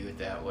people do it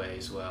that way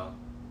as well.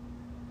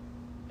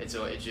 It's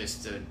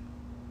just a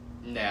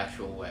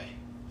natural way,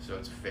 so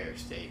it's a fair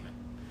statement.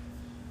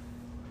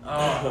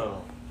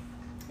 Oh,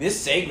 This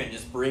segment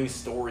just brings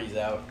stories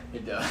out.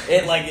 it does.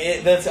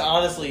 That's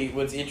honestly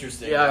what's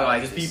interesting. Yeah, I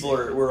like because this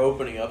people we're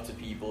opening up to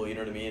people, you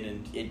know what I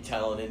mean, and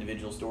telling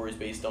individual stories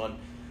based on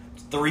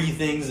 3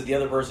 things that the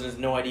other person has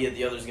no idea that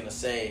the other's gonna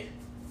say.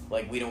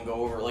 Like, we don't go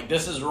over, like,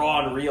 this is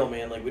raw and real,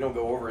 man. Like, we don't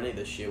go over any of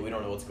this shit. We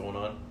don't know what's going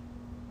on.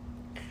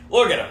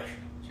 Look at her.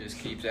 Just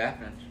keeps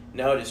happening.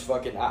 No, just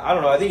fucking, I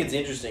don't know. I think it's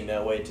interesting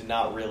that way to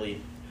not really,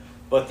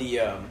 but the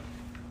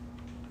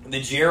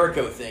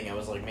Jericho thing, I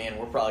was like, man,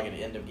 we're probably going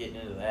to end up getting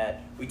into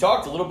that. We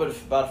talked a little bit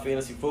about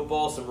fantasy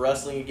football, some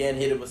wrestling again,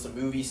 hit him with some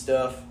movie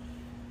stuff.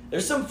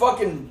 There's some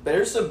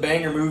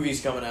banger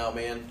movies coming out,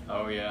 man.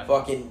 Oh yeah.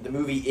 Fucking the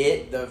movie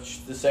It, the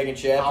second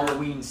chapter.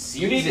 Halloween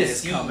season You need to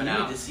is coming out.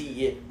 You need to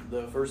see It,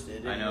 the first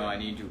It. I know. I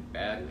need to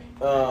badly.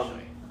 Um,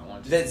 Actually, I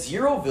want to. That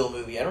Zeroville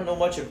movie, I don't know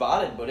much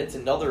about it, but it's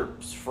another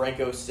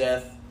Franco,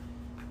 Seth,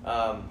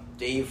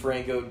 Dave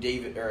Franco, Danny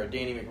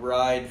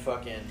McBride,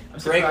 fucking I'm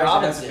Greg surprised it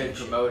Robinson. hasn't been and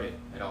shit. promoted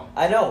at all.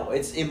 I know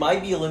it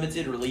might be a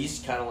limited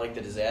release, kind of like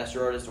the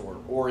Disaster Artist,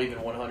 or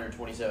even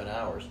 127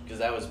 hours, because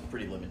that was a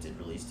pretty limited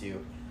release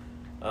too.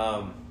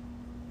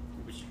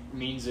 Which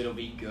means it'll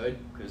be good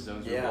because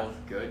those Yeah. are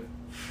both good.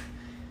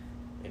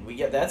 And we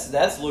get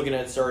that's looking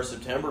at start of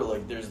September.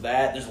 Like there's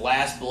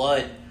Last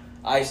Blood.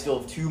 I still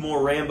have 2 more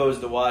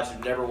Rambos to watch.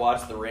 I've never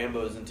watched the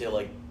Rambos until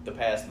like the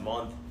past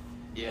month.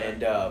 Yeah.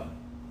 And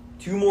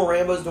 2 more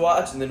Rambos to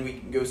watch, and then we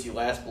can go see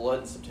Last Blood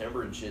in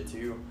September and shit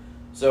too.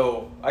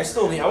 So I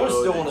still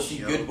want to see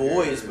Good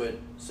Boys, but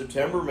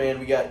September, man,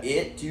 we got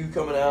It 2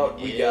 coming out.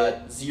 We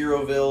got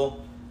Zeroville.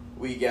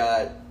 We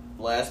got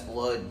Last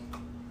Blood.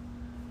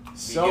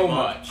 so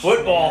much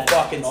Football man.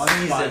 fucking Month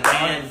season, by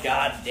man. month.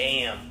 God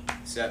damn.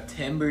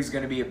 September's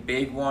going to be a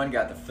big one.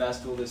 Got the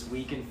festival this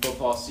weekend.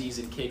 Football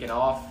season kicking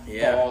off.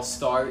 Yeah. Fall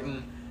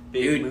starting.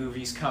 Big Dude.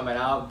 movies coming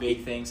out.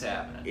 Big things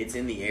happening. It's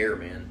in the air,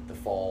 man. The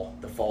fall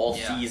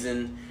Yeah.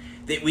 season.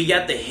 We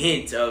got the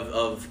hint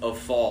of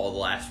fall the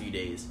last few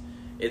days.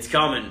 It's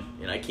coming,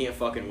 and I can't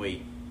fucking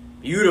wait.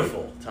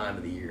 Beautiful time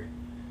of the year.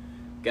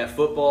 Got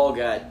football,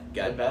 got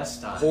The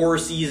best time. horror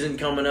season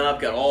coming up,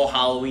 got all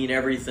Halloween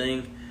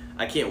everything.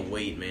 I can't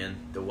wait, man.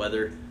 The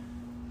weather.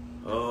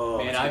 Oh,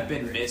 Man, it's I've gonna be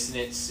been great. missing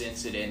it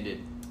since it ended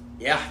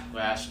Yeah,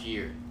 last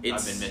year.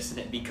 it's I've been missing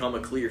it. become a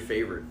clear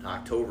favorite.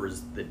 October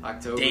is the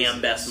October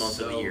damn best month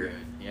of the year.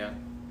 Good. Yeah.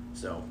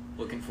 So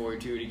Looking forward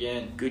to it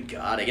again. good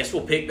God, I guess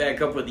we'll pick back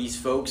up with these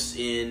folks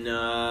in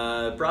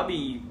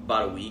probably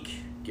about a week,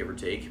 give or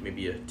take,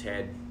 maybe a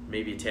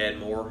tad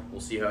more.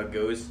 We'll see how it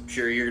goes. I'm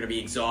sure you're going to be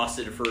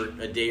exhausted for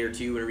a day or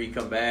two whenever you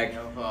come back.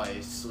 I'll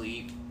probably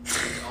sleep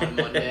on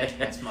Monday.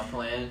 That's my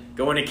plan.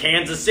 Going to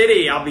Kansas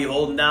City, I'll be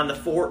holding down the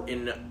fort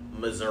in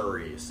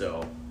Missouri.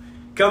 So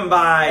come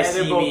by, And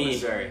they're see both me,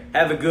 Missouri.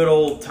 have a good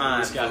old You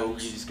time, just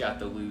got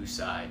the loose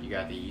side. You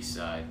got the east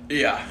side.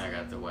 Yeah. And I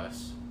got the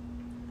west.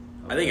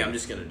 I think I'm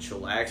just gonna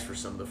chillax for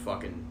some of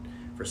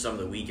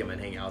the week. I'm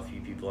gonna hang out with a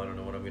few people. I don't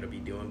know what I'm gonna be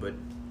doing, but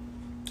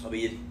I'll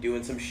be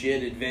doing some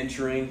shit,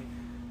 adventuring.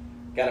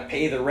 Gotta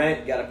pay the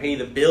rent. Gotta pay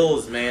the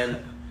bills,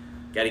 man.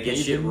 Gotta get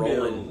Pay shit them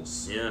rolling.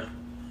 bills. Yeah.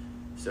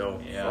 So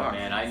Yeah, fuck.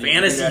 man, I need to do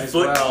fantasy that as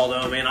football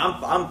well. though, man.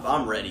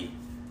 I'm ready.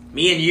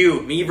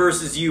 Me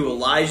versus you,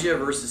 Elijah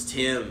versus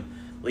Tim.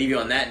 Leave you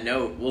on that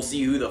note. We'll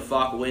see who the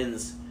fuck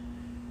wins.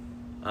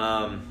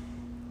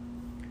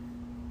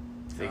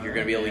 Think you're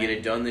gonna be able to get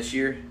it done this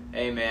year?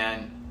 Hey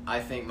man, I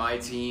think my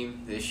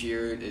team this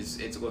year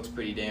looks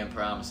pretty damn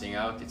promising.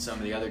 I looked at some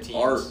of the other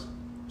teams.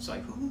 It's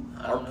like, ooh,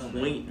 I Our don't know,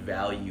 man. point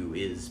value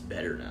is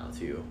better now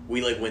too.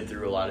 We went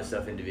through a lot of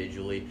stuff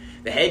individually.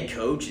 The head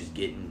coach is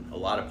getting a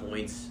lot of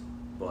points,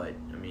 but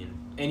I mean,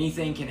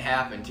 Anything can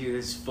happen too.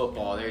 This is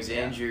football. There's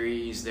Yeah.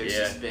 injuries. There's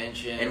Yeah.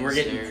 suspensions. and we're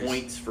getting there's-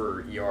 points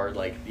for yard,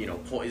 like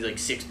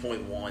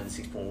 6.1,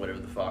 6 point whatever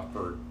the fuck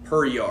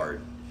per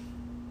yard.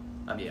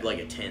 Yeah. Like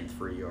a tenth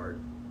for a yard.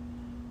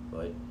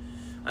 But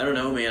I don't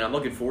know, man. I'm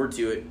looking forward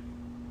to it.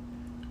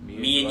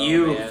 Me and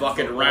you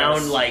fucking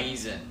round like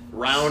season.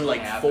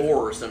 4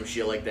 or some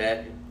shit like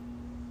that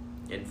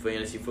in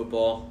fantasy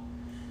football.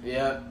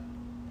 Yeah.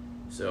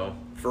 So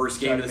first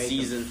Try game to of the make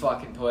season.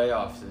 Fucking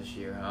playoffs this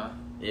year, huh?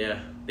 Yeah,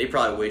 they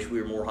probably wish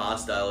we were more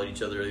hostile at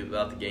each other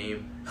about the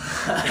game.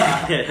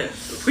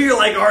 We were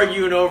like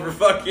arguing over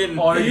fucking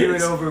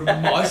Arguing over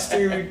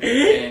mustard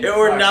and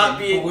we're not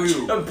fucking being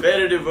blue.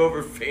 competitive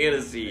over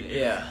fantasy.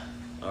 Yeah.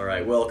 All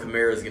right, well,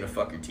 Kamara's gonna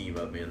fuck your team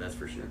up, man. That's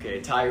for sure.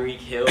 Okay, Tyreek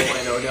Hill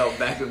and Odell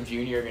Beckham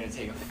Jr. are gonna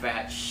take a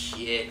fat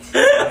shit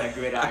on the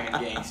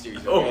Gridiron Gangsters.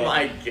 Okay? Oh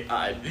my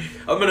god,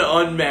 I'm gonna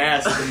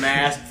unmask the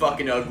masked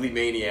fucking ugly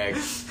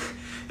maniacs.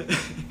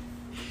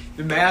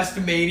 The Masked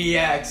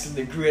Maniacs and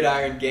the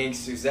Gridiron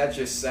Gangsters. That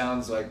just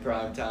sounds like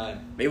prime time.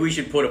 Maybe we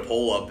should put a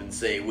poll up and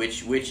say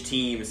which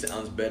team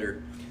sounds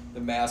better. The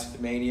Masked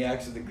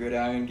Maniacs and the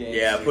Gridiron Gangsters.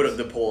 Yeah, put up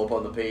the poll up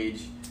on the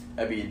page.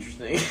 That'd be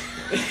interesting.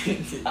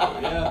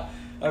 Yeah.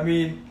 I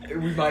mean,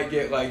 we might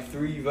get like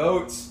 3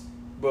 votes,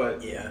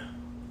 but Yeah.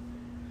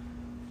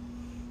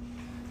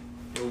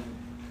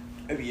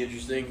 That'd be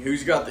interesting.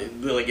 Who's got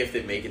if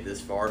they make it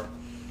this far?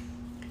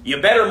 You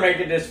better make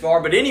it this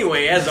far. But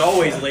anyway, as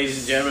always, ladies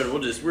and gentlemen,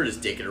 we're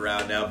just dicking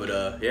around now.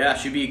 But yeah,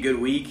 should be a good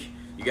week.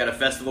 You got a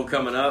festival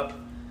coming up.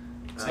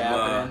 it's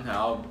happening.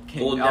 I'll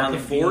holding down the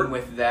convene fort.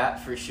 with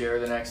that for sure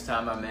the next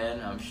time I'm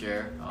in. I'm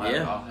sure.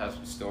 I'll have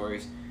some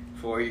stories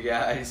for you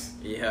guys.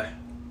 Yeah.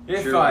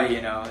 If Sure I, will.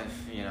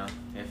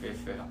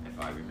 if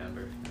I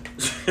remember.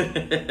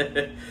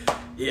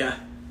 Yeah.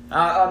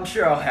 I'm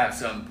sure I'll have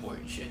some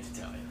important shit to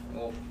tell you.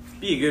 Well,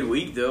 Be a good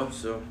week though.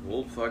 So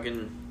we'll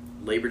fucking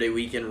Labor Day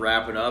weekend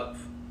wrapping up.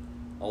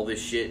 All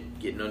this shit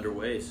getting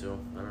underway. So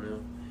I don't know.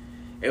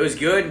 It was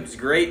good. It was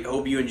great.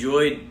 Hope you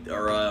enjoyed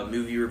our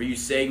movie review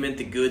segment,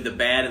 the good, the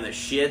bad, and the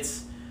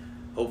shits.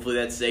 Hopefully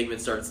that segment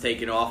starts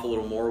taking off a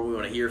little more. We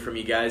want to hear from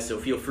you guys, so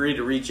feel free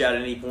to reach out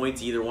at any point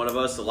to either one of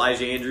us,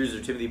 Elijah Andrews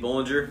or Timothy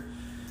Bollinger.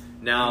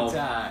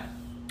 Now,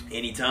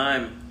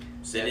 anytime.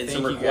 Send in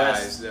some thank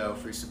requests. you guys, though,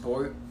 for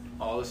support,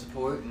 all the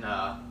support, and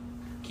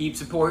keep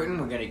supporting.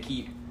 We're going to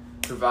keep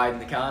providing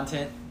the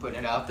content, putting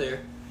it out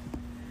there.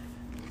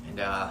 And,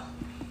 yeah,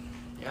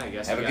 I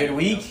guess Have we a got good anything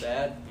week. else to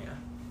add?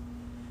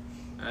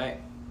 Yeah. All right.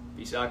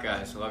 Peace out,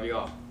 guys. Love you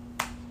all.